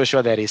 I'm so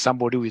sure there is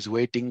somebody who is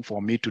waiting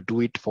for me to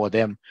do it for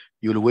them.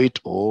 You'll wait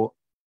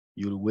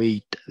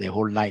the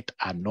whole night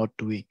and not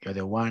doing. You're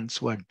the ones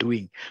who are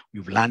doing.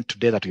 We've learned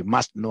today that we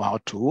must know how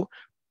to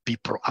be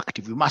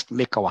proactive. We must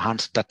make our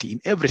hands dirty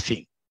in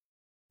everything.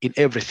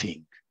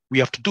 We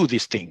have to do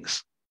these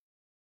things.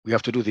 We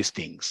have to do these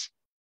things.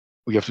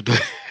 We have to do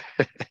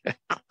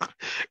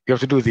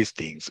these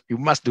things. You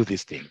must do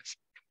these things.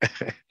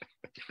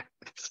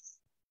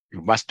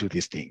 You must do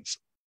these things.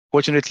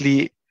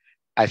 Fortunately,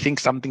 I think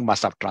something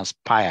must have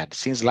transpired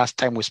since last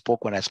time we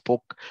spoke. When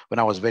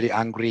I was very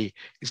angry,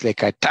 it's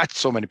like I touched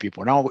so many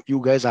people. Now you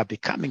guys are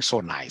becoming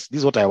so nice. This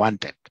is what I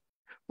wanted,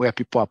 where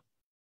people are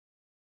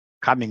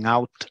coming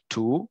out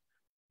to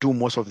do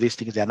most of these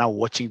things. They are now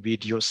watching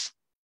videos.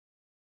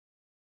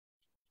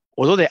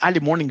 Although the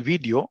early morning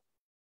video,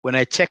 when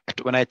I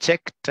checked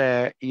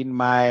in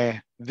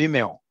my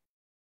Vimeo,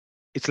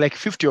 it's like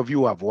 50 of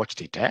you have watched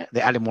it,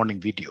 the early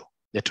morning video,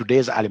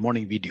 today's early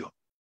morning video.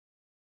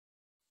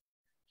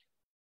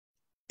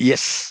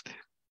 Yes.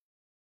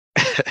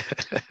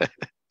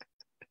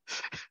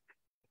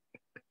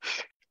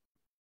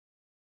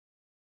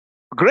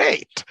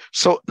 Great.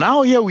 So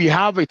now here we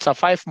have, it's a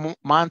 5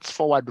 months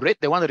forward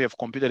rate. The one that you have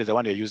computed is the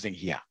one you're using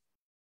here.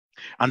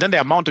 And then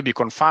the amount to be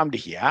confirmed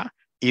here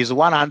is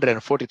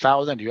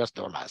 140,000 US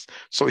dollars.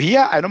 So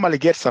here I normally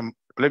get some,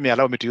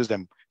 allow me to use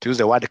the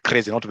word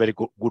crazy, not a very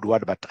good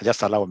word, but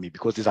just allow me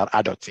because these are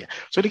adults here.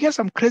 So you get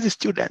some crazy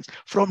students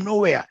from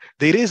nowhere.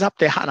 They raise up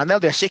their hand and now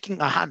they're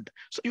shaking a hand.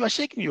 So you are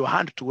shaking your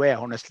hand to where,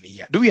 honestly,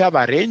 here? Do we have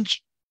a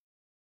range?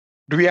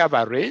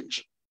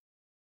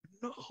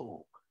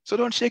 No. So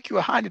don't shake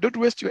your hand. Don't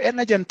waste your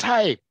energy and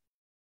time.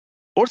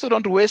 Also,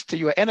 don't waste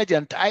your energy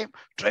and time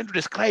trying to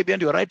describe,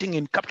 and you're writing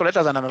in capital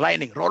letters and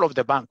underlining role of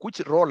the bank. Which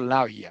role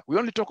now here? We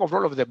only talk of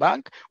role of the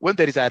bank when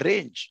there is a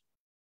range.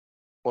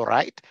 All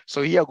right.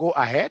 So here, go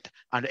ahead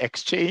and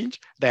exchange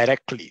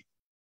directly.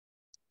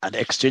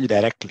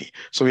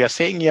 So we are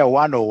saying here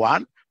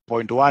 101.18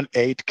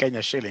 0.18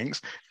 Kenya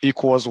shillings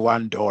equals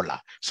 $1.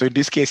 So in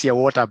this case here,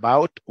 what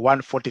about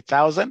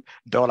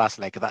 $140,000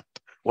 like that?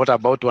 What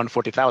about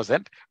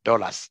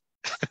 $140,000?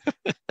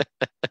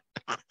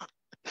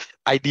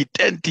 I did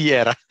 10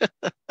 here.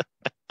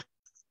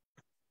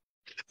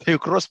 You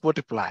cross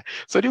multiply.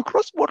 So you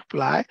cross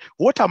multiply.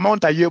 What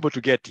amount are you able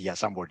to get here,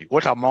 somebody?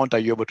 What amount are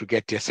you able to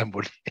get here,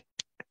 somebody?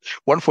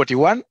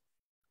 141,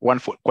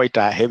 quite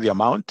a heavy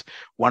amount.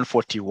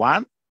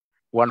 141,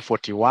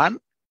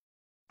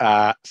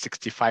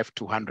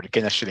 65,200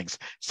 Kenya shillings.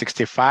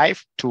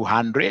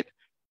 65,200.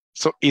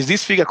 So is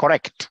this figure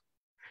correct?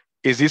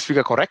 Is this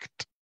figure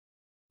correct?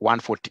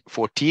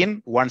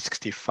 114,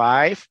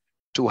 165,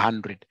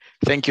 200.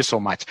 Thank you so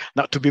much.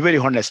 Now, to be very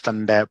honest,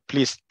 and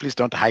please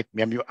don't hide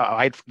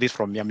this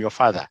from me. I'm your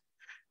father.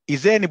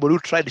 Is there anybody who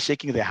tried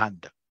shaking their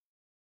hand?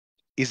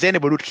 Is there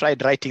anybody who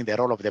tried writing the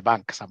roll of the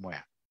bank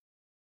somewhere?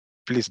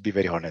 Please be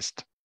very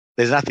honest.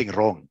 There's nothing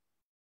wrong.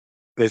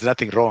 There's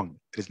nothing wrong.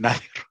 There's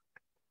nothing wrong.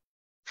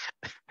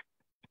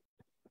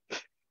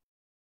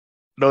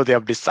 No, they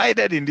have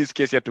decided in this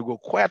case here to go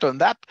quiet on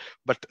that.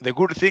 But the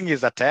good thing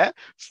is that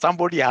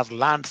somebody has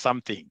learned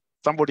something.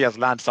 Somebody has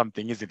learned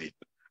something, isn't it?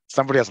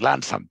 Somebody has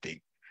learned something.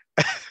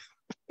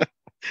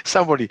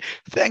 Somebody,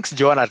 thanks,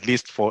 John, at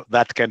least for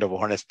that kind of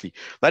honesty.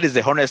 That is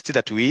the honesty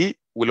that we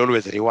will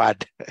always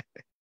reward.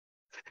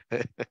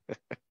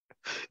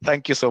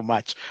 Thank you so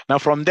much. Now,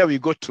 from there, we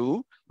go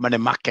to money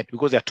market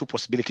because there are two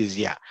possibilities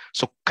here.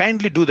 So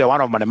kindly do the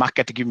one of money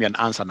market. Give me an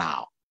answer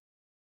now.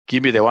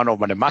 Give me the one of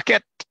money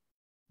market.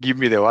 Give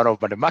me the one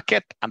of money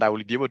market, and I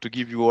will be able to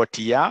give you what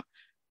here,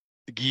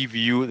 give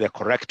you the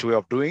correct way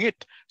of doing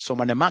it. So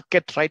money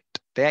market right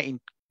there in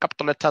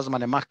capital letters,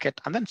 money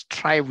market, and then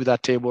strive with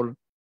that table.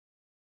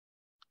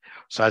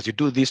 So as you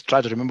do this,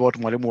 try to remember what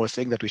Mwalimu was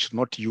saying, that we should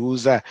not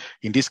use,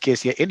 in this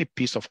case here, any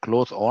piece of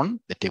cloth on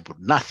the table,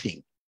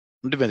 nothing.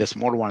 Not even the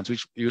small ones,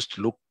 which used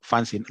to look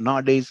fancy.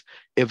 Nowadays,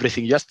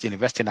 everything, just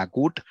invest in a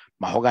good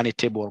mahogany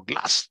table or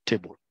glass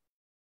table.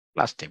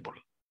 Glass table.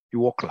 You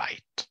walk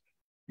light.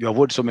 You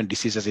avoid so many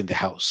diseases in the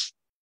house.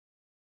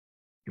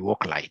 You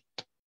walk light.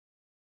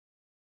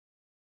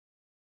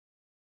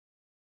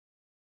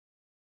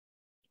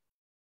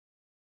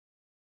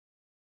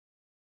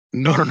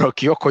 No,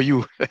 Kioko,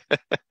 you.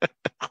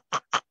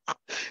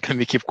 Let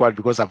me keep quiet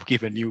because I've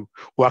given you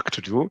work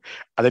to do.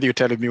 And then you're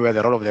telling me where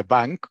the role of the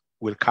bank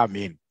will come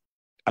in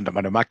under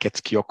money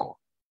markets, Kioko.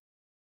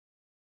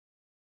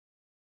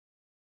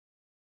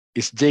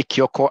 Is J.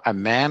 Kioko a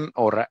man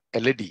or a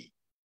lady?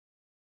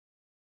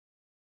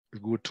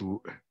 Good to.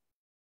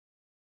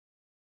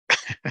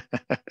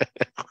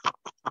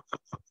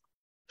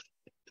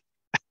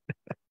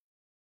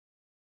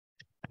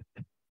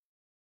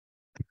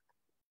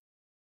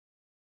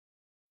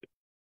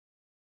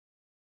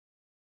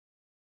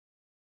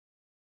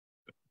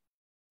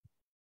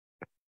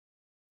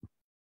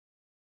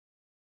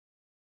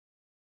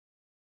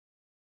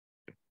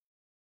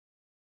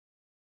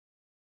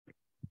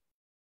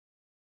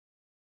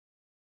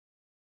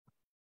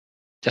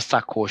 Just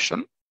a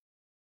caution.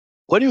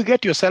 When you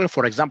get yourself,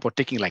 for example,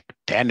 taking like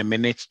 10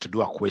 minutes to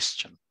do a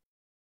question,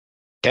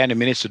 10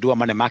 minutes to do a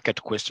money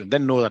market question,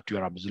 then know that you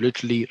are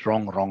absolutely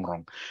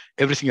wrong.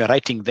 Everything you're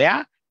writing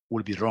there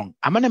will be wrong.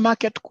 A money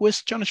market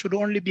question should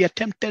only be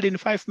attempted in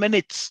 5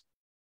 minutes.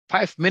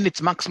 5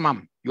 minutes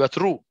maximum, you are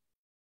through.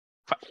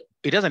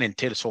 It doesn't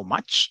entail so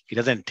much. It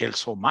doesn't entail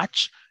so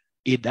much.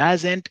 It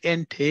doesn't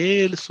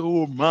entail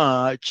so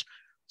much,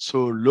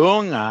 so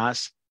long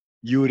as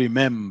you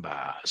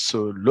remember.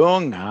 So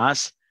long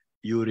as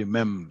you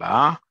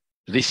remember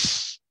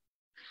this.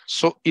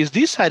 So is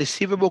this a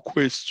receivable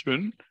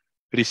question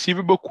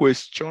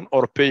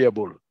or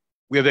payable?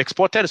 We have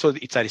exported, so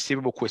it's a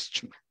receivable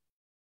question.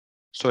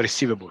 So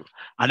receivable.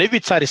 And if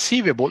it's a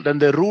receivable, then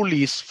the rule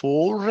is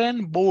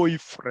foreign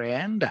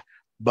boyfriend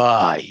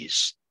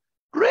buys.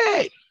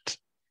 Great.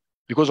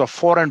 Because of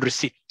foreign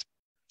receipt.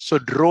 So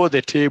draw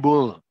the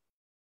table.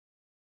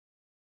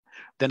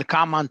 Then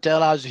come and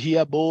tell us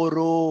here,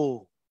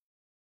 borrow.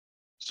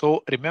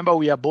 So remember,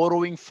 we are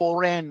borrowing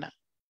foreign.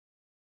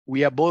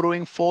 We are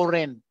borrowing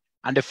foreign.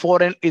 And the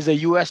foreign is a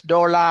US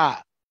dollar.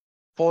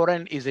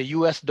 Foreign is a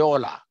US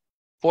dollar.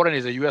 Foreign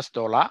is a US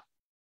dollar.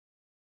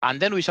 And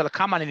then we shall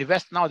come and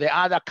invest now the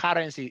other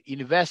currency,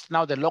 invest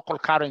now the local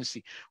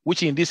currency,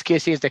 which in this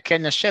case is the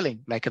Kenya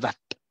shilling, like that.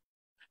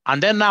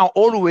 And then now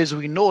always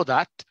we know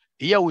that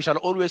here we shall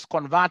always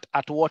convert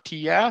at what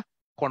here?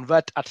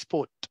 Convert at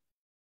spot.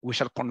 We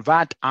shall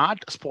convert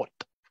at spot.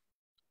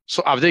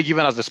 So have they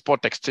given us the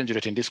spot exchange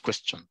rate in this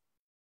question?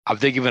 Have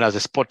they given us the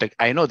spot?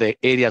 I know the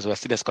areas were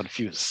still as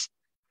confused.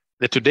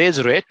 The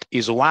today's rate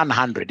is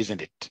 100,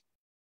 isn't it?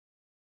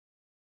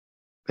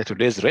 The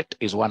today's rate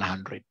is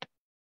 100.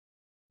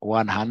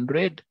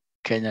 100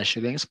 Kenya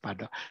shillings per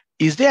dollar.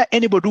 Is there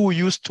anybody who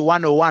used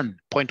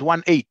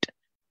 101.18?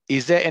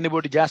 Is there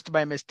anybody just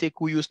by mistake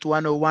who used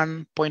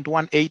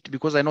 101.18?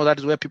 Because I know that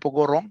is where people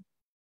go wrong.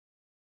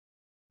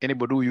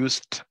 Anybody who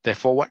used the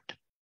forward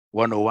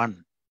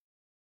 101?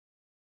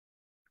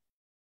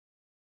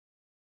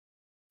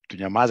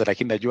 Tunyamaza,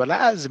 lakini najua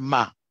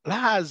lazima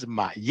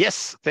Lazima.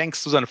 Yes, thanks,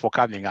 Susan, for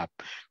coming up.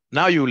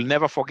 Now you will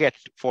never forget.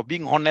 For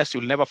being honest,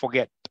 you'll never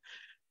forget.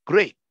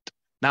 Great.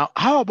 Now,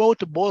 how about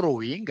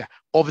borrowing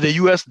of the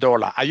US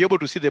dollar? Are you able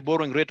to see the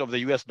borrowing rate of the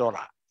US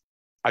dollar?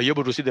 Are you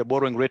able to see the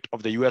borrowing rate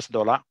of the US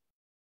dollar?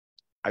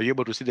 Are you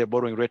able to see the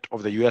borrowing rate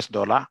of the US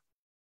dollar?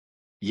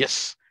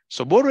 Yes.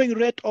 So borrowing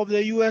rate of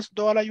the US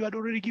dollar, you had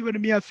already given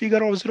me a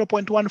figure of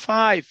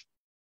 0.15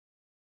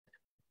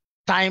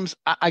 times.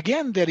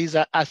 Again, there is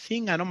a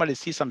thing I normally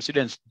see some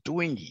students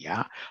doing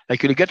here.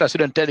 Like you'll get a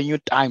student telling you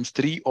times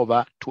 3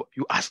 over 2.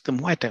 You ask them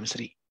why times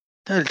 3.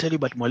 Then they'll tell you,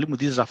 but Mwalimu,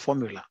 this is a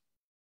formula.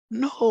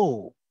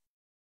 No,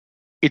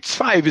 it's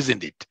 5,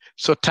 isn't it?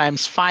 So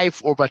times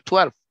 5 over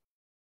 12,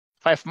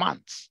 5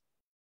 months.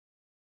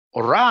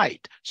 All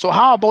right. So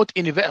how about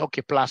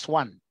okay, plus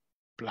 1.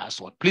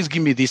 Plus 1. Please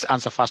give me this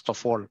answer first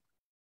of all.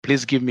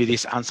 Please give me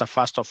this answer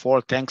first of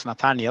all. Thanks,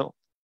 Nathaniel.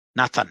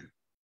 Nathan.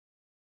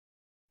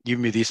 Give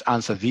me this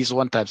answer. This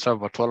 1 times 5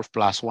 over 12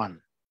 plus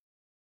 1.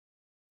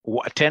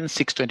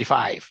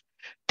 10,625.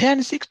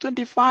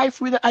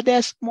 10,625 with a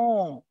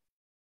decimal.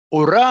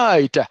 All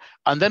right.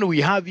 And then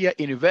we have here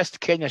invest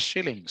Kenya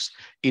shillings.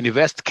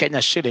 Invest Kenya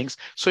shillings.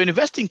 So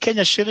investing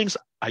Kenya shillings,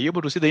 are you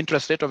able to see the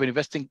interest rate of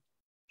investing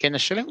Kenya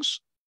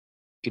shillings?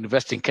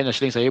 Investing Kenya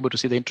shillings, are you able to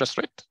see the interest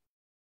rate?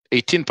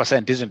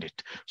 18%, isn't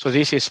it? So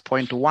this is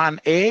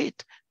 0.18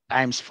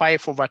 times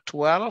 5 over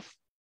 12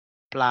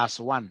 plus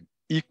 1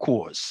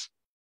 equals,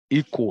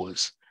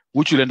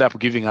 which will end up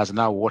giving us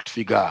now what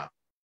figure?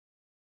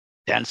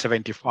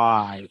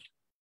 1075.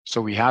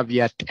 So we have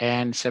here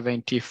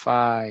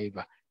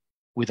 1075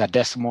 with a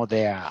decimal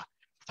there.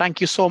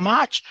 Thank you so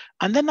much.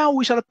 And then now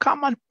we shall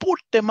come and put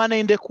the money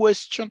in the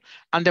question.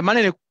 And the money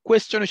in the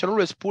question, we shall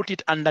always put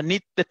it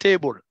underneath the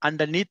table,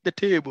 underneath the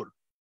table,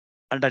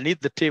 underneath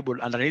the table,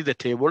 underneath the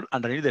table,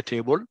 underneath the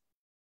table,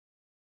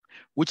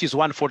 which is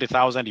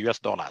 140,000 US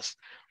dollars.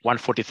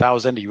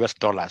 140,000 US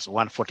dollars.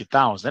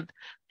 140,000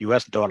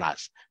 US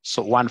dollars.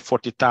 So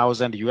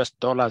 140,000 US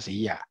dollars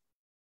here.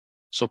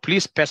 So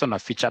please personal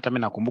feature. I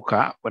mean,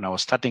 nakumbuka when I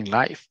was starting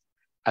life,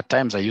 at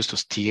times I used to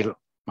steal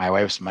my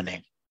wife's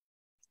money.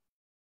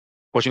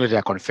 Fortunately,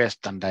 I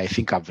confessed and I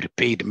think I've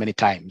repaid many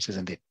times,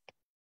 isn't it?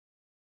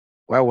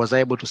 Why was I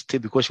able to steal?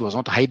 Because she was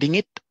not hiding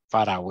it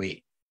far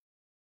away.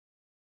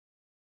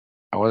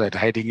 I wasn't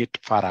hiding it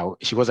far away.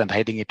 She wasn't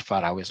hiding it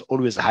far away. So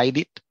always hide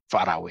it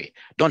far away.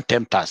 Don't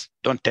tempt us.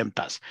 Don't tempt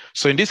us.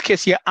 So in this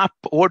case here, up,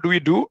 what do we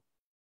do?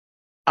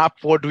 Up,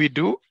 what do we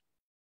do?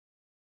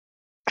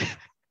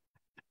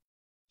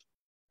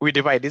 We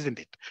divide, isn't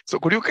it? So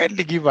could you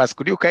kindly give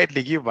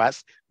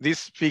us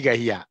this figure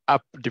here?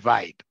 Up,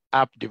 divide,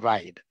 up,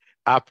 divide,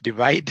 up,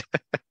 divide.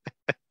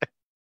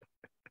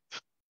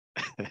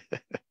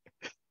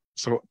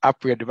 So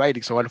up we are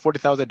dividing. So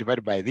 140,000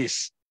 divided by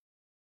this.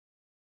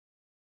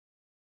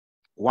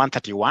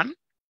 131,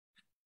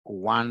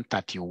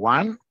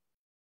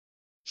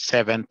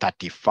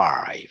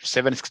 735,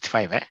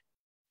 765,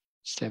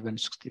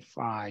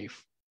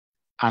 765.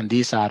 And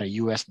these are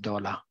US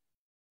dollar.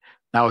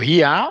 Now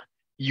here,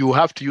 you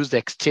have to use the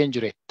exchange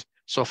rate.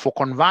 So for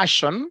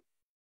conversion,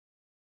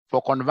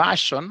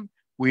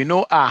 we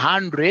know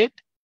 100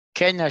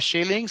 Kenya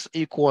shillings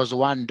equals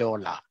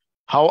 $1.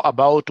 How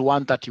about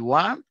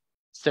 131,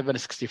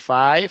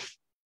 765?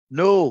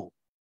 No.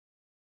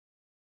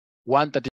 130.